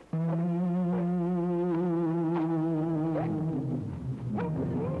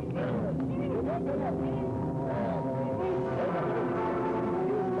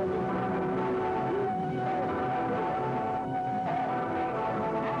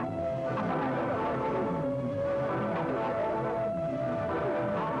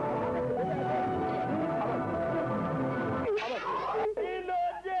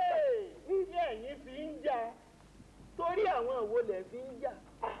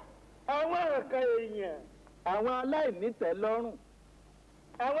àwọn aláìnítẹ̀lọ́rùn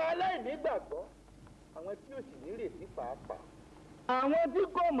àwọn aláìnígbàgbọ́ àwọn tí ò sì nírètí pàápàá àwọn tí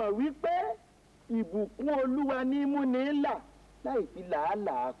kò mọ̀ wípé ìbùkún Olúwa ní múni là láì fi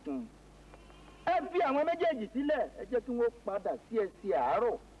làálàá kún ẹ fi àwọn méjèèjì sílẹ̀ ẹ jẹ́ kí wọ́n padà sí ẹsẹ̀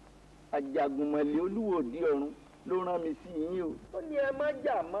àárọ̀ Àjàgùnmọ̀lẹ̀ Olúwa òde ọ̀run ló rán mi sí yín o. ó ní ẹ má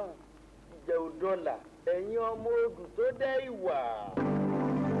jà mọ́ ìjà ò dọ́là ẹ̀yin ọmọ ogun tó dẹ́ ìwà.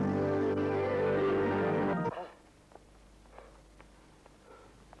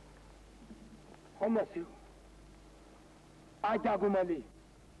 ọmọ sí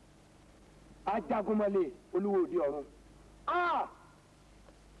Àjàgùnmọ̀lẹ̀ Olúwa òde ọ̀run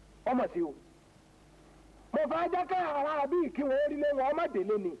ọmọ sí o mo fẹ́ jẹ́ kí ara bí kí wọ́n rí lé wọn ọmọ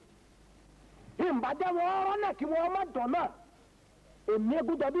délé ni ìbàjẹ́ wọn ọ̀rọ̀ náà kí wọ́n ọmọ dọ̀ náà èmi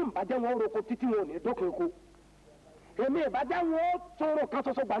egúdọ̀ bí ìbàjẹ́ wọn roko títí wọn ò ní dókè oko èmi ìbàjẹ́ wọn tóró kan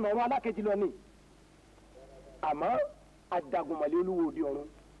ṣoṣo gbàna ọ̀run alákejì lọ ni àmọ́ Àjàgùnmọ̀lẹ̀ Olúwa òde ọ̀run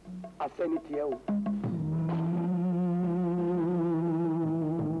àṣẹni tiẹ̀ o.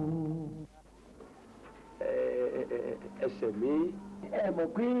 ẹsẹ̀ mi ẹ mọ̀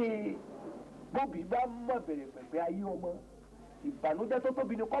pé bóbi bá mọ̀ bẹ̀rẹ̀ pẹ̀pẹ̀ ayé ọmọ ìbànújẹ́ tó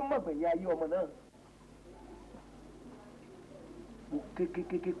tóbi ni kọ́ mọ̀ bẹ̀yìn ayé ọmọ náà. mo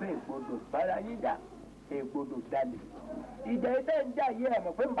kékeré pé ìgbọ́dọ̀ bára yín jà ìgbọ́dọ̀ dalẹ̀ ìjà ìtẹ́ ń jà yé ẹ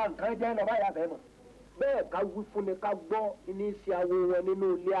mọ̀ pé nǹkan nǹkan jẹ́ lọ́ba yà fẹ́ mọ̀ bẹ́ẹ̀ ká wí fún ni ká gbọ́ ní í ṣe awo wọn nínú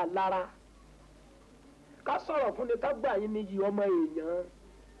ilé alára ká sọ̀rọ̀ fún ni ká gbà yín níyì ọmọ èèyàn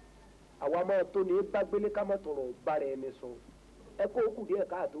àwa máa tó ní bá gbélé ká má tọrọ bára ẹni sọ ẹ kó kù díẹ̀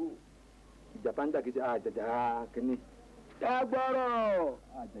káàtó. ìjàpá ń jà kìí ṣe àjàjà kìíní. ẹ gbọ́rọ̀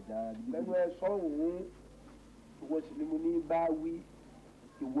lẹ́nu ẹ sọ òun ìwọ sì ni mo ní bá wí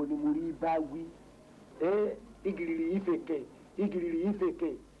ìwọ ni mo rí bá wí igiriri ìfèkè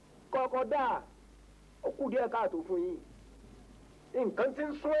kọ́kọ́ dáa ó kù díẹ̀ káàtó fún yín nǹkan tí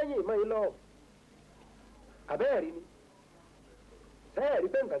ń sún ẹ̀yìn mọ́ yín lọ àbẹ́ẹ̀rí ni sẹ́ẹ̀rí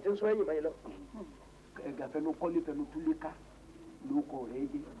pé nǹkan tí ń sún ẹ̀yìn mọ́ yín lọ. ẹ̀gà fẹnu kọ́lé fẹnu túlé ká ló kọ rẹ̀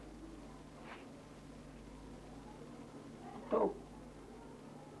yé. tó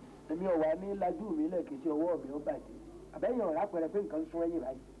èmi ọ̀wá ní lajú mi lẹ́ẹ̀kejì tí ọwọ́ mi ó bàjẹ́ àbẹ́yìn ọ̀rá pẹ̀rẹ̀ pé nǹkan ń sún ẹ̀yìn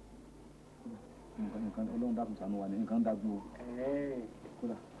báyìí. nǹkan Ọlọ́run dákun ṣàánú wa ni nǹkan dágbó.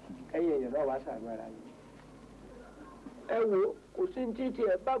 ẹ̀yìn ẹ̀yìn náà wá ṣàánú ara yìí. ẹ wo kò sí ní títí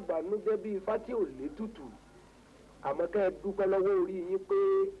ẹ bá gbànújẹ́ bíi ifá tí ò lé tutù àmọ́ kẹ́ ẹ dúpẹ́ lọ́wọ́ orí yín pé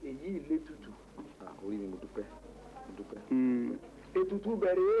èyí lé tutù. orí mi mo dúpẹ́. ètùtù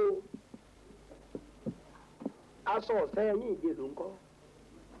bẹ̀rẹ̀ o aṣọ ọ̀sẹ́ yín ìdè ló ń kọ́.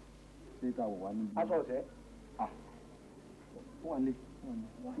 ṣé ká wọ̀ wá níbi. aṣọ ọ̀sẹ́. wọ́n lé.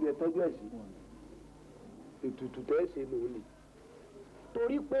 ilé tọ́jú ẹ̀ sí. ètùtù tẹ́ ṣe lòun ni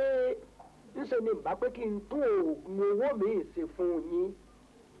torí pé ńṣe ni bá pé kí n tún oògùn owó mi ṣe fún yín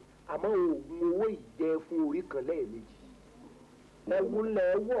àmọ́ oògùn owó ìjẹ́ fún orí kan lẹ́ẹ̀mejì ẹ̀wù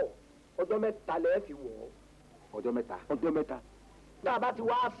lẹ̀ wọ̀ ọjọ́ mẹ́ta lẹ́ẹ̀ fi wọ̀ ọ́. ọjọ́ mẹ́ta. ọjọ́ mẹ́ta. tá a bá ti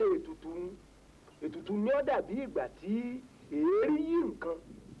wá ṣe ètùtù ní ó dàbí ìgbà tí èérí yí nǹkan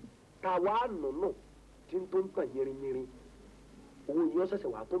tá a wá nùnù tí ń tó ń tàn yẹrinyẹrin owó yìí ó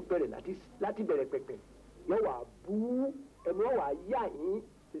ṣẹ̀ṣẹ̀ wà tó bẹ̀rẹ̀ láti bẹ̀rẹ̀ pẹ̀pẹ̀ yóò wà bú ẹnu ọ̀wà yá yín.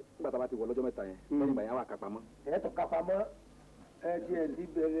 nígbà tá a bá ti wọ̀ lọ́jọ́ mẹ́ta yẹn lẹ́yìn ìgbà yẹn wà kápamọ́. ẹ̀ tó kápamọ́ ẹ ti ẹ̀ ti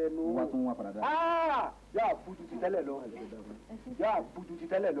bẹ̀rẹ̀ nu. wọ́n tún wá padà dá. yóò bójú ti tẹ́lẹ̀ lọ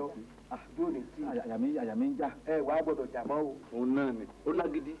yóò ní tí. àyà mi ń já. ẹ wàá gbọ́dọ̀ jà mọ́ o. òun náà ni ó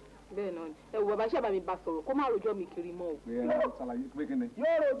lágídí. bẹ́ẹ̀ náà ẹ wò bàbá ṣàbà mi bá sọ̀rọ̀ kó má rojọ́ mi kiri mọ́ o. ṣàlàyé pé kí ni.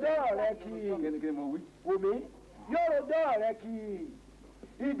 yóò rojọ́ rẹ kí kí mo wí. wòmí yóò rojọ́ rẹ kí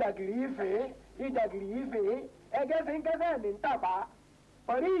ìdàgìrì ìfẹ́ ẹgẹ́ sí ń kẹ́sẹ̀ ní tàbá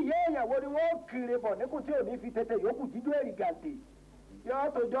ọ̀rí ìyé ìyàwó ni wọ́n kiri bọ̀ níkù tí ò ní fi tètè yòókù jíjú èrì gàǹtì yóò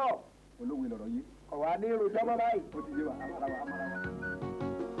tójọ́. olówó ìlọ̀rọ̀ yìí. ọ̀wá ní rojọ́ mọ́ báyìí. ó ti yé wa amara.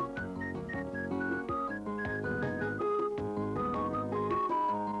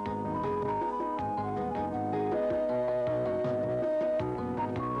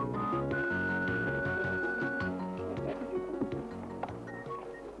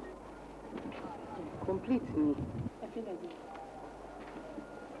 Complete ni.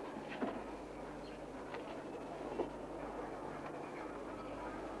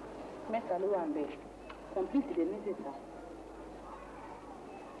 Mẹ́ta ló wà ń bẹ̀. Complete dẹ̀ mẹ́tẹ̀ẹ̀ta.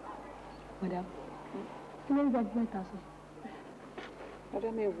 Madam, kí ló ń gbọ́ mẹ́ta sọ?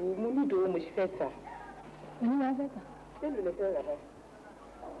 Madam ẹ wo mo ní ìdòwò mo ṣe fẹ́ tà. Èmi máa fẹ́ tà. Bẹ́ẹ̀ ló fẹ́ rà báyìí.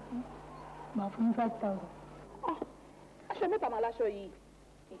 Màá fún mi 5,000. Aṣọ mẹ́ta máa láṣọ yìí.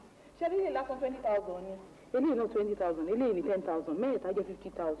 Ṣé ilé lásán 20,000 ni? Eléyìí náà 20,000, eléyìí ní 10,000, mẹ́ẹ̀ta jẹ́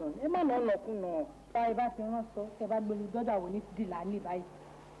 50,000. Ẹ má nà ọ̀nà kú nà. Báyìí bá ti rán sọ, tẹ bá gbé dọ́dà wò ní dìlà ní báyìí.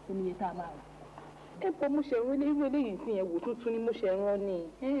 Oníye tá a máa rà. Ẹ bọ mo ṣe rán irú eléyìí sí yẹn wò tuntun ni mo ṣe rán ni.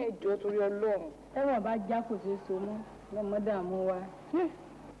 Ẹ jọ torí Ọlọ́run. Ẹ̀wọ̀n bá já kò ṣeé so mọ́ lọ́mọdé àmú wa.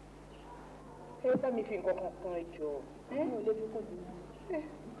 Ẹ bá mi fi nǹkan kan kún ẹ jọ. Mi ò lè fi kò dùn náà.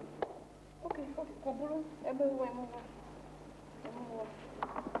 Ok, kò burú. Ẹ mú wá.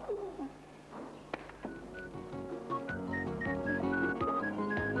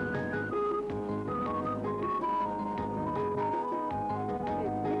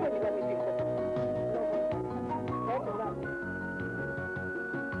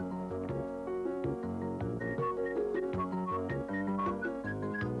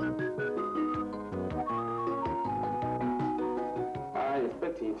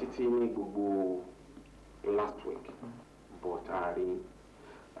 Títí ní gbogbo last week, but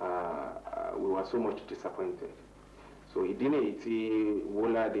we were so much disappointed. So ìdí nìyí tí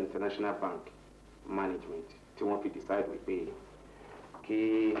Woolard International Bank Management tí wọ́n fi decide wípé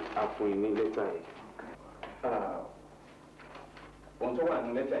kí a fún yín ní lẹ́tà yìí. Ohun tó wà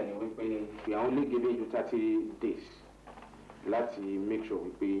ní lẹ́tà yìí ni wípé we are only giving you 30 days láti make sure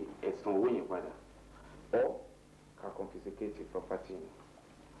wípé ẹ san owó yẹn padà or ká confiscate property yẹn.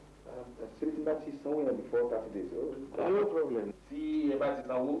 Ṣé bá ti sanwó yẹn before 30 days? No problem. Tí ẹ bá ti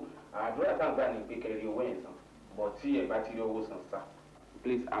sanwó, àdúrà tá à ń gbà ní pé kẹrí owó yẹn san. But tí ẹ bá ti rí owó san sá,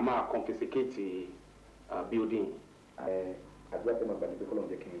 please a máa confiscate building. Àdúrà tẹ́ máa gbà ní pé kọ́lọ́n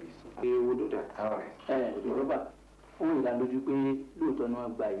jẹ́ kí n rí sí. We will do that. Yorùbá fún ìdánilójú pé lóòótọ́ ni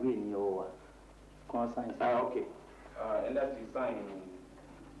wọ́n gba ìwé ní ọwọ́ wa kan sáyẹ̀nsì. Okay. Ẹ láti sign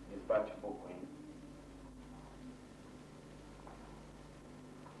dispatch book yẹn.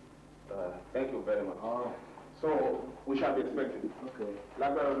 Thank you very much. So we shall be expecting. Okay.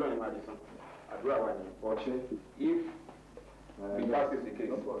 Lágbára Ọlọ́run máa di san. Àdúrà wa ni. Ọ̀ṣẹ́. If that is the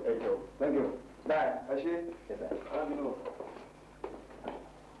case. Thank you. Bye. Ọ̀ṣẹ́.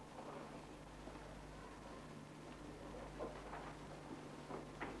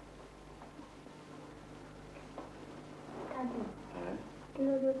 Kí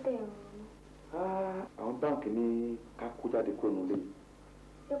ló dé tẹ̀ ọ́? Àwọn báńkì ní ká kó jáde kúrò nílé.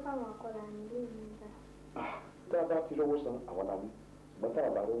 Ṣé fáwọn akọ́là nílé mi gbà? Tí a bá ti lówó san àwọn la ní, ṣùgbọ́n tá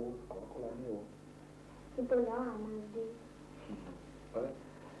a bá lówó àwọn kọ́ la ní o. Ibo làwọn àmọ́ dé?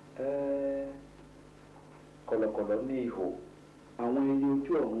 Kọ̀lọ̀kọ̀lọ̀ ní ihò, àwọn ẹyẹ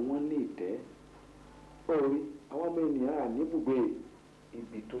ojú ọ̀run wọn ní ìtẹ́. Orí àwọn ọmọ ènìyàn à ní ibùgbé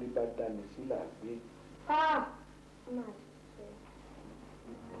ibi tó rí bá dání sí là gbé.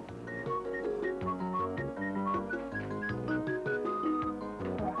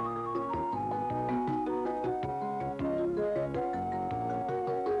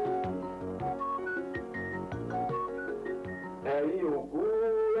 Ẹ̀yin òkú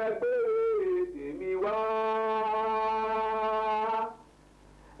ẹgbẹ́ tèmi wá.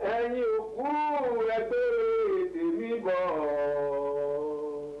 Ẹ̀yin òkú ẹgbẹ́ tèmi bọ̀.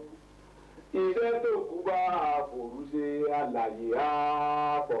 Iṣẹ́ tó kú bá forúṣe àlàyé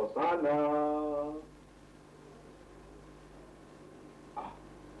àfọ̀sánà.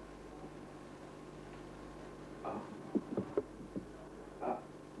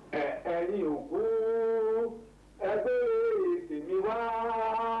 Ẹ̀yin òkú ẹgbẹ́ tèmi wá.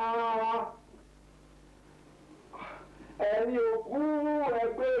 Ẹ̀yin òkú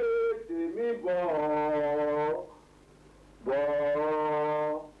ẹgbẹ́ tèmi bọ̀.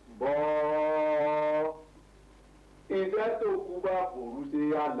 Iṣẹ́ tó kú bá forúṣe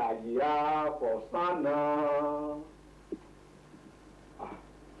àlàyé àfọ̀sánà.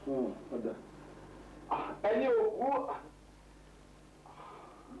 Ẹni òkú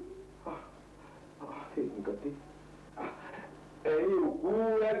nǹkan dé. Ẹ̀yin òkú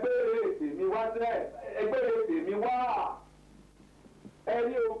ẹgbẹ́rẹ́ tèmi wá sẹ́ ẹgbẹ́rẹ́ tèmi wá.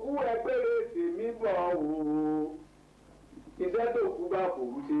 Ẹni òkú ẹgbẹ́rẹ́ tèmi bọ̀ o. Iṣẹ́ tó kú bá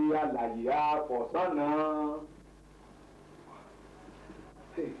fòrú ṣe àlàyé àfọ̀sánà.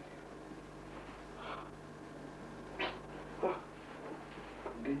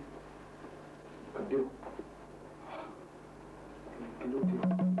 Cadê o? Que ló dé?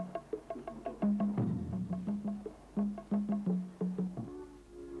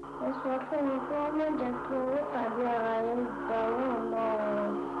 Sọ fún mi kí wọ́n má jẹ́ kí owó tàbí ara yẹn gba owó lọ́wọ́.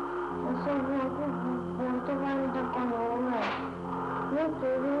 Mo sọ fún wọn pé gbogbo ohun tó bá ń dẹ́kun owó rẹ̀.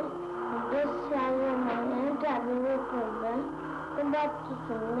 Nítorí ìgbésí ayé ọmọ yẹn dàbí orúkọ ìgbẹ́ tó bá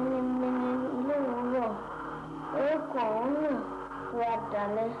tutù mímímí lówùúrọ̀. Orúkọ ọ̀hún náà wà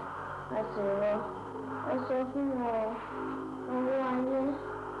dálẹ̀ àti rọ. Ẹ sọ fún wọn owó ayé,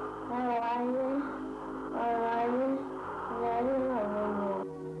 ọrọ̀ ayé, ọrọ̀ ayé, ìyá ayé náà ló mú ọ.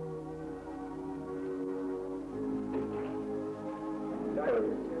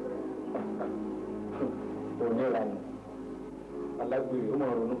 Oníranù alágbèrè ó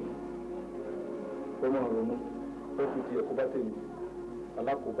máa ronú ó fi ti ẹ̀kọ́ bá tèmi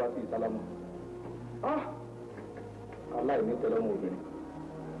alákòóbá sí ìsálámù aláìní tẹ́lọ́mù obìnrin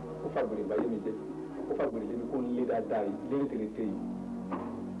ó fàgbèrè báyé mi jẹ́ ó fàgbèrè lémi kó ń lé dáadáa yìí lé tèrètè yìí.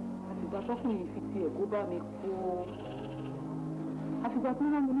 àtìgbà tọkùnrin fi ti ẹ̀kọ́ bá mi kú àfìgbà tí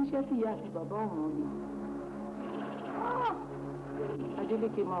wọ́n mú níṣẹ́ sí ìyá àti bàbá ọ̀ràn mi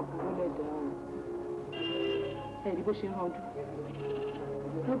Adélékè máa burú lẹ́dàá o ẹ̀rí bó ṣe ń ranjú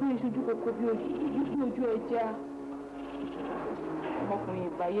lọ́gbọ́n ìṣojú kòkó bí ojú ẹja ọmọkùnrin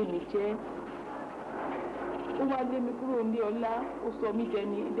ìbáyé mi jẹ́ ó wá lé mi kúrò ní ọlá ó sọ mí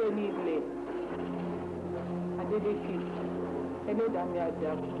dẹni ilẹ̀ Adélékè ẹlẹ́dàá mi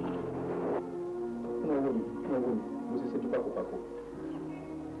àdàkù. wọ́n wò mí mo ṣe ṣẹ́jú pàkópàkó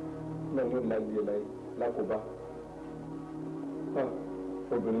náà yóò láyé ẹ̀ láyé lákòóbá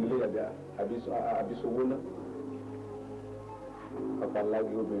obìnrin ilé àbísowó náà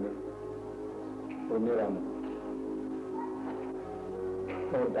babaláwo obìnrin oníranù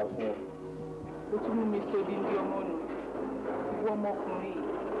náà dá fún ọ. ó tún mú mi sódì ní ọmọ nù ìwọ ọmọkùnrin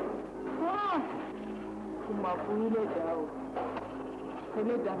kò máa burú lẹ́dàá o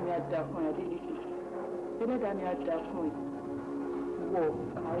ẹlẹ́dàá mi àdá fún Adélékè ẹlẹ́dàá mi àdá fún ẹ wọ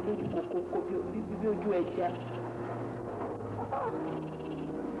àwọn olójú kòkó bí ojú ẹja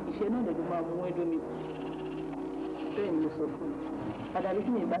ìṣe náà lè ló máa mú ẹ lómi bẹ́ẹ̀ ni mo sọ fún un àdàbí tí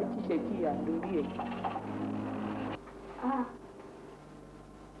mi bá jíṣẹ́ jìyà lórí ẹ̀.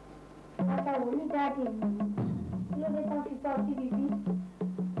 Bàbá wò ní dáàdì mi kí ló dé tán fi tọ́ sí bíbí.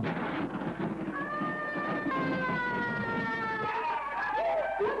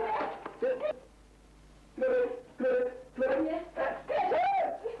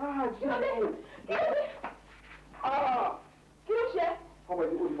 Kí ló ṣe? Ọmọ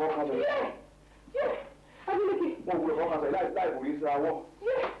ìdíkò ti fọwọ́ kan bẹ̀rẹ̀. Adélékè. Wọ́n gbọ́dọ̀ fọwọ́ kan bẹ̀rẹ̀ láì wòye síra wọ́.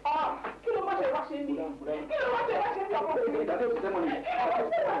 Kí ló má ṣe wá ṣe ní? Kí ló má ṣe wá ṣe ní ọmọ mi? Ìdájọ́ ti tẹ́mọ̀ ni.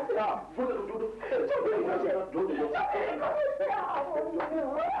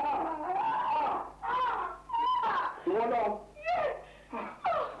 Ìwọ náà.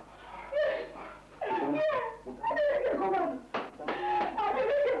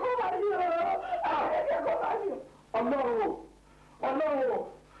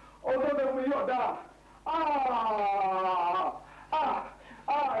 Ọlọ́run mi yọ̀ dáa.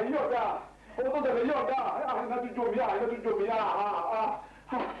 Yọ̀ dáa. Owó tó tẹ̀lé yọ̀ dáa. Iná tún jó mi.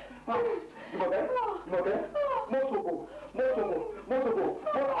 Ìmọ̀tẹ́. Mọ́sòkò.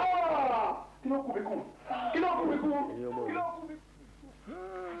 Kí ló kù mí kù?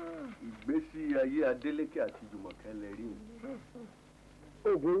 Ìgbésí ayé Adélékè àti Jùmọ̀kẹ́ lẹ rí o.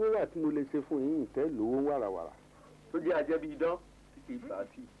 Oògùn owó wà tí mo lè ṣe fún yín tẹ́ lówó wàràwàrà. Tó jẹ́ ajẹ́bí idán tí kì í bá a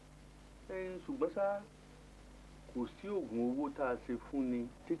tì. Ṣùgbọ́n ṣá kò sí oògùn owó tá a ṣe fún ni.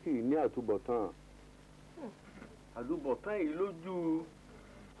 Tí kì í ní àtúbọ̀tán. Àtúbọ̀tán yìí lójú.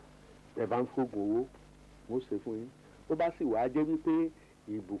 Ẹ bá ń fògùn owó mo ṣe fún yín. Ó bá sì wàá jẹ́ wípé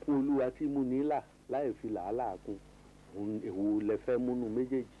ìbùkún Olúwa tí mú ní là láì fi làálàá kún èwo lẹ fẹ́ múnú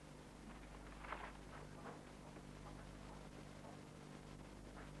méjèèjì.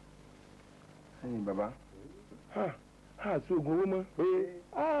 Ẹ̀yin bàbá. Àti oògùn owó mọ́.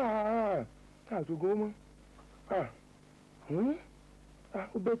 Àti oògùn owó mọ́.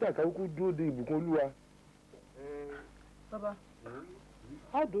 Ó bẹ́ẹ̀ tà káwókú dúró de ìbùkún Olúwa. Bàbá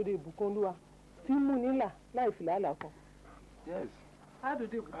àdòdè ìbùkún olúwa tí mú nílà láì fi làálàá kan. yes.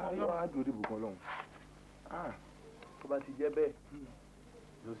 àdòdè ìbùkún ọlọ́run. àdòdè ìbùkún ọlọ́run. tó bá ti jẹ́ bẹ́ẹ̀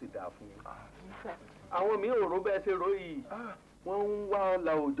yóò sì dáa fún yín. àwọn míì ò rò bẹ́ẹ̀ ṣe rò yìí wọ́n ń wá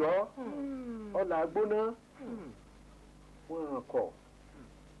ọlà òòjọ́ ọlà gbóná wọ́n kọ̀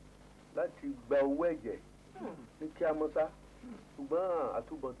láti gba owó ẹ̀jẹ̀ ní kí a mọ́sá ṣùgbọ́n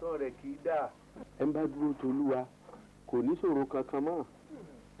àtúbọ̀tán rẹ̀ kì í dà. ẹ ń bá dúró tolúwa kò ní ṣòro kankan mọ́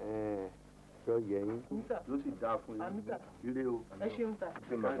yọ yẹ yín yóò sì dáa fún yín ire o. ẹ ṣeun ta.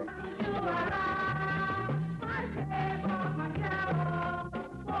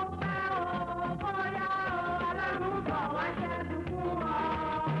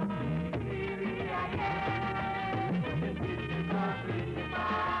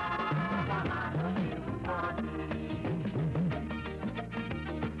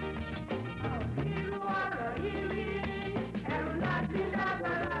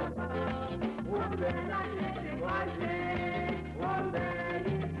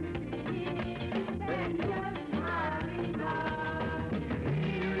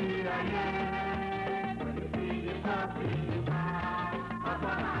 Thank you.